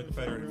still the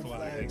Confederate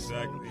flag.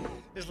 exactly. So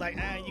it's like,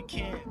 you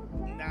can't.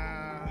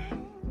 Nah.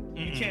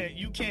 You can't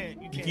You can't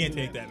do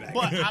take that back.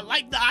 But I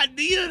like the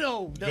idea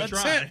though. The Good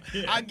try. attempt.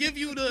 Yeah. I give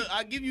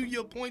you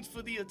your points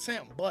for the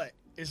attempt, but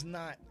it's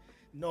not.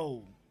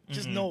 No,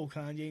 just no,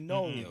 Kanye.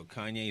 No. Yo,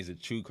 Kanye is a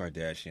true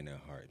Kardashian at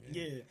heart, man.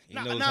 Yeah. He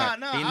Nah, knows nah, how,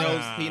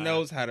 nah, he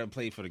knows how to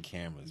play for the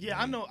cameras.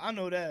 Yeah, man. I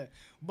know that.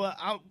 But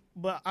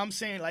I'm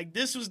saying like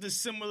this was the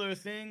similar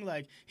thing.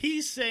 Like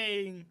he's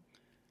saying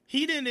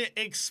he didn't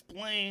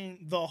explain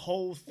the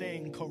whole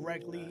thing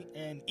correctly,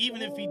 and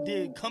even if he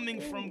did,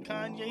 coming from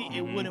Kanye,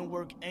 it wouldn't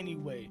work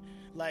anyway.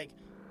 Like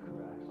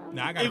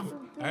Now I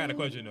got a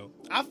question though.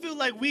 I feel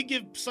like we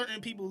give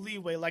certain people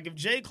leeway. Like if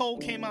J. Cole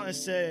came out and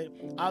said,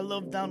 "I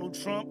love Donald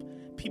Trump,"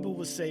 people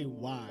would say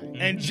why.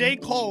 And J.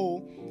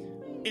 Cole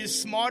is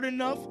smart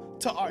enough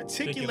to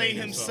articulate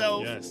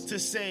himself yes. to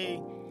say,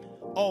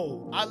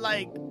 "Oh, I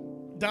like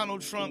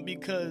Donald Trump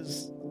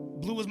because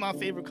blue is my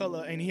favorite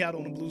color," and he had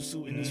on a blue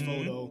suit in this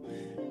photo.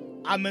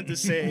 I meant to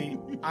say,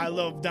 "I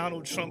love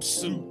Donald Trump's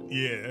suit."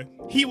 Yeah.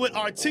 He would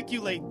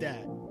articulate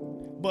that.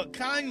 But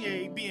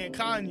Kanye, being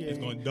Kanye, He's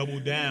gonna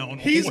double down. on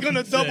he's what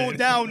gonna he double said.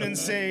 down and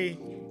say,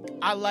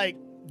 "I like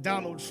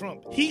Donald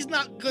Trump." He's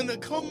not gonna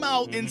come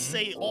out and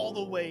say all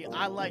the way,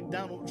 "I like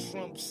Donald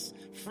Trump's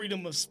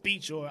freedom of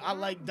speech," or "I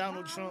like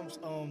Donald Trump's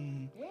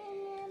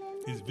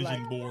his vision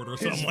like, board or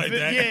his something like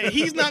that. Yeah,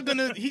 he's not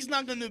gonna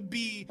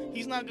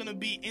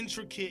be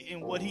intricate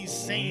in what he's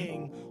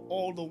saying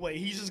all the way.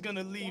 He's just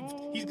gonna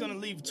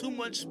leave too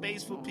much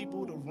space for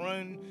people to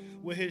run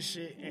with his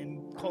shit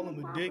and call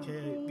him a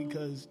dickhead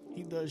because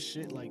he does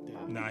shit like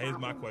that. Now here's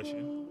my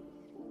question: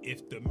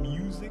 if the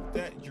music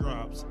that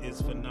drops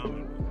is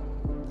phenomenal,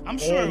 I'm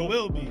sure All- it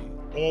will be.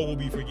 all will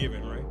be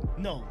forgiven, right?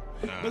 No.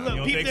 Nah. But You look,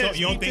 don't peep think this, so?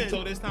 You don't peep think this.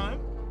 so this time?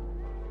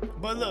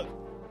 But look,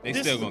 They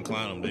this- still gonna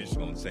clown him. They just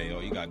gonna say, "Oh,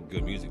 you got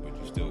good music, but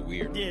you're still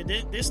weird." Yeah,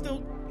 they're still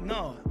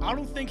No, I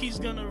don't think he's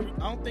gonna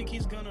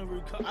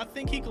recover. I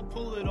think he could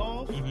pull it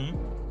off.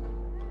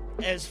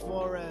 As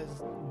far as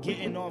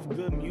getting off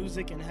good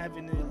music and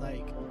having it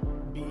like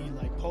be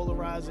like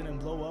polarizing and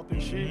blow up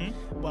and shit.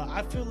 But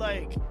I feel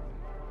like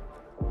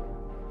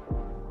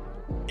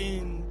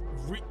in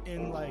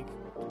like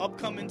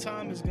upcoming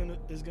time is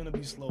gonna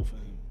be slow for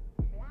him.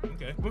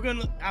 Okay.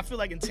 I feel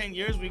like in 10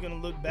 years we're gonna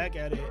look back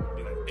at it.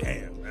 Be like,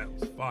 damn, that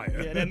was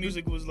fire. Yeah, that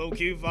music was low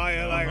key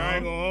fire. Like I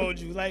ain't gonna hold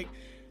you. Like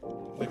a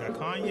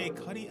Kanye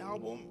Cudi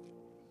album.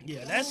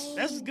 Yeah,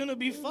 that's gonna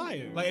be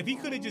fire. Like if he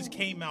could have just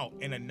came out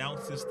and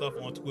announced his stuff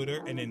on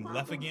Twitter and then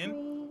left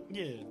again.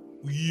 Yeah.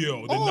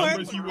 Yo, the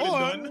numbers he would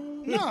have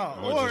done. No,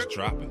 or just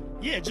drop it.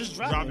 Yeah, just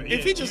drop it. Yeah,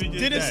 if he just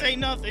didn't that. say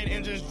nothing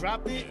and just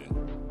dropped it.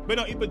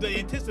 But the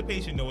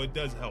anticipation though, it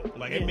does help.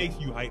 Like it makes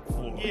you hype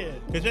for. Yeah.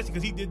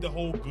 Because he did the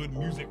whole good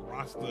music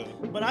roster.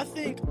 But I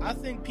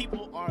think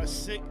people are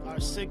sick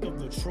of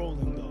the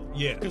trolling though.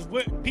 Yeah. Because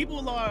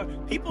people are.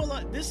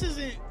 This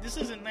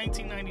isn't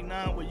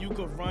 1999 where you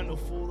could run a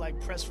full like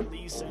press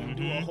release and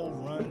do a whole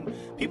run.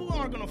 People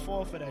aren't gonna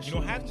fall for that shit. You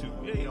don't have to.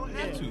 Yeah, you don't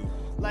have to.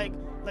 Like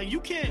you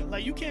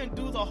can't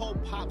do the whole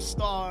pop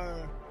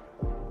star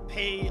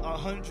pay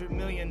 $100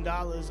 million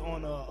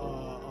on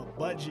a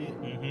budget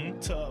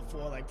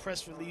for like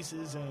press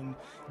releases and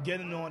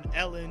getting on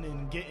Ellen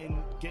and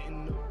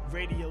getting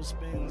radio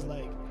spins.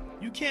 Like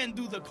you can't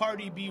do the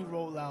Cardi B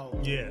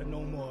rollout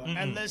no more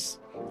unless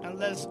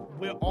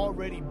we're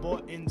already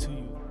bought into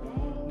you.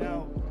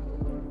 Now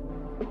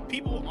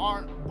people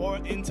aren't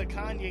bought into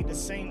Kanye the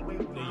same way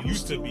they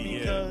used to be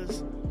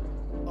because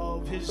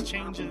of his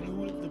change in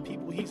who the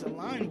people he's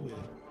aligned with.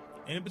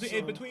 And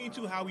between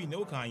two, how we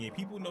know Kanye,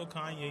 people know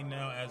Kanye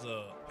now as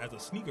a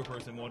sneaker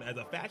person more, as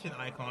a fashion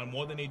icon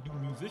more than they do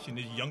musician.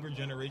 This younger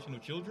generation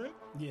of children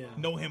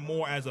know him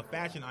more as a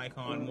fashion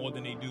icon more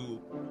than they do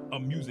a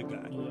music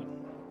guy. Yeah.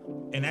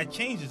 And that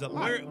changes a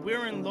lot.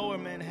 We're in Lower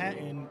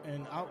Manhattan,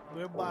 and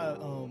we're by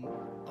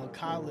a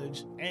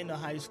college and a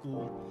high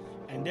school,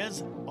 and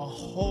there's a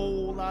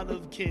whole lot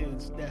of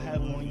kids that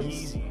have on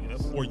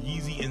Yeezys or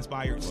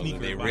Yeezy-inspired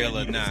sneakers. They real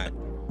or not.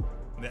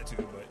 That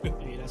too,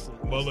 but yeah, that's it.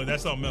 Well, look,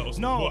 that's something else.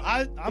 No,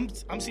 I'm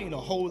seeing a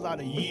whole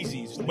lot of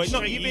Yeezys. Like but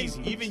no, even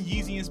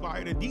Yeezy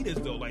inspired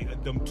Adidas though,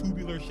 like them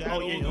tubular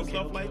shadows and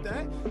stuff like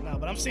that. No,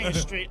 but I'm seeing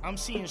straight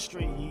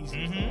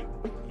Yeezys.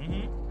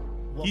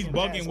 He's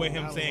bugging with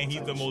him saying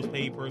he's the most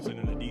paid person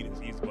in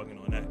Adidas. He's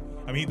bugging on that.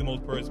 I mean, he's the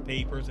most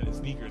paid person in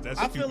sneakers. That's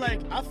I feel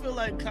like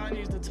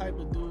Kanye's the type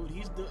of dude.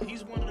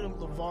 He's one of them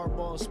LeVar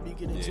Ball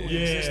speaking into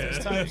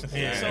existence types.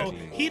 So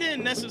he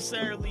didn't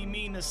necessarily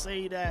mean to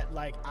say that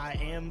like I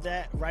am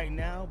that right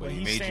now, but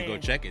he made you go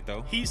check it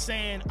though. He's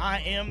saying I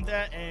am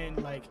that,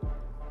 and like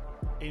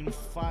in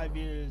 5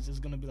 years it's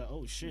gonna be like,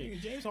 oh shit.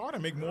 James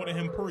Harden make more than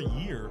him per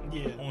year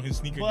on his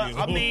sneaker but, deal.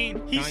 I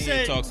mean, he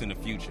Kanye talks in the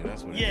future.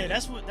 That's what. Yeah,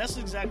 that's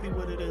exactly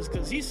what it is.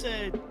 Because he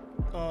said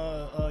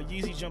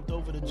Yeezy jumped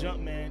over the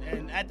Jumpman,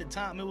 and at the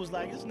time it was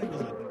like this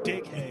nigga's a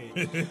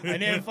dickhead.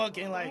 And then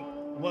fucking like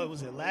what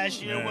was it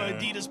last year where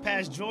Adidas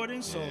passed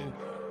Jordan? So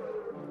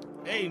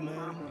hey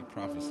man, he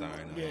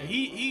prophesying. Yeah,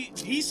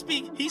 he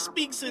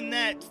speaks in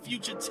that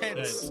future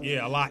tense.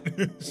 A lot.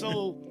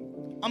 So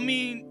I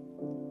mean,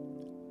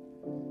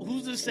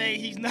 who's to say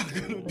he's not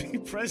gonna be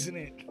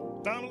president?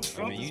 Donald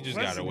Trump. You just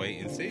president. Gotta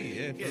wait and see.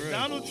 Yeah, for real.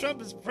 Donald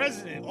Trump is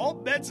president. All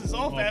bets is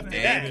off after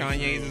that. And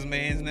Kanye's his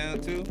man's now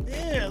too.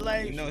 Yeah,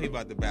 like you know he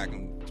about to back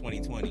him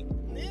 2020.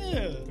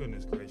 Yeah.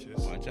 Goodness gracious.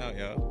 Watch out,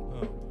 y'all.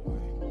 Oh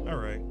boy. All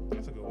right,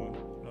 that's a good one.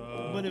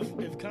 But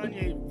if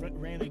Kanye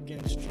ran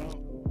against Trump,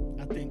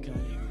 I think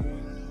Kanye would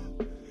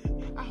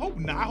win. I hope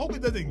not. I hope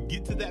it doesn't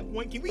get to that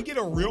point. Can we get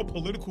a real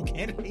political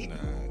candidate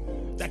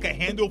that can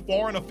handle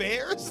foreign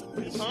affairs?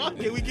 Huh?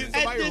 Can we get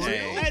somebody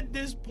real? At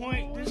this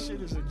point, this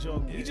shit is a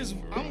joke.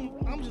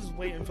 I'm just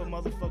waiting for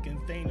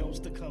motherfucking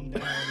Thanos to come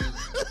down and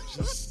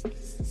just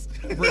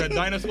bring a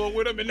dinosaur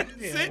with him and that's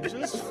it.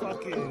 Just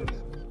fucking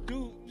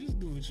do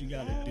what you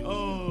gotta do.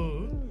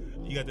 Oh,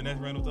 you got the next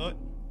random thought?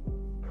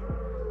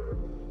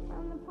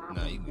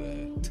 Nah, you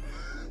good.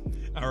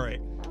 All right.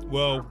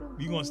 Well,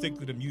 we gonna stick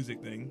to the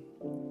music thing.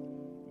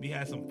 We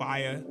had some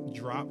fire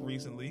drop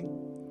recently,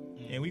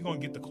 and we gonna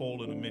get the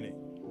cold in a minute.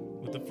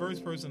 But the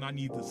first person I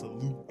need to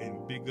salute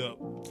and big up,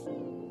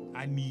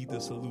 I need to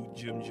salute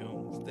Jim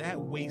Jones.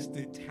 That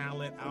Wasted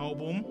Talent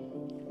album.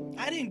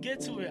 I didn't get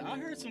to it. I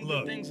heard some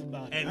good things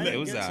about it. And it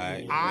was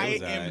alright. I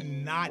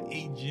am not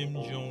a Jim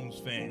Jones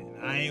fan.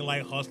 I ain't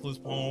like Hustler's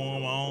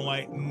Poem. I don't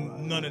like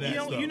none of that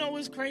stuff. You know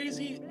what's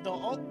crazy?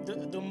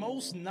 The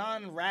most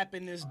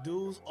non-rappingest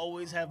dudes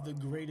always have the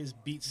greatest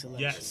beat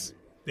selection. Yes.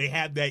 They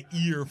have that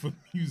ear for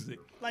music.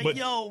 Like,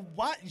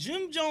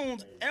 Jim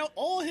Jones,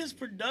 all his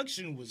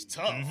production was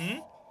tough.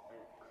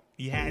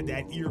 He had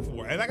that ear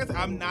for it. And like I said,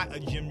 I'm not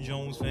a Jim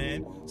Jones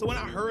fan. So when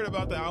I heard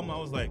about the album, I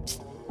was like,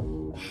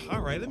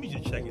 all right, let me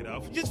just check it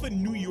out. Just for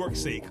New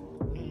York's sake,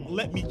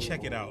 let me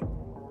check it out.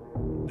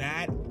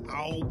 That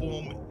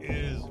album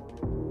is...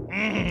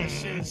 That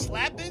shit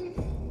slapping?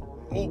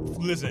 Oh,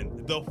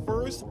 listen, the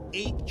first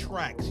 8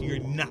 tracks, you're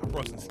not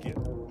pressing skip.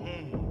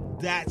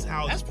 That's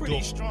how That's pretty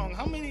dope. strong.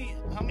 How many?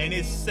 And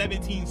it's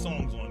 17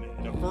 songs on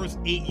there. The first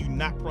 8 you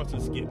not press a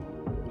skip.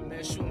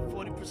 Man, shooting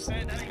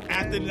 40%. That ain't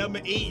After bad. number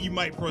 8 you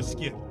might press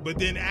skip. But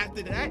then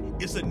after that,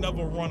 it's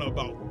another run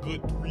about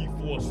good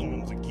 3-4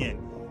 songs again.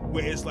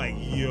 Where it's like,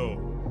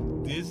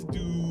 yo, this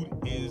dude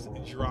is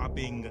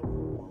dropping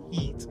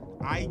heat.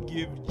 I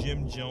give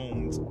Jim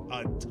Jones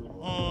a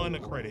ton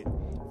of credit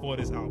for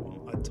this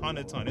album. A ton.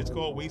 It's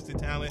called Wasted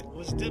Talent.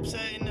 Was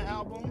Dipset in the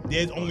album?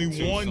 There's only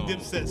 2 one songs.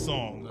 Dipset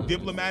song. No,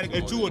 Diplomatic,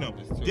 it's 2 of them.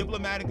 it's 2.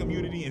 Diplomatic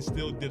Immunity and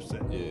still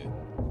Dipset. Yeah.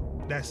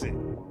 That's it.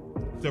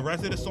 The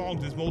rest of the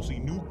songs is mostly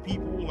new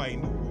people, like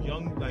new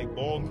young, like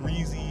Ball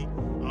Greasy.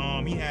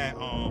 He had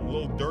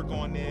Lil Durk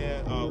on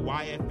there,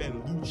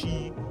 YFN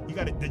Lucci. You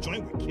got the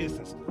joint with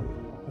Kisses.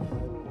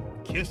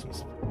 Kiss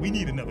was. We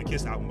need another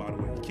Kiss album, by the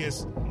way.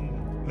 Kiss.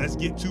 Let's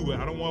get to it.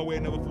 I don't want to wait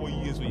another 4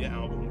 years for your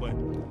album,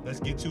 but let's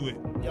get to it.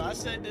 Yo, I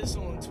said this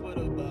on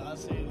Twitter, but I'll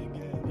say it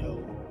again.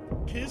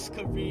 Yo, Kiss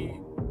could read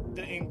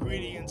the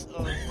ingredients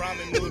of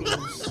ramen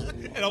noodles,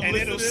 and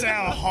it'll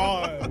sound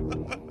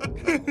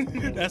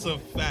hard. That's a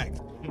fact.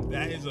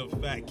 That is a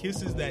fact.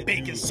 Kiss is that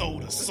Baking dude.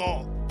 soda,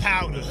 salt,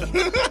 powder.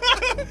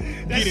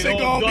 That Get it shit all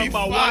gonna done be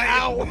by 1 fire.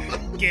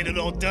 hour. Get it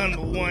all done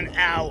in 1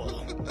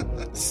 hour.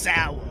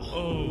 Sour.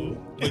 Oh,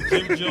 but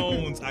Jim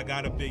Jones, I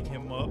gotta big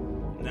him up.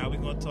 Now we're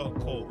gonna talk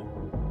Cole.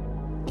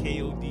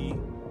 KOD,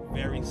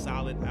 very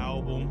solid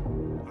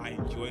album. I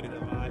enjoyed it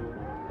a lot.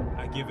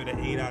 I give it an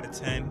 8 out of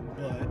 10.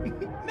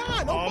 But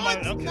Nah, no Oh, my-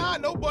 buts. okay. Nah,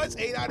 no buts.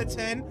 8 out of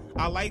 10.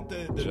 I like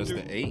the Just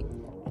an 8?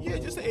 Yeah,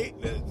 just an 8.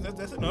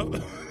 That's enough.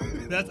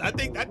 I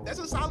think that's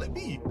a solid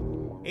B.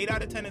 8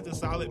 out of 10 is a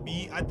solid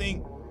B. I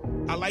think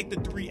I like the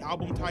 3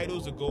 album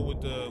titles to go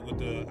with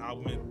the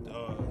album,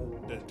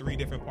 the 3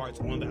 different parts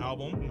on the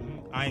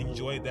album. I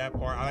enjoyed that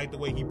part. I like the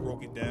way he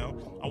broke it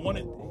down.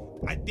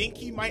 I think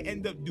he might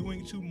end up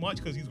doing too much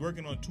because he's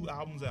working on 2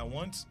 albums at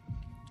once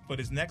for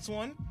this next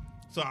one.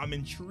 So I'm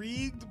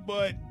intrigued,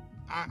 but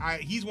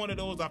he's one of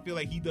those. I feel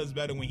like he does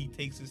better when he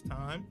takes his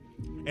time.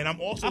 And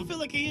I'm also. I feel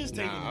like he is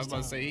taking Nah, I his was about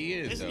to time. say he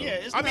is, though.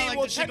 It's I not mean, like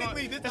well, the shit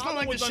technically, gonna, this it's not album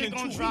like the was done shit in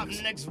gonna 2 drop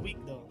weeks. next week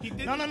though. He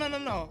did-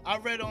 No. I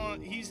read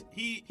on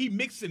he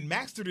mixed and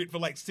mastered it for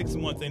like 6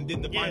 months and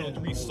did the final Yeah.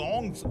 3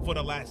 songs for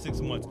the last 6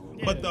 months.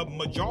 Yeah. But the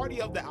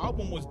majority of the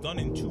album was done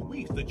in 2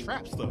 weeks. The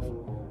trap stuff,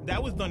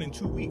 that was done in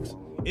 2 weeks.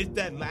 It's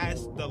the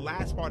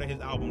last part of his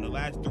album, the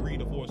last 3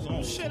 to 4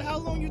 songs. shit. How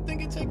long you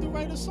think it take to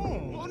write a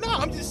song? Well, no,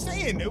 I'm just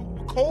saying.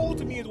 Cole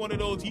to me is one of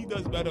those. He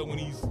does better when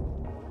he's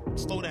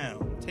slow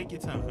down, take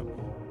your time,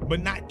 but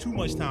not too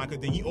much time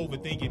because then you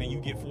overthink it and you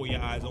get for your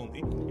eyes only,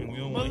 and we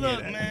don't But want to hear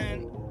look, that.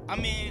 man. I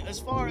mean, as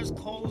far as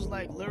Cole's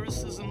like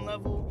lyricism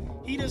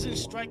level, he doesn't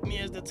strike me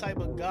as the type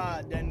of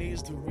god that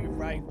needs to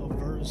rewrite a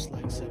verse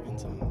like 7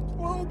 times.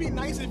 Well, it would be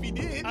nice if he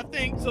did. I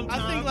think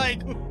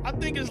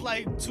it's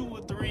like 2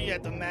 or 3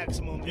 at the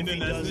maximum. And if then he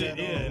that's does it. that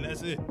Yeah, and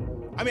that's it.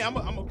 I mean, I'm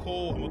a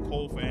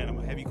Cole fan. I'm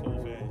a heavy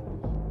Cole fan.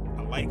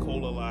 I like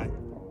Cole a lot,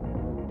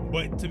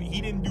 but to me,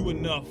 he didn't do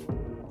enough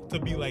to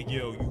be like,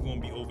 yo, you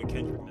gonna be over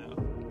Kendrick now.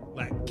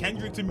 Like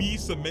Kendrick to me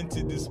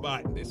cemented this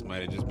spot. This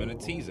might have just been a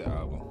teaser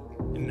album.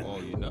 Nah.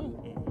 Oh, you know.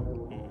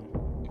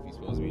 If he's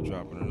supposed to be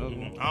dropping another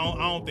one. I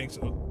don't think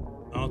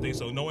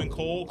so. Knowing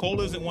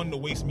Cole isn't one to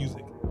waste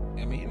music,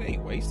 I mean, it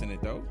ain't wasting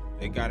it, though.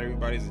 It got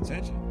everybody's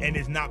attention. and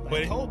it's not. Like,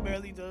 But Cole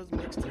barely does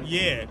mixtapes.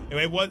 yeah,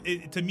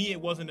 to me, it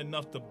wasn't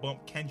enough to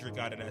bump Kendrick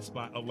out of that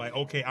spot of like,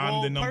 okay, I'm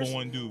Well, the number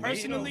one dude.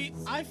 Personally,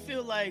 I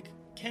feel like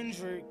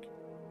Kendrick.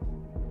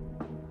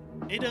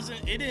 It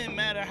didn't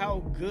matter how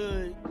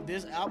good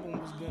this album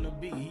was gonna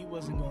be. He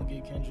wasn't gonna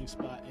get Kendrick's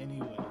spot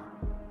anyway.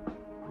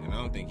 And I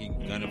don't think he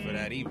gunning for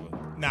that either.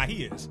 Nah,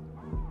 he is.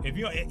 If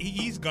you,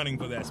 he's gunning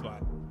for that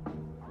spot.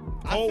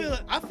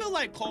 I feel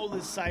like Cole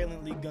is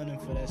silently gunning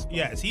for that spot.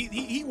 Yes,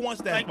 he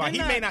wants that Like, spot.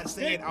 they're He may not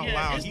say it out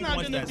loud. It's He not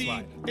wants gonna that be.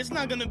 spot. It's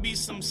not gonna be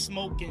some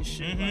smoke and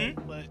shit. Mhm.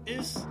 Like, but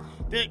it's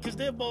because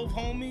they're both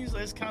homies.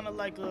 It's kind of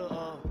like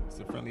It's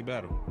a friendly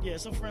battle.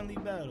 it's a friendly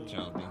battle. But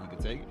y'all don't think he could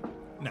take it?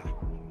 Nah,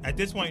 at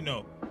this point,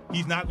 no.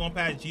 He's not gonna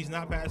pass. He's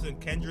not passing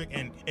Kendrick.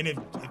 And if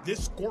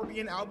this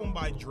Scorpion album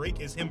by Drake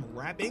is him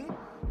rapping,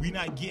 we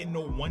not getting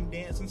no one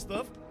dance and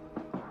stuff.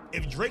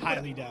 If Drake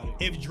Highly doubt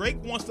it. If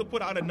Drake wants to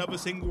put out another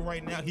single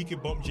right now, he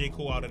could bump J.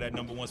 Cole out of that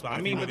number 1 spot.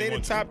 I mean, but they the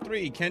top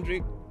 3.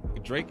 Kendrick,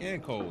 Drake,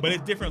 and Cole. But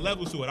it's different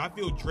levels to it. I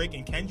feel Drake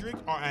and Kendrick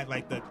are at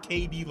like the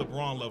KD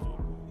LeBron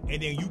level.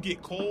 And then you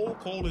get Cole.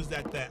 Cole is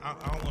at that, I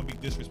don't want to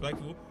be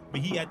disrespectful, but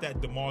he at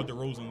that DeMar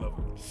DeRozan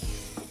level.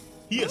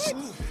 He a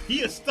star.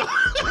 He a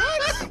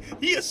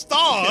Shit,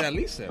 star. at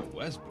least said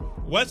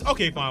Westbrook.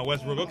 Okay, fine.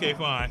 Westbrook. Okay,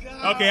 fine.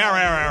 Okay, all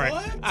right.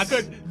 What? I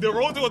could.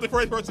 DeRozan was the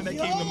first person that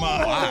came to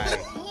mind. Why?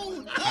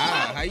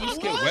 How you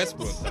skip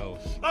Westbrook, though?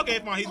 Okay,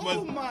 fine. He's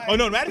Westbrook. my Oh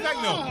no, matter of fact,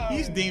 no. God.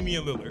 He's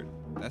Damian Lillard.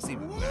 That's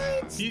even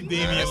What? He's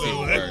Damian That's even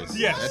Lillard. worse.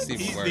 Yes, That's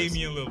even he's worse.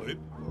 Damian Lillard.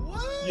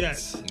 What?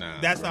 Yes. Nah,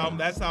 that's bro.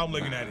 how I'm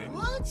looking at it.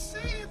 What? Say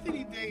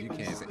Anthony Davis. You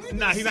can't say.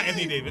 Nah, he's not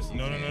Anthony Davis.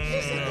 No.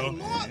 He said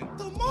DeMar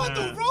Nah.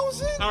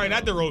 DeRozan? All right,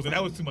 not DeRozan.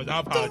 That was too much. I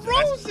apologize.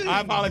 DeRozan. I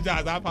apologize.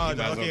 You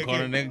might as well call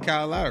the nigga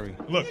Kyle Lowry.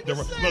 Look, the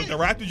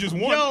Raptors just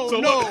won. Yo, so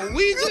no, look.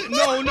 we just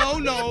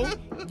no.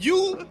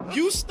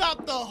 You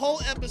stopped the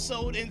whole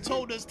episode and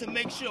told us to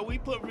make sure we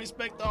put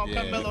respect on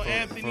Carmelo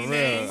Anthony's for real.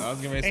 name. I was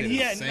getting ready to And say he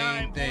the had same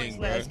 9 thing, points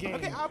bro. last game.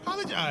 Okay, I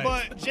apologize.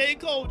 But J.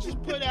 Cole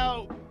just put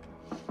out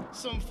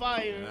some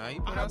fire. Nah, he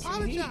put I out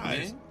some heat,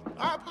 apologize. man.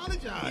 I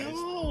apologize.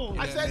 Yo,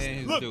 I that said, man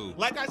his look, dude.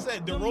 like I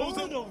said, DeMar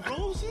DeRozan.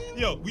 DeRozan?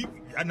 Yo,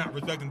 I'm not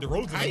respecting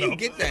DeRozan How enough. you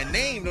get that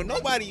name though?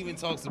 Nobody even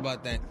talks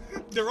about that.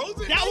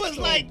 DeRozan? That was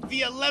So- like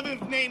the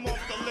 11th name off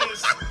the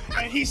list,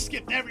 and he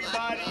skipped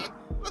everybody.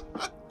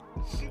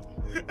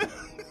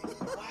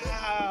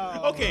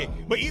 Wow. Okay,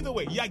 but either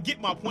way, yeah, I get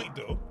my point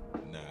though.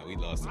 Nah, we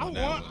lost it I on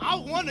that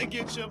one. want to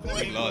get your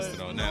point. We lost but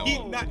it on that He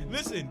one. not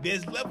listen.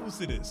 There's levels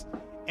to this,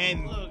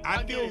 and Look,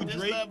 I get feel it,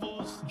 there's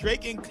levels.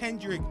 Drake and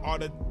Kendrick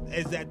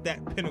is at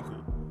that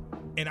pinnacle,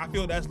 and I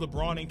feel that's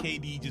LeBron and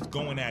KD just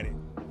going at it.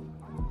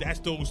 That's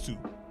those two,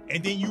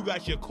 and then you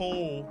got your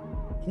Cole,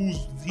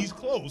 he's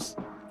close,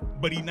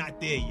 but he's not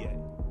there yet.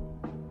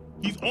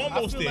 He's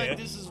almost I feel there. like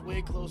this is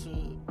way closer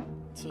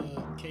to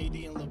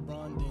KD and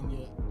LeBron than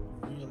you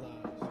realize.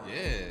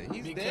 Yeah,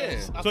 he's there.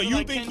 Because I So feel you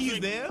like think he's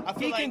Kendrick- there? I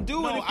feel He like, can do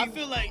it no, if I he-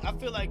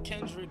 feel like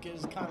Kendrick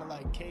is kind of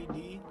like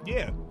KD.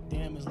 Yeah,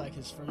 Damn is like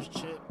his first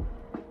chip,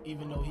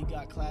 even though he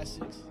got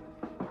classics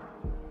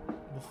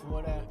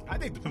before that. I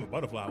think the Pimp a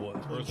Butterfly was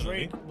But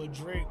personally.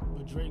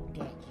 Drake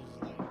got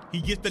just like He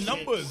gets the chips,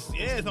 numbers. gets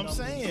Yes, the I'm numbers,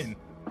 saying.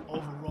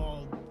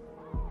 overall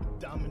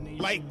domination.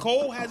 Like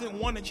Cole hasn't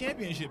won a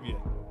championship yet.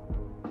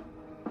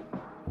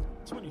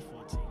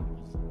 2014.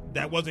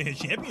 That wasn't his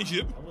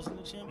championship. That wasn't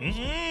a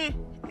championship.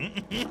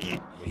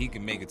 But he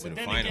can make it to But the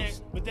then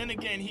finals.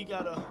 again, he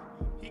got a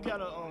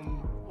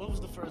what was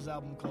the first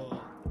album called?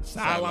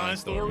 Sideline He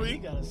Story.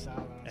 got a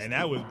sideline. And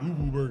that was Boo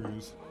Boo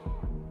Burgers.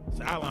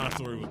 Sideline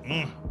Story was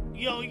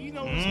Yo, you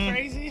know what's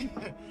crazy?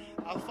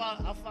 I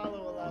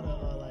follow a lot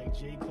of like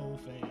J. Cole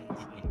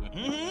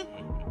fans.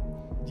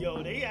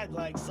 Yo, they act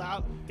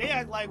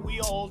like we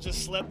all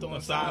just slept on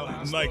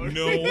Sideline Like, Story.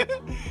 no.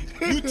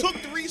 You took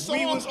 3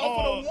 songs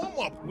off of the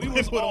warm-up. We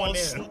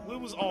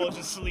was all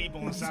just sleep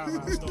on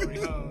Sideline Story,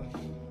 huh?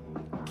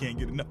 Can't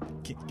get enough.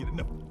 Can't get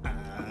enough.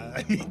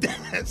 I mean,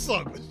 that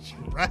song was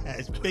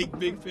trash. Big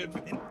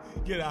Pimpin'.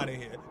 Get out of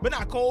here. But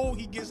not Cole.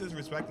 He gets his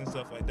respect and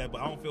stuff like that.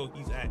 But I don't feel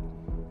he's at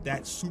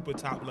that super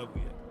top level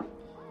yet.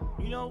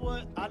 You know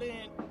what?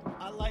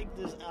 I like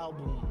this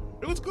album.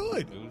 It was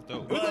good. It was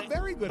dope. It was a But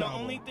very good the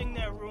album. only thing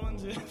that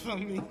ruins it for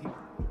me,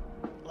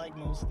 like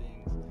most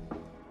things,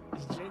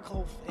 is J.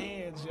 Cole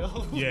fans,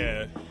 yo.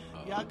 Yeah.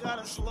 Y'all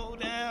gotta slow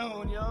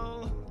down,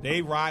 yo.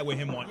 They ride with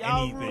him on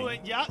Y'all anything. ruin,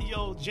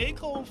 yo. J.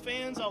 Cole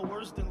fans are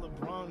worse than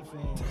LeBron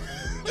fans.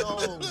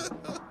 Yo,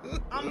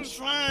 I'm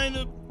trying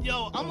to,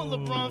 I'm a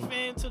LeBron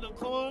fan to the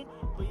core,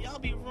 but y'all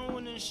be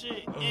ruining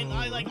shit. And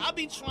I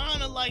be trying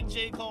to like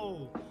J.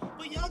 Cole,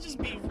 but y'all just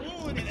be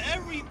ruining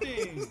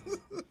everything.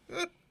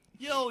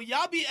 Yo,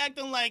 y'all be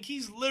acting like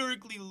he's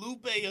lyrically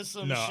Lupe or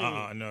some No,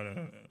 shit.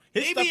 no.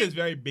 His They stuff be- is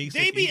very basic.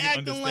 They be easy to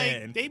acting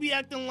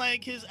understand.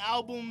 like his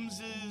albums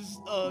is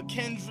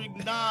Kendrick,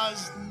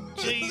 Nas,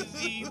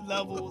 Jay-Z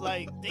level.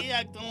 Like they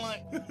acting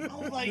like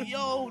I'm like,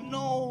 yo,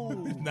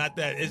 no. It's not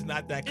that. It's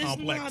not that It's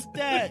complex. not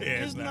that. Yeah,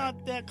 it's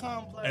not that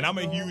complex. And I'm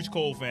a bro. huge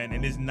Cole fan,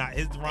 and it's not.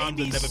 His rhymes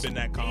They have be never been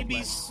that They be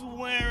complex.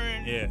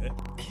 swearing. Yeah.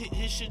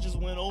 His shit just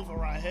went over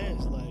our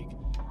heads. Like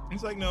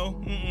It's like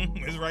no,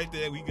 it's right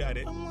there. We got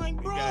it. I'm like,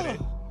 We bro, got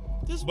it.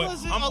 this But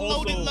wasn't I'm a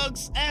Loaded also-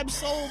 Lux Ab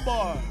Soul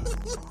bar.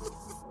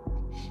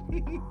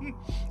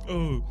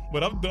 Oh,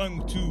 but I'm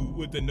done too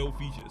with the no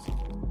features.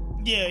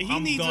 Yeah, he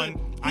I'm needs done.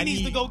 he I needs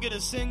to need- go get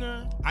a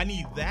singer. I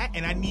need that,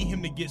 and I need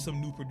him to get some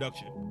new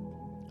production.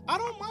 I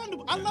don't mind.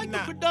 I like Nah,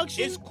 the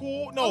production. It's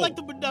cool. No, I like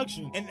the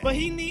production, And- but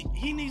he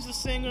needs a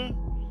singer.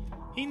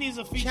 He needs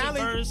a feature challenge.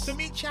 verse. To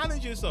me,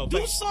 challenge yourself. Do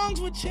Like, songs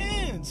with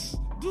Chance.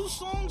 Do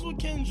songs with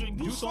Kendrick.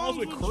 do songs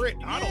with Crit.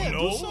 I Yeah,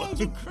 don't know. Do songs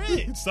with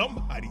Crit.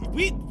 Somebody.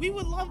 we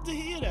would love to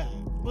hear that,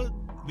 but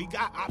We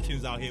got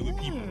options out here with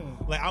people.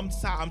 Yeah. Like I'm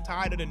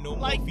tired of the no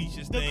like more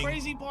features the thing.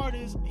 crazy part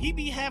is he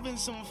be having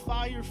some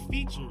fire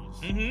features.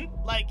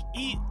 Mm-hmm. Like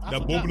I The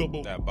forgot-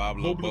 Boblo That Bob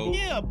Lobo.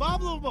 Yeah,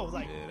 Bob Lobo.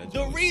 Like Yeah, that the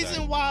joint was reason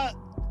tight. why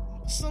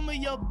some of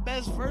your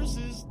best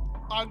verses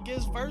are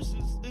guest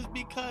verses is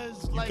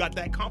because You like got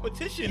that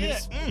competition. yeah,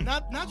 It's,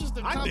 not just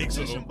the I think so.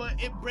 competition, but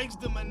it breaks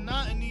the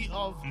monotony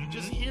of Mhm.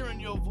 just hearing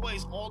your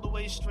voice all the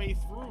way straight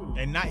through.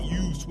 and not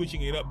you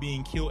switching it up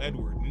being Kill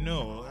Edward.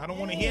 No, I don't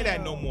want to hear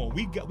that no Yeah. more.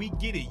 We get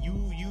it.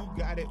 You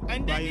got it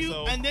And by then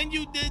yourself.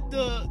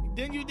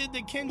 you did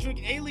the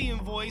Kendrick alien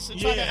voice and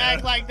try to Yeah.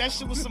 act like that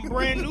shit was some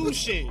brand new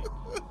shit.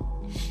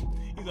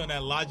 He's on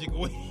that Logic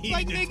way. He's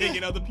Like, just nigga-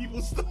 taking other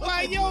people's stuff.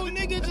 Like, yo,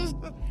 nigga, just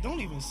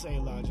don't even say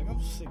Logic.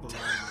 I'm sick of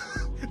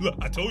Logic. Look,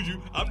 I told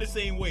you, I'm the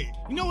same way.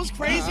 You know what's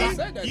crazy? I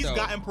said that, He's though.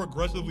 gotten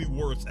progressively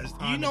worse as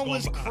time. You know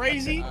has gone what's by.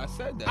 crazy? I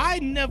said that. I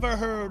never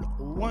heard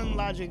one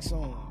Logic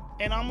song.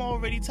 and I'm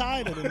already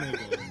tired of the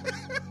nigga.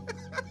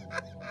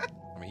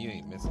 I mean, you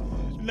ain't missing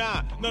much.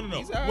 Nah, no.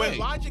 He's all When right.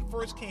 Logic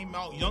first came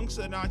out, Young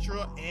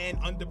Sinatra and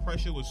Under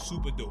Pressure was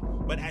super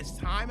dope. But as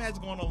time has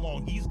gone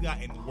along, he's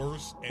gotten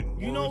worse and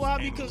worse. You know why?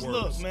 and Because worse.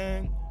 look,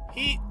 man,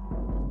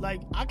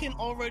 I can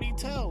already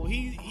tell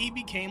he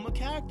became a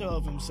character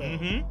of himself.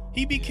 Mhm.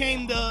 He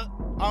became the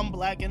I'm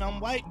black and I'm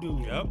white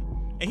dude. Yep.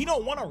 And he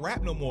don't want to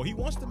rap no more. He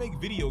wants to make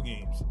video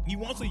games. He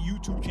wants a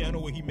YouTube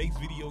channel where he makes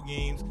video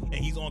games and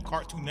he's on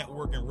Cartoon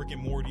Network and Rick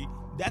and Morty.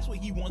 That's what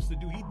he wants to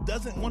do. He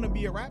doesn't want to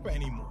be a rapper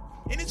anymore.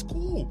 And it's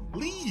cool.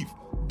 Leave.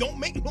 Don't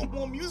make no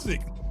more music.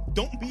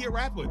 Don't be a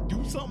rapper.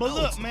 Do something But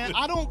else. look, man,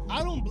 I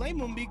don't blame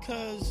him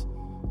because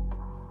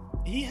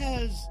he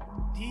has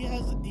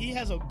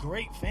a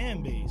great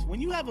fan base.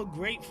 When you have a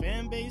great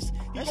fan base,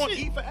 He's that gonna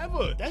shit, eat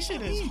forever. that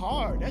shit is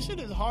hard. That shit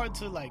is hard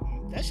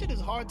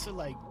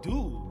to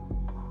do.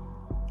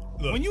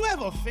 Look, When you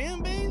have a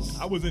fan base,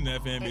 I was in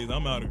that fan base.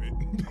 I'm out of it.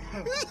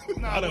 I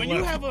nah, done when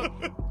you left.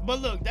 have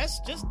but look, that's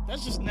just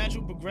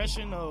natural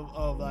progression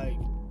of like,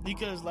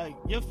 because like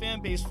your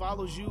fan base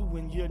follows you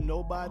when you're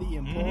nobody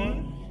and poor,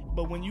 Mm-hmm.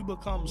 but when you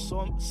become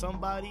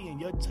somebody and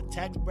your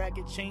tax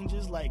bracket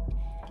changes, like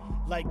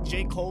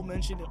J. Cole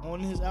mentioned it on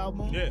his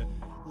album, Yeah.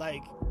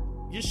 like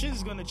your shit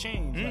is gonna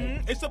change. Like,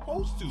 Mhm. It's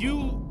supposed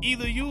to.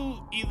 either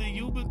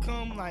you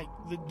become like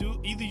the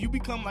dude, either you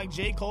become like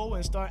J. Cole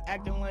and start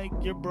acting like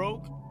you're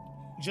broke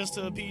just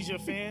to appease your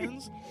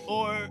fans,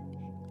 or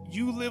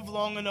you live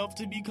long enough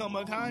to become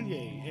a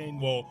Kanye and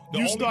Well, the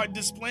you only- start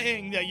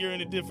displaying that you're in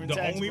a different The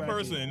tax only bracket.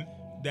 person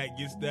that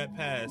gets that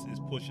pass is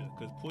Pusha,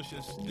 because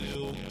Pusha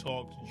still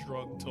talks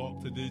drug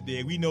talk to this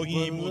day. We know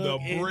he ain't moved a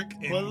brick,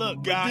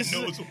 and God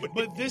knows what.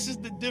 But this is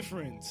the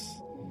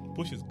difference.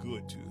 Pusha's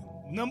good too.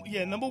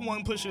 Number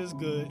one, Pusha is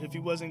good. If he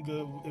wasn't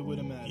good, it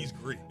wouldn't matter. He's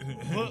great.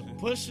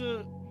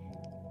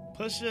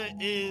 Pusha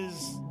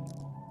is,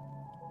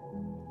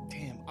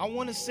 damn, I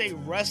want to say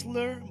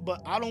wrestler,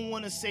 but I don't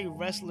want to say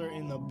wrestler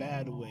in a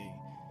bad way.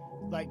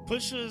 Like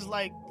Pusha is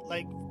like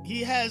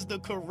he has the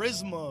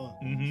charisma.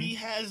 He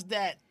has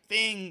that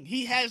thing.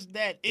 He has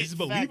that. It's it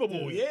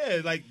believable. factor.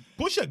 Yeah, like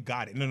Pusha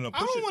got it. No. I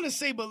Pusha, don't want to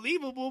say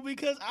believable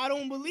because I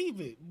don't believe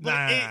it. But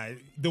Nah,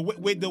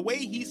 the way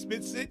he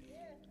spits it,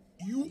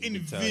 you tell he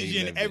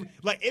envision lived every it.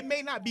 like it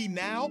may not be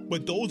now,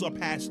 but those are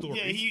past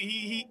stories.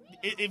 yeah,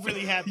 it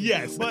really happened.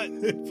 Yes. but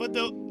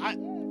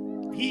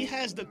he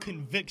has the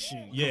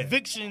conviction. Yeah.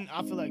 Conviction,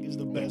 I feel like is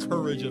the best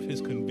word. Courage of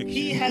his conviction.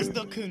 He has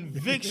the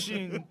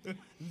conviction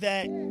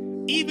that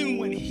even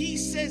when he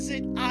says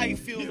it, I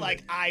feel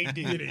like I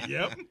did it.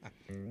 Yep.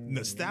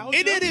 Nostalgia.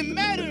 It didn't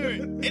matter.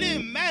 It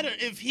didn't matter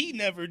if he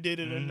never did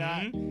it or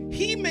not.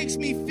 He makes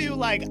me feel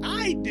like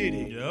I did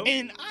it. Yep.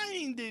 And I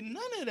ain't did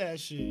none of that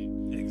shit.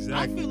 Exactly.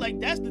 I feel like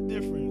that's the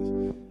difference.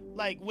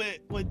 Like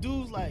with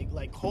dudes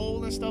like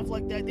Cole and stuff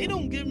like that, they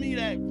don't give me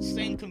that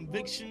same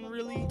conviction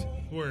really.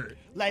 Word.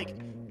 Like,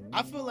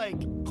 I feel like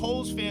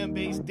Cole's fan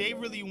base, they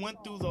really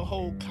went through the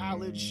whole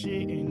college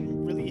shit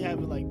and really have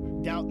like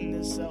doubting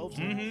themselves.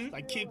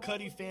 Like Kid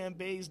Cudi fan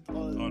base,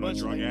 Oh, no, bunch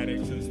drug like,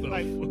 addicts and stuff.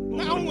 like I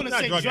don't want to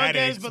Not say drug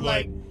addicts, but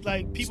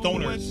like people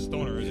who went,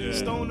 stoners,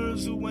 yeah.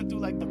 stoners who went through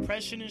like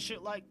depression and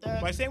shit like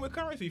that. Like same with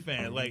Currency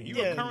fans. Like you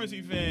Yeah. a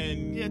Currency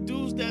fan. Yeah,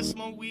 dudes that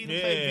smoke weed and Yeah,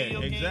 play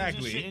video games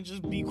exactly. and shit and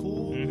just be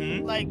cool.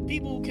 Mhm. Like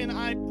people can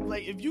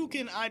if you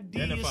can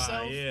ID Identify,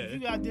 yourself, yeah.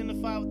 if you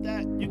identify with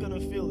that, you're gonna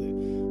feel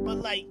it. But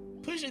like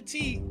Pusha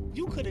T,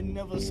 you could have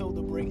never sold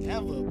a brick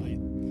ever, but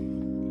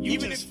you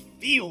Even just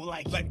feel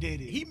like you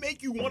did it. He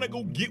make you want to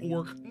go get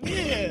work. Yeah,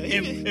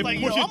 and like,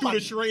 push yo, it I'm through a- the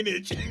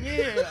shrinkage.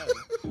 yeah,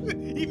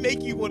 He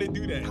make you want to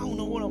do I that. don't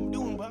know what I'm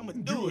doing, but I'm gonna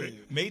do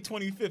it. May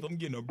 25th, I'm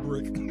getting a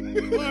brick.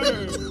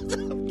 Word.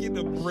 I'm getting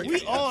a brick.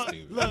 We all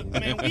stupid. look,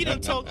 man. We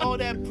done talk all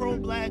that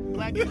black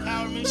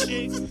empowerment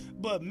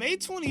shit, but May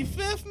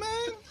 25th,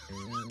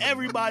 man,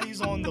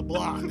 everybody's on the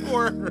block.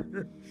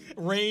 Word.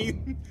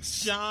 Rain,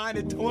 shine,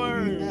 and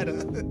Word. matter.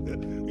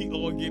 We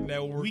all getting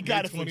that work. We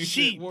got May it for 25th.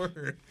 cheap.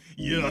 Word.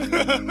 Yeah.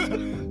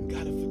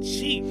 Got it for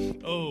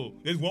cheap. Oh,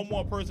 there's one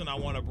more person I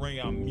want to bring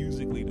out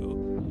musically though.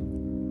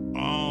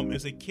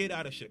 It's a kid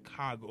out of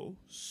Chicago,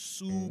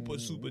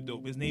 super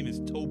dope. His name is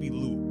Toby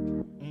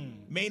Lou.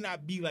 May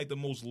not be like the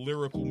most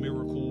lyrical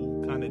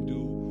miracle kind of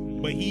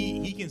dude, but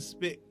he can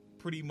spit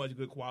pretty much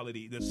good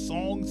quality. The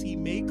songs he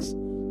makes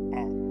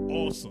are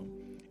awesome,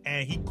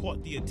 and he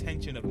caught the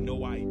attention of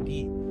No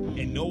ID,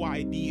 and No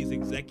ID is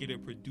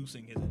executive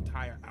producing his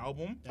entire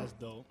album. That's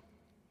dope.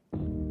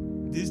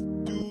 This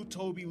dude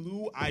Toby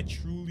Lou, I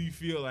truly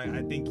feel like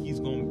I think he's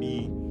gonna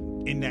be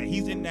in that.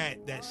 He's in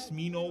that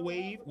Smino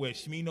wave where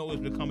Smino is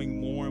becoming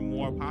more and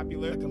more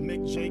popular. Like a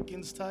Mick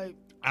Jenkins type.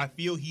 I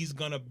feel he's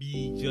gonna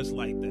be just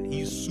like that.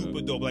 He's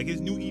super dope. Like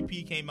his new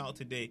EP came out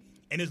today,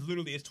 and it's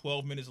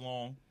 12 minutes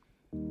long.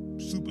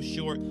 super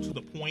short, to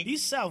the point.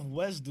 These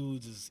Southwest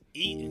dudes is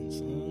eating,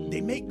 son.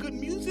 They make good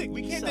music.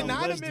 We can't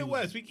deny the Southwest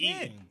Midwest. We dudes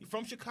can't. eating.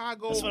 From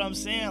Chicago. That's what I'm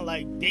saying.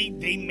 Like they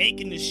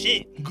making the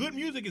shit. Good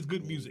music is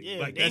good music. Yeah,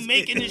 like, they that's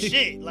making it. the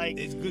shit. Like,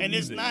 It's good and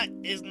music.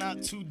 it's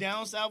not too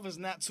down south. It's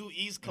not too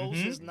East Coast.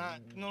 Mhm. It's not.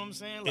 You know what I'm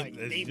saying? Like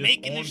It's they just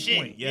making the on shit.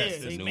 point. Yes, yeah,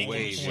 it's they New making the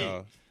wave, shit.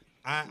 y'all.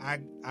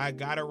 I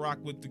gotta rock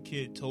with the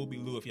kid Toby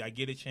Lou. If y'all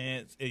get a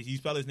chance, you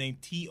spell his name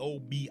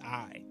Tobi.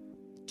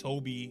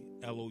 Toby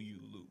Lou.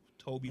 Lou.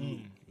 Toby Lou.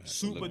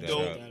 Super look that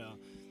dope. up. That out.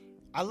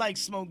 I like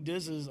Smoke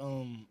Dizz's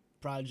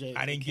project.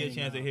 I didn't that get a came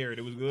chance to out. hear it.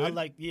 It was good. I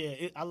liked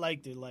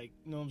it. Like,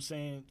 you know what I'm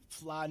saying?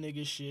 Fly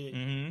nigga shit.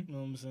 Mhm. You know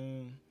what I'm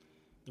saying?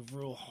 The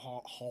real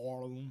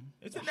Harlem.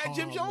 It's in that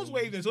Jim Jones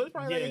wave then, so it's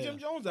probably like a Yeah. Jim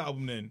Jones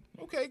album then.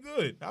 Okay,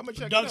 good. I'm gonna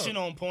check Production it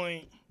out. on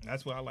point.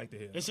 That's what I like to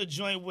hear. It's a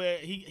joint where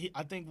he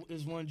I think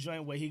there's one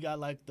joint where he got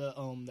like the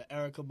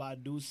Erykah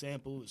Badu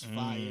sample. It's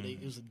fire.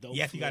 It was a dope.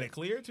 Yes, you got flip. it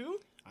clear too?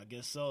 I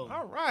guess so.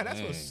 All right, that's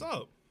Dang. what's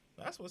up.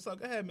 That's what's up.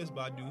 Go ahead, Miss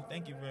Badu.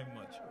 Thank you very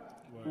much.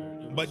 Word.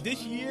 It was But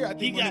this year, I he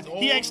think when got it's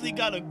all, he actually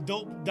got a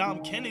dope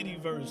Dom Kennedy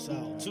verse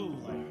out too.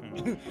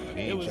 Like He it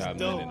ain't was dropped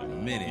dope. nothing in a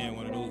He minute. ain't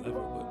one of those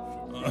ever.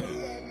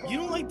 But, You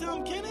don't like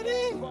Dom Kennedy?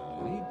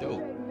 He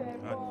dope.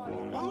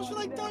 Why don't you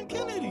like Dom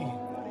Kennedy?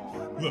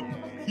 look,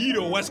 he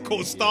the West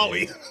Coast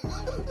Stolly.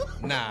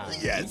 Nah,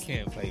 Yes. you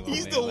can't play my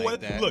He's man the like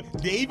West. that. Look,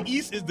 Dave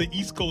East is the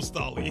East Coast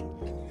Stolly.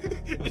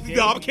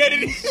 Dom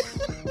Kennedy.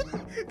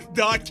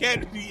 Dom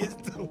Kennedy is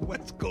the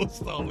West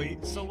Coast Stolly.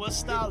 So what's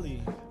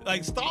Stolly?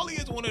 Like Stolly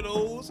is one of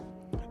those,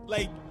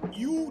 like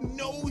you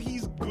know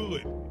he's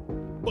good,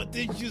 but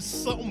there's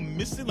just something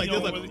missing. Like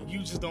there's like, You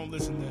just don't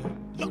listen to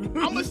him. look,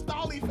 I'm a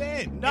Stolly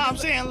fan. No, I'm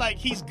saying like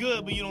he's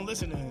good, but you don't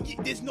listen to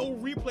him. There's no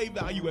replay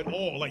value at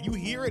all. Like you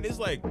hear it, it's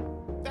like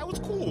that was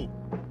cool,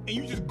 and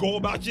you just go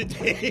about your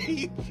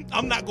day.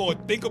 I'm not going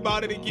to think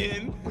about it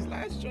again. His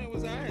last joint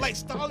was alright. Like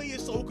Stolly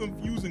is so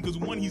confusing because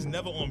one, he's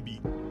never on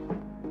beat,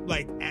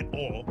 like at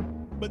all.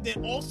 But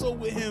then also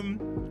with him,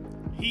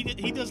 He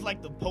does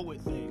like the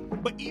poet thing.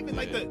 but even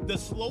like the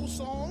slow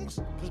songs,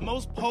 Because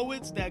most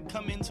poets that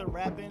come into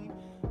rapping,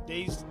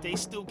 they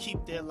still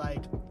keep their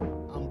like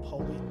I'm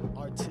poet,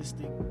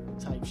 artistic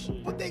type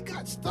shit. but they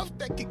got stuff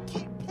that can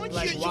keep punching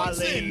Like your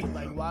joints in.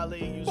 Wale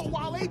used But to.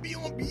 Wale be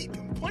on beat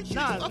and punch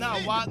your Nah, stuff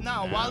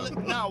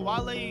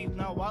in.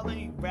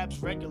 Wale raps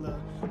regular,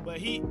 but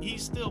he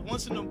still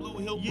once in the blue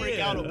he'll break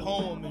Yeah. out a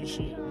poem and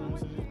shit. You know what I'm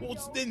saying?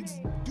 Well, then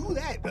do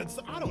that. That's,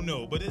 I don't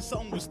know, but it's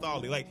something with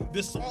Stolly. Like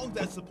the songs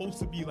that's supposed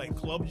to be like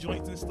club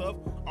joints and stuff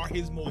are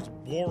his most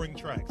boring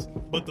tracks.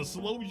 But the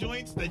slow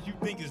joints that you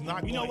think is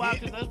not You know gonna why?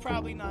 hit, Because that's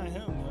probably not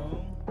him,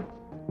 yo.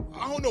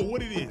 I don't know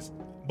what it is.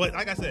 But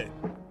like I said,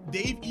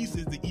 Dave East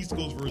is the East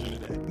Coast version of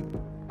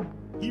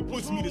that. He puts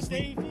What's me wrong to with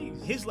sleep. Dave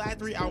East? His last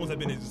 3 albums have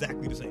been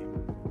exactly the same.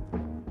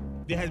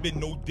 There has been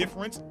no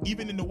difference,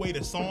 even in the way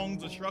the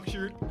songs are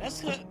structured.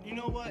 That's you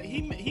know what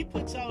he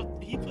puts out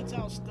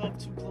stuff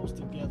too close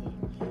together.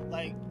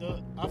 Like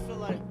I feel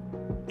like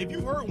If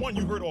you've heard one,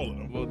 you've heard all of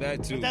them. well,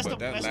 that too, but that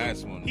that's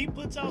last one. He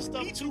puts out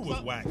stuff He too too was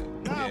close. whack.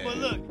 Nah, Yeah. but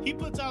look, he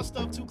puts out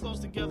stuff too close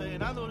together,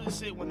 and I know this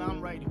shit when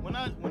I'm writing. When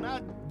I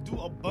do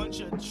a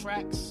bunch of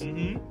tracks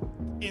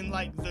Mm-hmm. in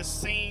like the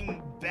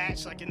same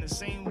batch, like in the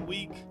same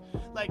week,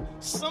 like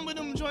some of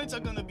them joints are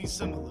gonna be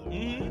similar.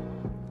 Mm-hmm.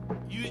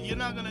 You're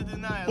not gonna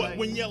deny it. But like,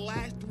 when your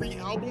last 3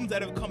 albums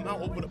that have come out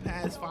over the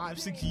past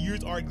 5-6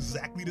 years are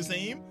exactly the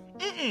same,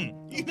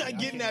 you're not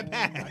getting that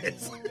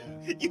pass.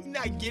 You're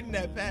not getting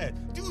that pass.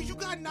 Dude, you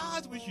got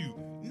Nas with you.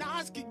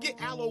 Nas could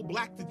get Aloe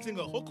Black to sing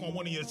a hook on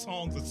one of your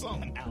songs or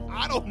something.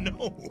 I don't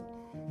know.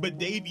 But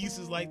Dave East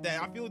is like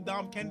that. I feel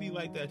Dom Kennedy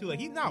like that too. Like,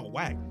 he's not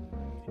whack.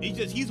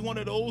 He's one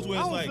of those where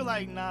I it's don't like, feel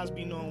like Nas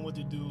be knowing what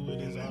to do with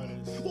his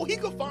artists. well, he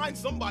could find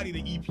somebody to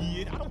EP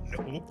it. I don't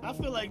know. I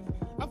feel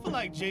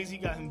like Jay-Z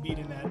got him beat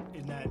in that.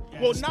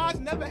 Well, aspect. Nas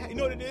never had, you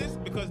know what it is?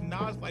 Because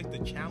Nas likes the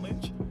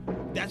challenge.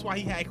 That's why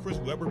he had Chris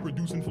Webber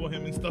producing for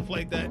him and stuff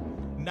like that.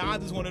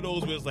 Nas is one of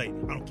those where it's like,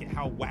 I don't care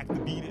how whack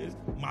the beat is,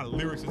 my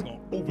lyrics is gonna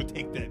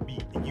overtake that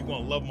beat, and you're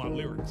gonna love my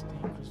lyrics.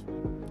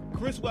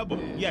 Chris Webber,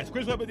 yes,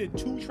 Chris Webber did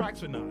 2 tracks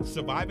for Nas,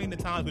 Surviving the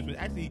Times, which was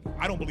actually,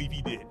 I don't believe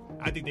he did.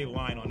 I think they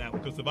lying on that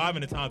one, because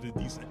Surviving the Times is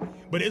decent.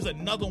 But there's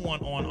another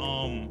one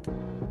on,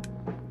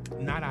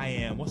 not I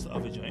Am, what's the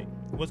other joint?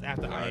 What's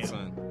after I Am?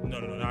 Godson. No,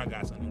 not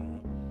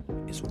Godson,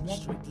 no. It's one.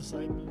 Street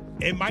Disciple.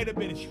 It might have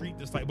been a Street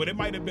Disciple, but it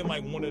might have been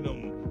like one of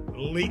them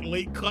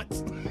late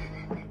cuts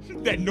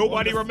that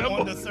nobody remembers.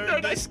 On the third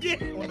No, disc.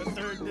 that's it. On the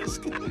third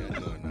disc. Yeah, no,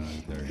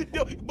 Nas third.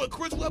 Yo, but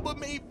Chris Webber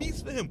made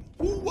beats for him.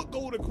 Who would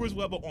go to Chris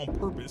Webber on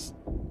purpose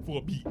for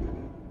a beat?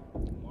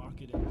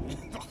 Marketing.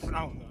 I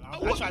don't know. I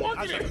What try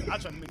marketing?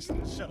 to mix it.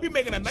 Shut up. You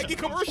making a Nike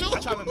commercial? I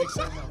try to mix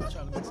it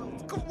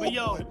up. Come But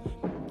yo,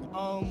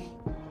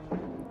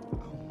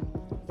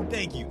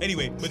 Thank you.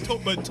 Anyway, but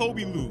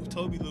Toby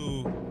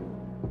Lou,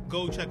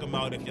 go check him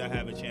out if y'all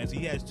have a chance.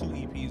 He has 2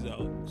 EPs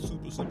out.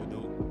 Super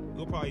dope.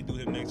 We'll probably do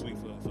him next week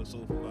for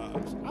Soulful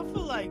Vibes. I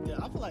feel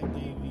like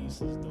Dave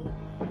East is dope.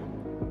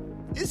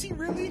 Is he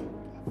really?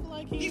 I feel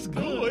like He's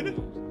good.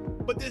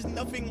 But there's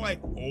nothing like,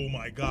 oh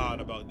my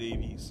God, about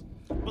Dave East.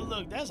 But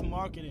look, that's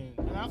marketing,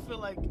 and I feel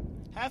like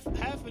half of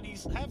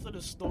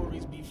the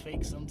stories be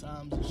fake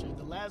sometimes and shit.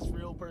 The last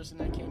real person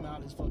that came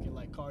out is fucking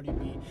like Cardi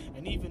B,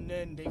 and even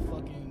then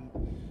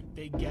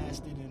they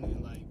gassed it and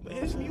then like. But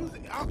his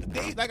music,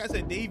 Dave, like I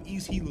said, Dave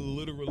East, he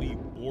literally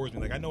bores me.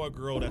 Like I know a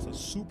girl that's a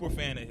super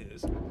fan of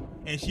his,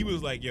 and she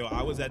was like, "Yo,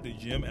 I was at the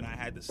gym and I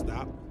had to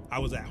stop. I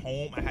was at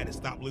home, I had to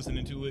stop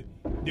listening to it.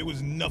 There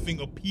was nothing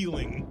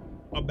appealing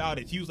about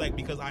it." She was like,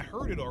 "Because I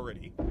heard it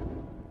already."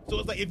 So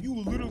it's like if you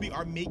literally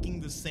are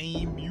making the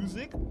same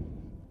music,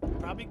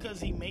 probably because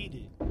he made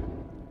it.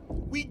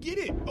 we get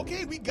it.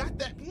 Okay, we got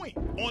that point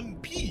on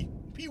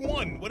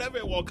P1,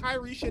 whatever. Well,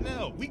 Kyrie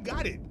Chanel, we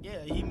got it.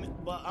 Yeah,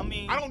 but I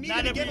mean, I don't need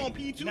it again on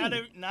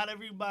P2. Not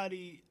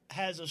everybody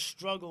has a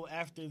struggle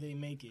after they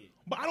make it.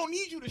 But I don't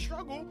need you to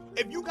struggle.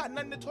 If you got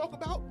nothing to talk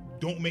about,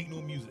 don't make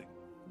no music.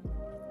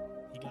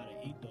 You gotta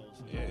eat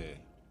those. Yeah.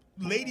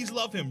 Ladies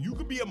love him. You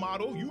could be a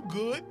model. You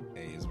good.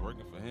 Hey, it's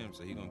working for him,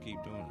 so he gonna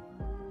keep doing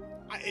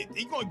it.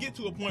 It's gonna get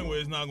to a point where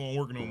it's not gonna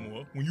work no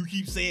more. When you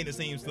keep saying the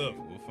same stuff.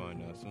 We'll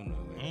find out sooner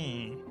or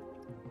later.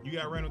 You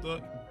got a random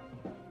thought?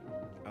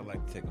 I'd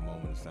like to take a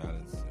moment of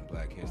silence in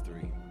Black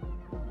history.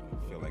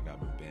 I feel like I've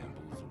been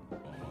bamboozled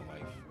all my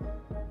life.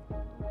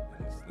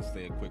 Let's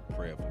say a quick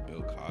prayer for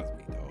Bill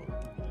Cosby, dog.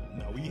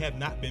 No, we have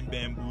not been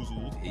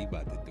bamboozled. He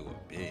about to do a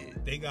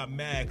bid. They got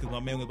mad because my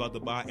man was about to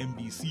buy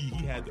NBC.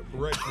 He had the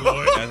bread for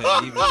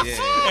it.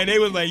 Yeah. And they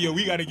was like, yo,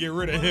 we got to get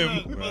rid of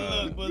him.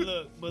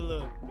 But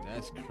look.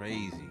 That's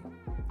crazy.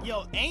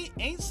 Yo,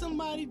 ain't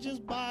somebody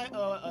just buy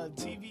a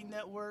TV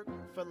network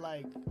for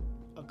like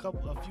a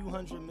few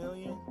 $100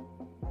 million?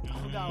 I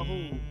forgot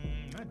who.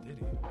 I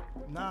did it.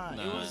 Nah.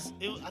 It was.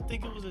 I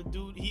think it was a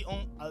dude. He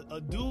owned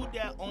a dude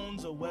that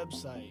owns a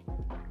website.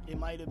 It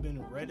might have been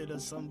Reddit or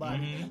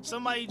somebody. Mm-hmm.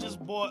 Somebody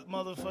just bought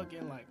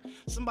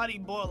somebody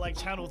bought like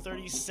Channel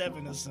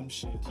 37 or some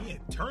shit. Yeah,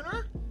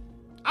 Turner?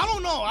 I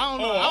don't know. Oh,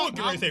 I was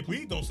getting ready to say,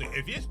 please don't say.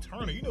 If it's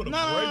Turner, you know the bread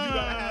you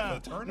gotta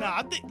have for Turner. Nah,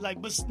 I think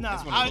like, but nah.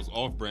 That's one of those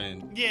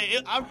off-brand. Yeah,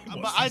 I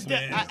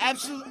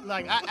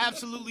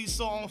absolutely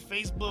saw on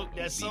Facebook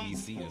that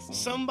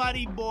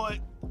somebody bought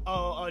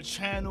a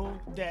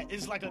channel that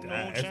is like a known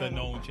channel. It's a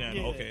known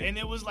channel. Yeah, okay. and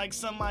it was like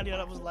somebody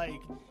that was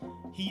like,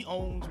 he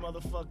owns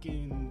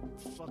fucking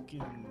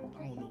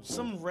I don't know,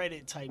 some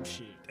Reddit type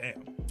shit.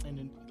 Damn. And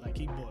then like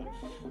he bought it,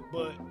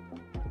 but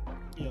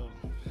yo.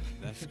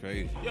 That's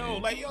crazy.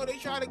 They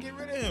try to get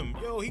rid of him.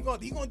 Yo, he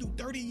gonna do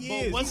 30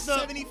 years. He's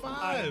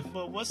 75.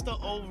 But what's the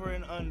over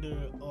and under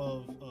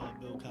of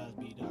Bill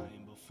Cosby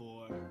dying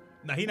before?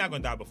 Nah, he's not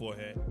gonna die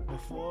beforehand.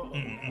 Before?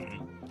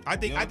 I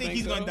think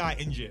he's gonna die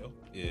in jail.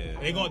 Yeah.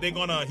 He's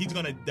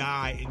gonna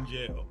die in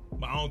jail.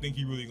 But I don't think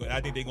he really gonna.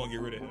 I think they're gonna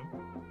get rid of him.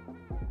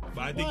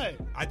 But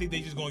I think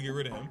they just gonna get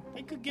rid of him.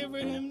 They could get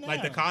rid of him now.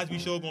 Like the Cosby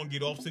Show gonna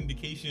get off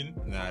syndication.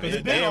 Nah,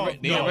 they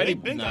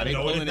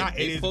pulling it.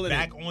 It is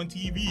back on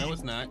TV. No,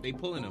 it's not. They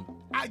pulling him.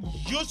 I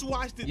just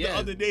watched it the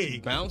other day.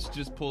 Bounce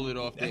just pulled it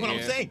off. That's what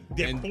I'm saying.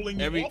 They're pulling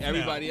it off now.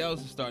 Everybody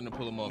else is starting to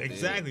pull him off.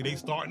 Exactly. They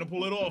starting to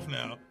pull it off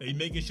now. They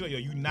making sure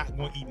you not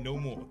gonna eat no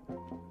more.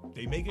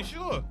 They making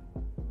sure.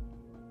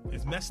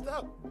 It's messed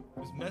up.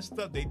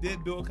 They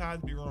did Bill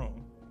Cosby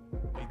wrong.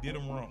 They did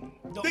him wrong.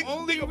 The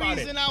only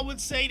reason I would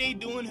say they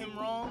doing him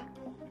wrong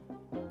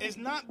is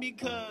not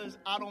because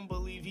I don't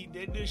believe he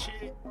did this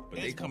shit. But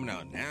they coming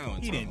out now.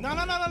 He didn't. No.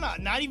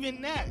 Not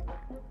even that.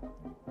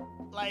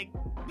 Like,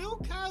 Bill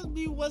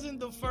Cosby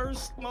wasn't the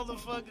first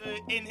motherfucker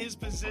in his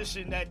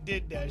position that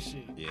did that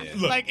shit. Yeah.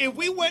 Look. Like, if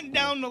we went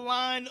down the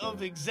line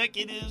of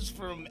executives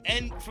from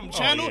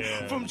channel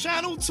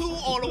 2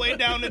 all the way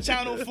down to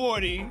channel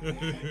 40,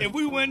 if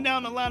we went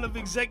down the line of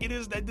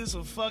executives that did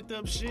some fucked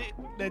up shit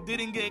that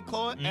didn't get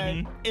caught,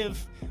 and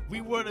if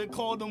we were to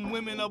call them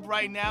women up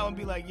right now and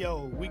be like,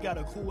 yo, we got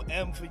a cool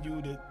M for you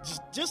to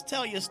just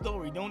tell your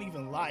story. Don't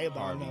even lie about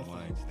Harvey nothing.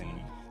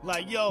 Weinstein.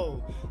 Like,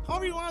 yo,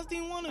 Harvey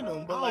Weinstein one of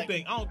them. But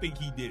I don't think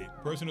he did it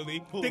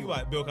personally. Who? Think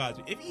about Bill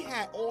Cosby. If he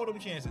had all them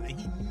chances and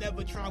he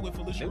never tried with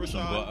Felicia They were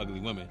some Rashad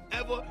ugly women.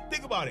 ever,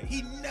 think about it.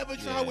 He never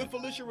tried with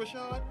Felicia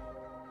Rashad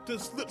to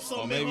slip Or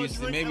something maybe in her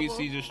drink maybe ever.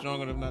 she's just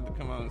strong enough not to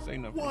come out and say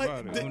nothing What?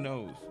 about it. Who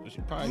knows? But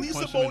she probably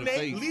Lisa punched him in the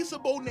face.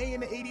 Bonet in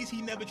the 80s,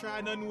 he never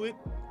tried nothing with.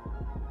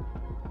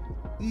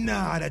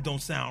 Nah, that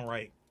don't sound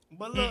right.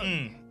 But look,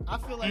 I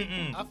feel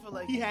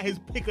like He had his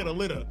pick of the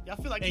litter. I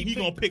feel like and he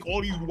gonna pick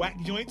all these whack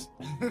joints?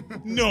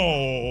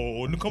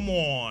 No, come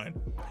on.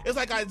 It's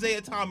like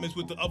Isaiah Thomas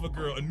with the other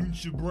girl,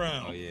 Anuncia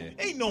Brown. Oh, yeah.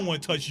 Ain't no one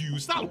touch you.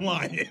 Stop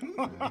lying.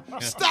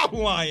 Stop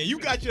lying. You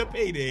got your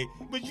payday,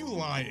 but you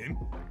lying.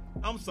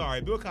 I'm sorry,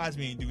 Bill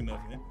Cosby ain't do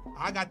nothing.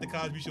 I got the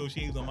Cosby Show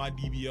shades on my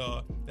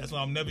DVR. That's why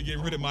I'm never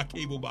getting rid of my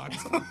cable box.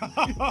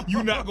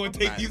 You're not gonna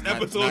take these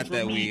episodes not from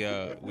that me.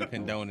 we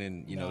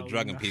condoning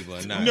drugging people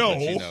or not. No,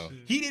 but, you know,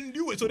 he didn't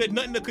do it, so there's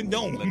nothing to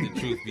condone. let the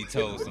truth be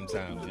told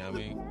sometimes. You know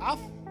what I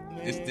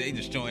mean? They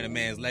destroying a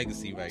man's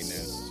legacy right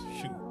now.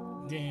 Shoot.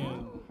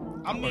 Damn.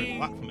 I learned a mean,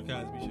 lot from the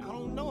Cosby Show. I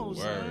don't know,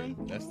 son.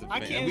 Word. That's the I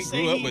family. can't We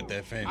say grew up he- with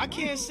that family. I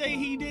can't say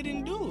he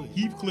didn't do it.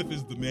 Heathcliff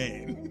is the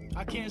man.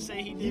 I can't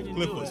say he didn't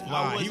Heathcliff do was it.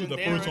 fly. I He was the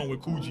wasn't first there. one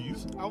with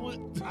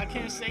Coogie's. I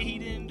can't say he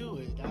didn't do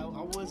it. I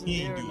wasn't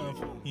He there ain't do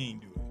enough. it. He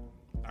ain't do it.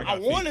 I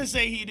got want faith. to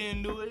say he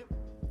didn't do it.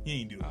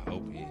 He ain't do it. I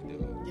hope he didn't do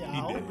it. Yeah, He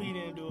I hope did. he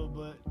didn't do it,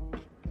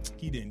 but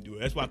He didn't do it.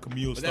 That's why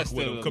Camille But stuck that's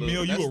with still him. a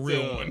Camille, little, you a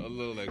real still one. a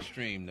little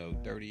extreme though.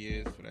 30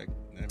 years for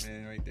that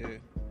man right there.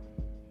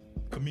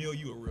 Camille,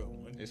 you a real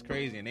one. It's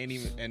crazy, and ain't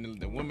even and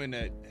the woman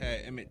that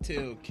had Emmett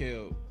Till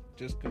killed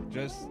just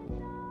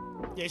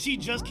yeah, she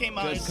just came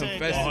out and Just said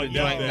confessed that, to the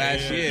yo, joint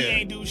last yeah. year. he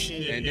ain't do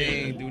shit. and they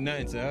ain't do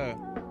nothing to her.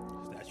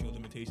 Statute of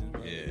limitations,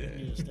 bro. Yeah.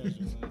 Yeah, statute of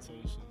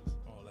limitations.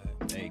 All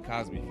that. Hey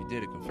Cosby, if you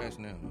did it, confess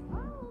now.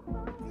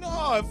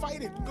 No,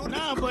 fight it. Go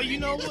Nah, but you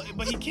know what?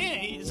 But he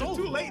can't. It's It's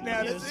over. too late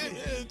now. Yeah, That's it.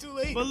 Yeah, it's too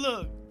late. But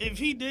look, if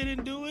he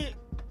didn't do it,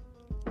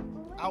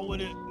 I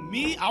would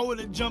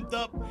have jumped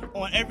up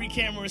on every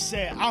camera and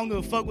said, I don't give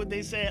a fuck what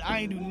they said. I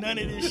ain't do none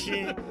of this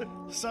shit.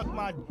 Suck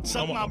my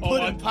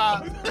pudding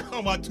pop.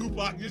 On my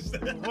Tupac just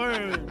said.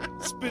 Word.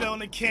 Spit on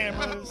the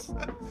cameras.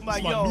 Like,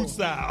 It's my yo, new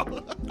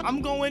style.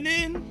 I'm going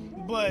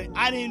in, but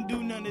I didn't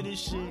do none of this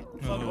shit.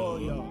 Fuck all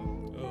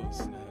y'all. Oh,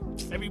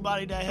 snap.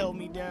 Everybody that held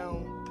me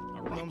down, you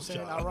know what I'm with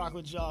saying? y'all. I rock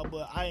with y'all,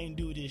 but I ain't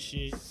do this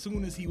shit. As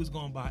soon as he was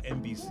going to buy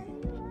NBC,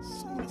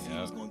 as soon as he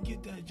Yeah. was going to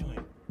get that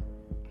joint.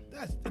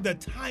 The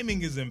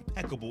timing is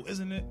impeccable,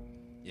 isn't it?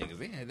 Yeah, because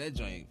they had that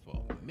joint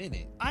for a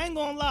minute. I ain't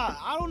gonna lie.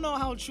 I don't know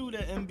how true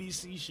that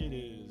NBC shit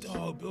is.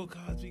 Dog, Bill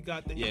Cosby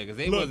got the. Yeah,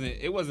 because Look,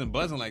 it wasn't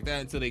buzzing like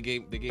that until they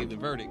gave the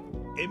verdict.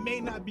 It may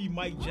not be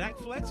Mike Jack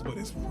flex, but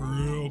it's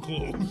real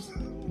close.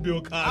 Bill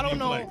Cosby I don't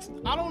know. flex.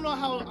 I don't know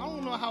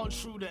how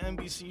true the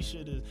NBC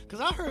shit is. Cause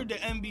I heard the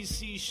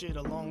NBC shit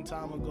a long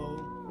time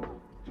ago.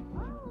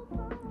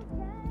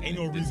 Ain't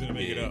no reason to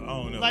make it up. I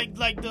don't know. Like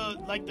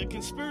the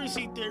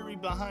conspiracy theory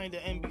behind the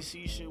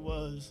NBC shit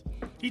was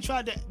he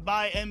tried to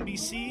buy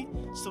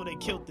NBC so they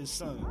killed his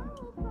son.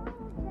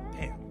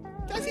 Damn,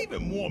 that's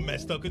even more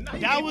messed up. Cause now you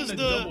That gave was him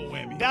the double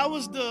whammy. that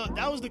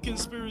was the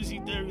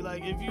conspiracy theory.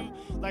 Like if you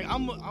like,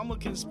 I'm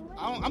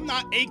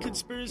not a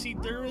conspiracy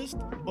theorist,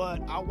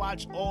 but I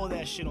watch all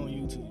that shit on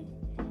YouTube.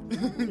 You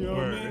know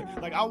what I mean?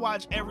 Word. Like I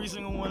watch every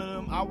single one of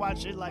them. I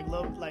watch it like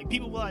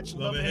people watch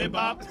Love and Hip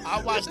Hop.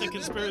 I watch the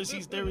conspiracy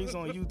theories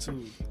on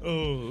YouTube.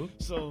 Oh,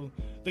 So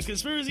the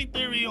conspiracy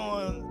theory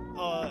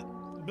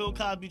on Bill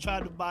Cosby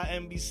tried to buy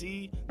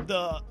NBC.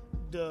 The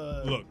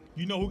look,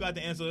 you know who got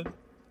the answer?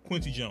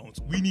 Quincy Jones.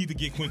 We need to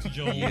get Quincy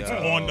Jones Yo.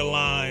 on the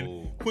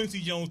line.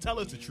 Quincy Jones, tell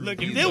us the truth.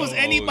 Look, if He's there was the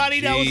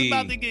anybody that was OG.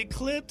 about to get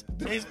clipped,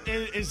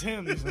 it's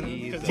him. He's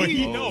Because But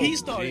he the knows. he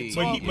started OG.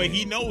 talking. But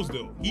he knows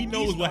though. He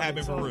knows what started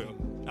happened for talking.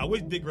 real. I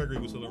wish Dick Gregory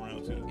was still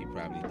around too. He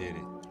probably did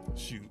it.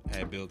 Shoot.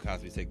 Had Bill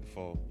Cosby take the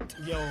fall.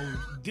 Yo,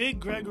 Dick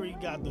Gregory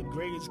got the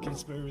greatest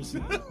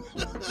conspiracy.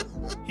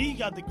 He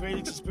got the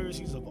greatest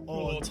conspiracies of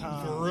all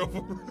time. For real.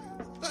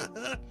 For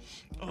real.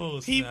 Oh,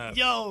 snap.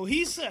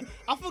 He said,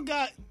 I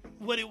forgot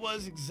what it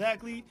was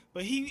exactly,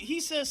 but he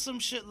said some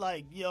shit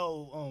like,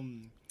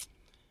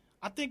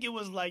 I think it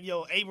was like,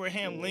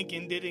 Abraham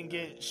Lincoln didn't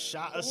get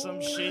shot or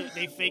some shit.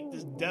 They faked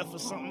his death or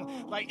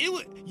something. Like, it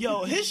would,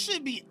 his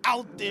shit be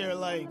out there,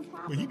 like,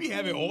 But he be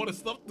having all the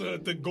stuff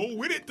to go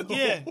with it though.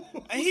 yeah.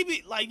 And he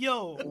be like,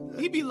 you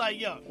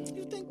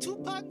think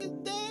Tupac is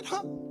dead,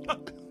 huh?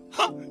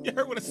 Huh? You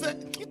heard what I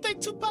said? You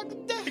think Tupac is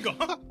dead? He go,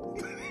 huh?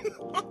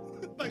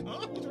 Like,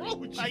 huh? What's wrong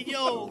with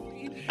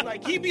you?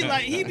 Like, he be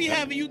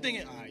having you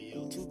thinking,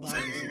 Tupac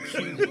is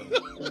in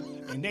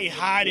Cuba, and they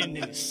hiding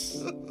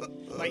this.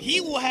 Like,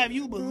 he will have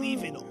you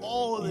believe in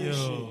all this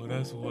shit.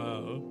 That's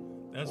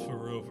wild. That's for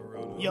real,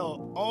 though.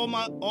 Yo,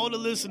 all the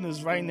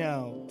listeners right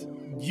now,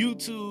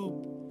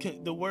 YouTube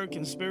the word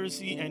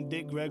conspiracy and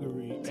Dick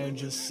Gregory and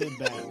just sit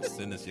back.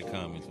 Send us your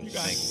comments when you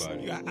think about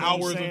it. You got You know what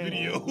I'm hours of saying?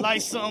 video.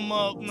 Light something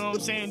up, you know what I'm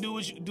saying?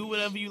 Do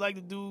whatever you like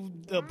to do.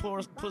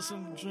 Put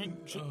some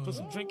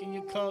drink in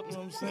your cup, you know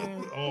what I'm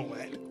saying? Oh,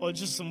 man. Or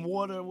just some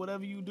water,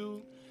 whatever you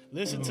do.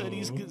 Listen to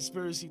these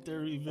conspiracy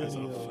theory That's a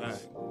videos.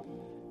 fact.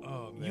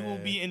 Oh, man. You will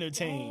be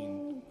entertained.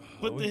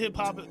 Put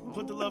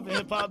the love and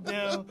hip hop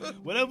down.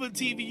 Whatever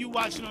TV you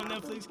watching on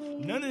Netflix,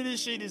 none of this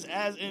shit is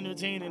as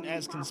entertaining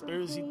as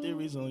conspiracy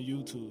theories on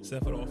YouTube.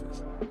 Except for The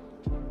Office.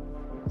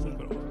 Except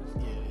for The Office.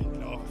 Yeah,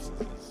 The Office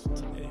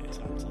is top.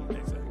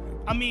 Exactly.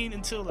 I mean,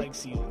 until like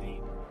season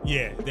 8.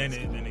 Yeah, then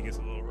it gets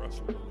a little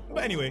rough.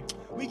 But anyway,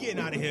 we getting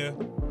out of here.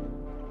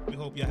 We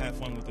hope y'all have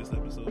fun with this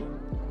episode.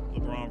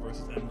 LeBron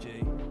versus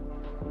MJ.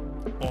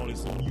 All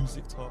this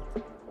music talk.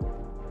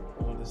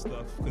 All this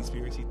stuff.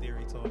 Conspiracy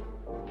theory talk.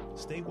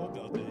 Stay woke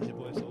out there. It's your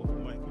boy Soulful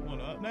Mike. We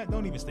wanna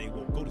don't even stay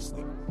woke. Go to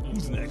sleep.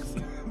 Who's next?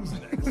 Who's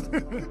next?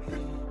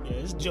 Yeah,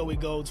 it's Joey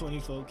Gold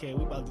 24K.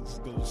 We about to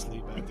just go to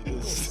sleep after Go to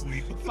this.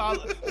 sleep.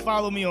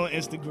 Follow me on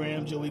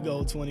Instagram, Joey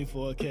Gold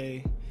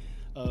 24K.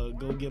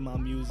 Go get my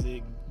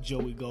music,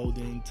 Joey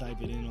Golden.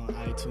 Type it in on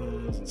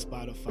iTunes and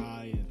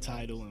Spotify and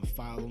Tidal and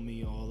follow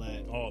me. All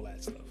that. All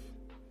that stuff.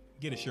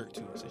 Get a shirt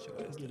too. Sit your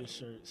ass Get down a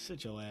shirt.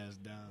 Sit your ass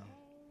down.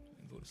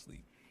 and go to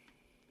sleep.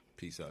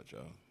 Peace out,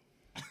 y'all.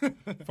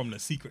 from the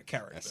secret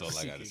character. That's all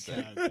I gotta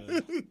say.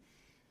 Character.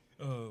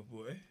 Oh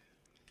boy.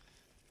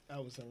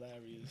 That was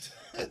hilarious.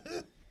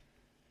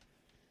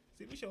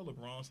 See, we show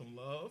LeBron some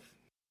love.